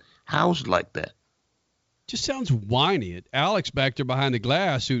get housed like that. Just sounds whiny. Alex back there behind the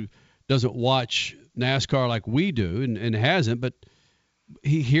glass, who doesn't watch NASCAR like we do and hasn't, but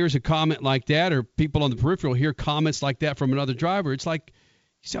he hears a comment like that, or people on the peripheral hear comments like that from another driver. It's like,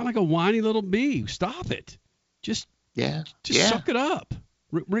 you sound like a whiny little bee. Stop it. Just suck it up.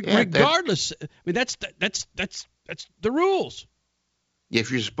 Regardless, I mean, that's the rules.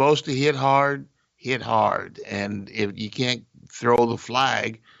 If you're supposed to hit hard, and if you can't throw the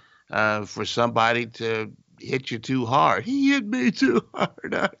flag for somebody to hit you too hard, he hit me too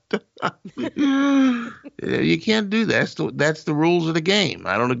hard. You can't do that. That's the rules of the game.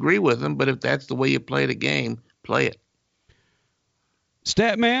 I don't agree with them, but if that's the way you play the game, play it.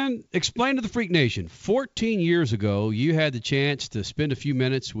 Statman, explain to the Freak Nation. 14 years ago, you had the chance to spend a few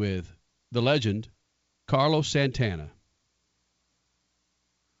minutes with the legend, Carlos Santana.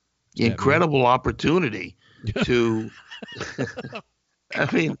 Incredible opportunity to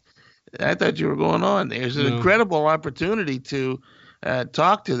I mean, I thought you were going on. There's an incredible opportunity to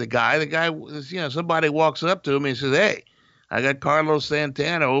talk to the guy. The guy, somebody walks up to him and says, "Hey, I got Carlos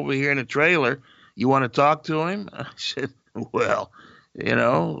Santana over here in a trailer. You want to talk to him?" I said, "Well,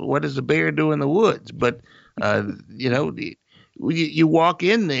 what does a bear do in the woods?" But, you walk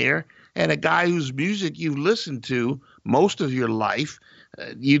in there, and a guy whose music you've listened to most of your life,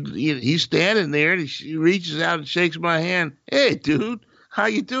 he's standing there, and he reaches out and shakes my hand. "Hey, dude, how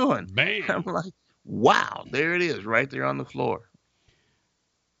you doing?" Bam. I'm like, wow, there it is, right there on the floor.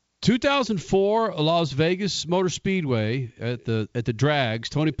 2004, Las Vegas Motor Speedway at the drags.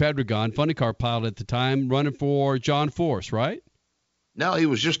 Tony Pedregon, funny car pilot at the time, running for John Force, right? No, he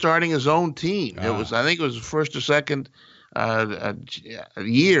was just starting his own team. I think it was the first or second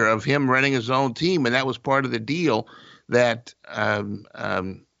year of him running his own team, and that was part of the deal that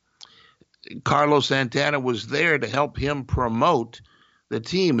Carlos Santana was there to help him promote the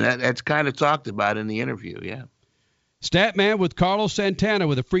team. That's kind of talked about in the interview, yeah. Statman with Carlos Santana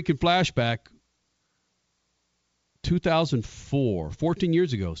with a freaking flashback. 2004, 14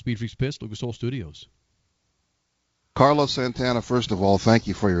 years ago, Speed Freaks Pits, Lucas Oil Studios. Carlos Santana, first of all, thank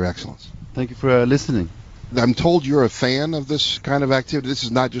you for your excellence. Thank you for listening. I'm told you're a fan of this kind of activity. This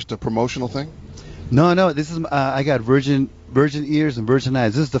is not just a promotional thing? No. This is I got virgin ears and virgin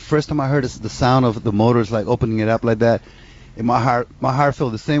eyes. This is the first time I heard the sound of the motors like opening it up like that. And my heart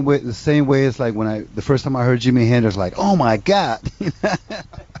felt the same way as like when the first time I heard Jimi Hendrix, like, oh my God.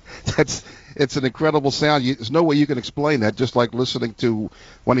 It's an incredible sound. There's no way you can explain that. Just like listening to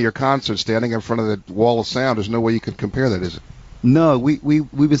one of your concerts, standing in front of the wall of sound. There's no way you can compare that, is it? No, we've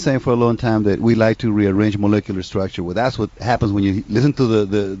been saying for a long time that we like to rearrange molecular structure. Well, that's what happens when you listen to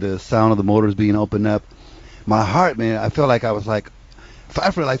the sound of the motors being opened up. My heart, man, I felt like I was like,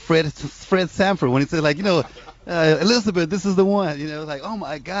 I feel like Fred Sanford when he said, like, Elizabeth, this is the one. Like, oh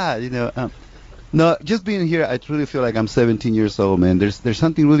my God, No, just being here, I truly feel like I'm 17 years old, man. There's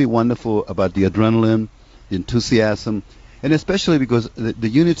something really wonderful about the adrenaline, the enthusiasm, and especially because the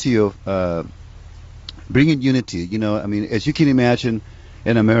unity of bringing unity. As you can imagine,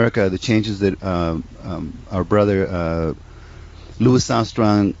 in America, the changes that our brother Louis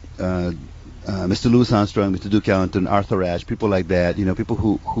Armstrong, Mr. Louis Armstrong, Mr. Duke Ellington, Arthur Ashe, people like that, people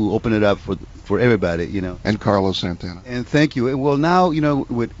who open it up for everybody, And Carlos Santana. And thank you. Well, now,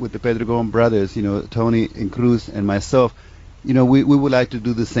 with the Pedregon brothers, Tony and Cruz and myself, we would like to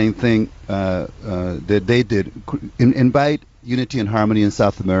do the same thing that they did, invite unity and harmony in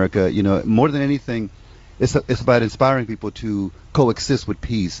South America. More than anything, it's about inspiring people to coexist with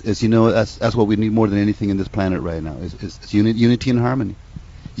peace. As you know, that's what we need more than anything in this planet right now, is unity and harmony.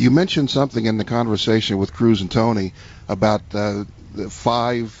 You mentioned something in the conversation with Cruz and Tony about the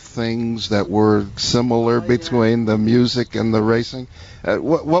 5 things that were similar between the music and the racing.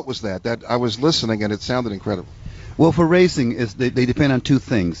 What was that? That I was listening and it sounded incredible. Well, for racing, they depend on 2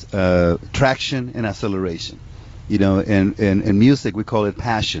 things: traction and acceleration. You know, and in music we call it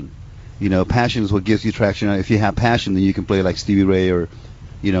passion. You know, passion is what gives you traction. If you have passion, then you can play like Stevie Ray or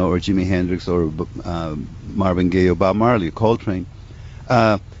Jimi Hendrix or Marvin Gaye or Bob Marley or Coltrane.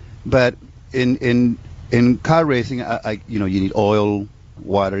 But in car racing, you need oil,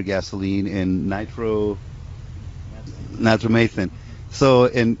 water, gasoline, and nitromethane. So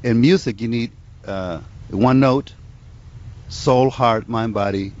in music, you need 1 note, soul, heart, mind,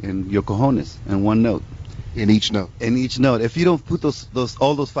 body, and your cojones, and 1 note. In each note. In each note. If you don't put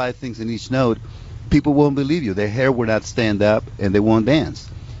all those 5 things in each note, people won't believe you. Their hair will not stand up, and they won't dance.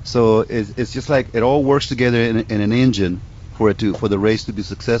 So it's just like it all works together in an engine for the race to be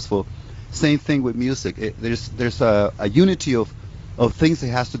successful. Same thing with music. There's a unity of things that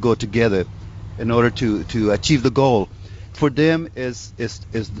has to go together in order to achieve the goal. For them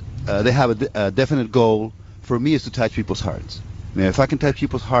they have a definite goal. For me, is to touch people's hearts. I mean, if I can touch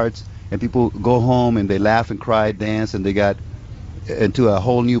people's hearts and people go home and they laugh and cry, dance, and they got into a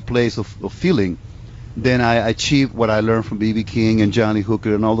whole new place of feeling, then I achieved what I learned from B.B. King and Johnny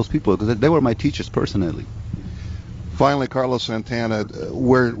Hooker and all those people, because they were my teachers personally. Finally, Carlos Santana,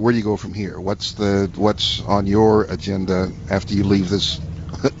 where do you go from here? What's on your agenda after you leave this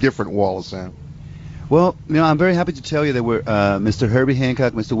different wall of sound? Well, I'm very happy to tell you that we're Mr. Herbie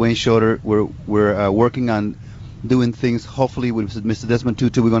Hancock, Mr. Wayne Shorter, we're working on doing things. Hopefully, with Mr. Desmond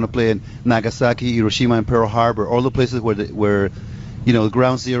Tutu, we're going to play in Nagasaki, Hiroshima, and Pearl Harbor, all the places where the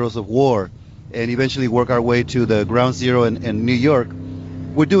ground zeros of war, and eventually work our way to the ground zero in New York.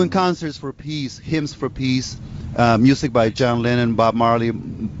 We're doing concerts for peace, hymns for peace, music by John Lennon, Bob Marley,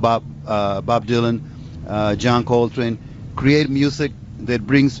 Bob Dylan, John Coltrane. Create music that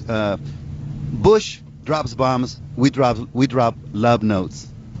brings. Bush drops bombs. We drop love notes.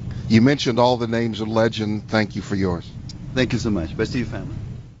 You mentioned all the names of legend. Thank you for yours. Thank you so much. Best to your family.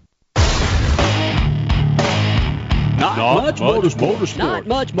 Not much motorsport. Not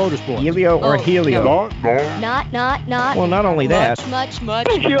much motorsport. Helio or Helio. Not. Well, not only that. Much.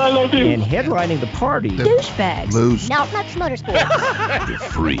 Thank you, I love you. And headlining the party. Douchebags. Lose. Not much motorsports. The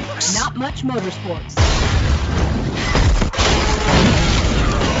freaks. Not much motorsports.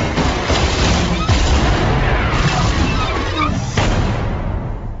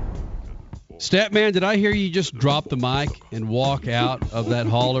 Statman, did I hear you just drop the mic and walk out of that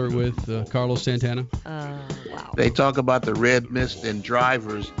hauler with Carlos Santana? Wow. They talk about the red mist and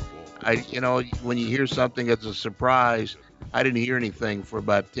drivers. When you hear something as a surprise, I didn't hear anything for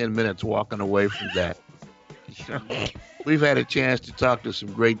about 10 minutes walking away from that. We've had a chance to talk to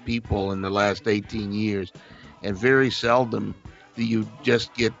some great people in the last 18 years, and very seldom do you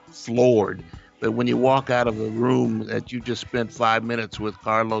just get floored. But when you walk out of a room that you just spent 5 minutes with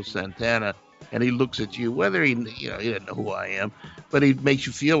Carlos Santana, and he looks at you, whether he doesn't know who I am, but he makes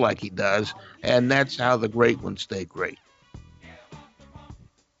you feel like he does, and that's how the great ones stay great.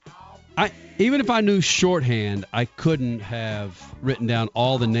 Even if I knew shorthand, I couldn't have written down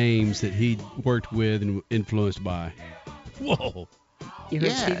all the names that he worked with and influenced by. Whoa. You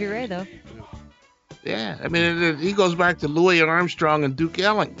heard Stevie Ray, though. Yeah, I mean, he goes back to Louis Armstrong and Duke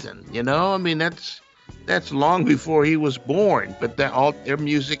Ellington, I mean, that's long before he was born, but their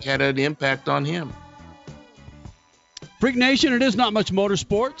music had an impact on him. Freak Nation, it is Not Much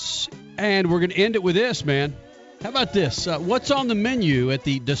Motorsports, and we're going to end it with this, man. How about this? What's on the menu at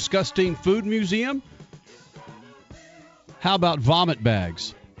the Disgusting Food Museum? How about vomit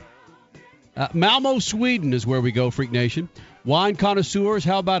bags? Malmo, Sweden is where we go, Freak Nation. Wine connoisseurs,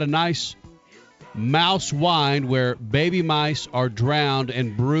 how about a nice mouse wine where baby mice are drowned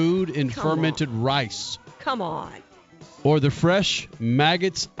and brewed in fermented rice? Come on. Or the fresh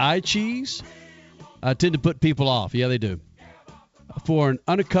maggots eye cheese tend to put people off. Yeah, they do. For an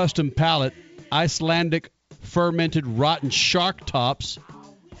unaccustomed palate, Icelandic fermented rotten shark tops.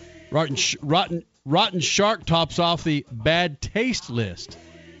 Rotten shark tops off the bad taste list.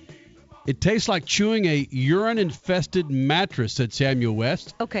 It tastes like chewing a urine-infested mattress, said Samuel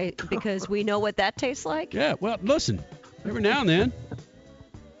West. Okay, because we know what that tastes like? Yeah, well, listen, every now and then.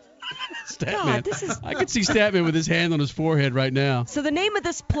 Statman. I could see Statman with his hand on his forehead right now. So the name of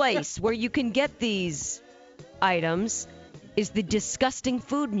this place where you can get these items is the Disgusting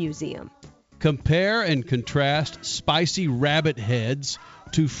Food Museum. Compare and contrast spicy rabbit heads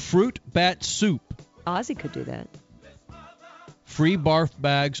to fruit bat soup. Ozzy could do that. Free barf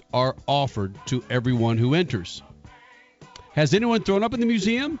bags are offered to everyone who enters. Has anyone thrown up in the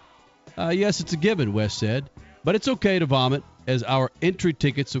museum? Yes, it's a given, Wes said. But it's okay to vomit, as our entry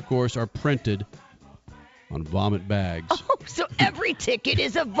tickets, of course, are printed on vomit bags. Oh, so every ticket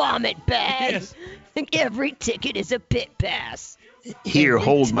is a vomit bag. Yes. And every ticket is a pit pass. Here,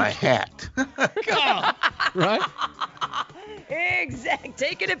 hold my hat. Right? Exact.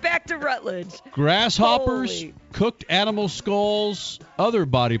 Taking it back to Rutledge. Grasshoppers, Holy. cooked animal skulls, other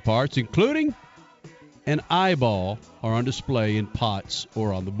body parts, including an eyeball, are on display in pots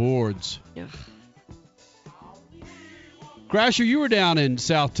or on the boards. Ugh. Crasher, you were down in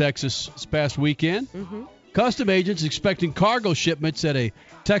South Texas this past weekend. Mm-hmm. Custom agents expecting cargo shipments at a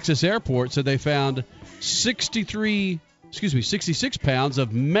Texas airport said they found 66 pounds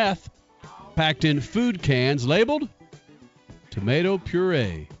of meth packed in food cans labeled tomato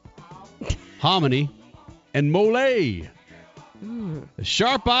puree, hominy, and mole. A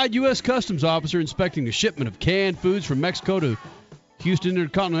sharp-eyed U.S. Customs officer inspecting a shipment of canned foods from Mexico to Houston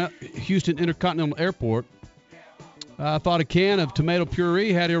Intercontinental Airport thought a can of tomato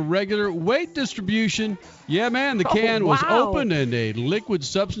puree had irregular weight distribution. Yeah, man, the can was open and a liquid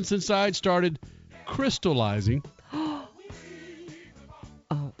substance inside started crystallizing. Oh,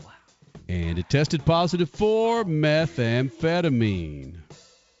 wow. And it tested positive for methamphetamine.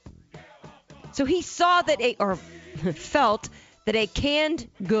 So he saw that or felt that a canned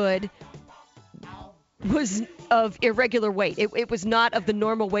good was of irregular weight. It was not of the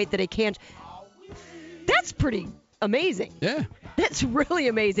normal weight that a canned. That's pretty amazing. Yeah. That's really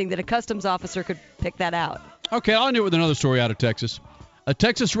amazing that a customs officer could pick that out. Okay, I'll end it with another story out of Texas. A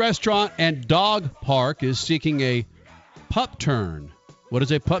Texas restaurant and dog park is seeking a pup turn. What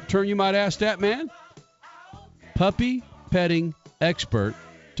is a pup turn, you might ask that, man? Puppy petting expert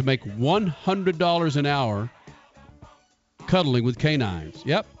to make $100 an hour cuddling with canines.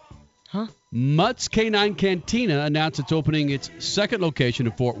 Yep. Huh? Mutt's Canine Cantina announced it's opening its second location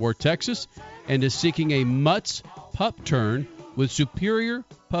in Fort Worth, Texas, and is seeking a Mutt's pup turn with superior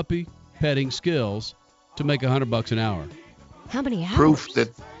puppy petting skills to make $100 an hour. How many hours?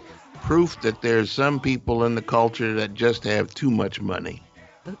 Proof that there's some people in the culture that just have too much money.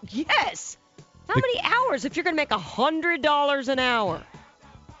 Yes. How many hours if you're going to make $100 an hour?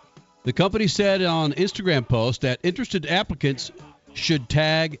 The company said on Instagram post that interested applicants should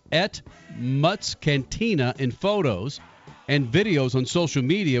tag at Mutt's Cantina in photos and videos on social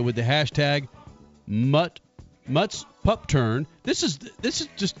media with the hashtag Mutt's Pup Turn. This is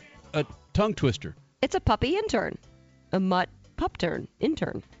just a tongue twister. It's a puppy intern. A Mutt pup turn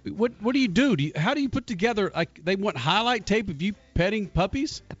intern. What do you do? How do you put together, like, they want highlight tape of you petting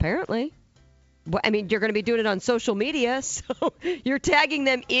puppies? Apparently. Well, I mean, you're going to be doing it on social media, so you're tagging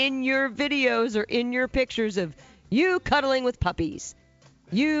them in your videos or in your pictures of you cuddling with puppies.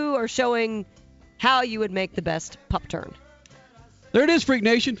 You are showing how you would make the best pup turn. There it is, Freak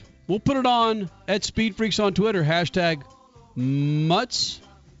Nation. We'll put it on at Speed Freaks on Twitter. Hashtag Mutt's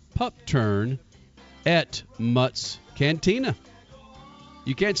Pup Turn at Mutt's Cantina.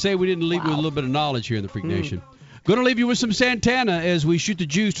 You can't say we didn't leave you with a little bit of knowledge here in the Freak Nation. Going to leave you with some Santana as we shoot the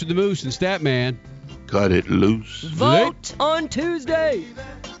juice to the moose and Statman. Cut it loose. Vote on Tuesday.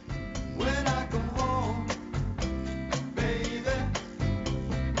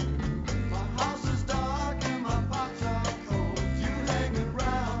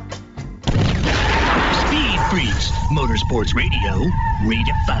 Speed Freaks, Motorsports Radio,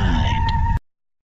 redefined.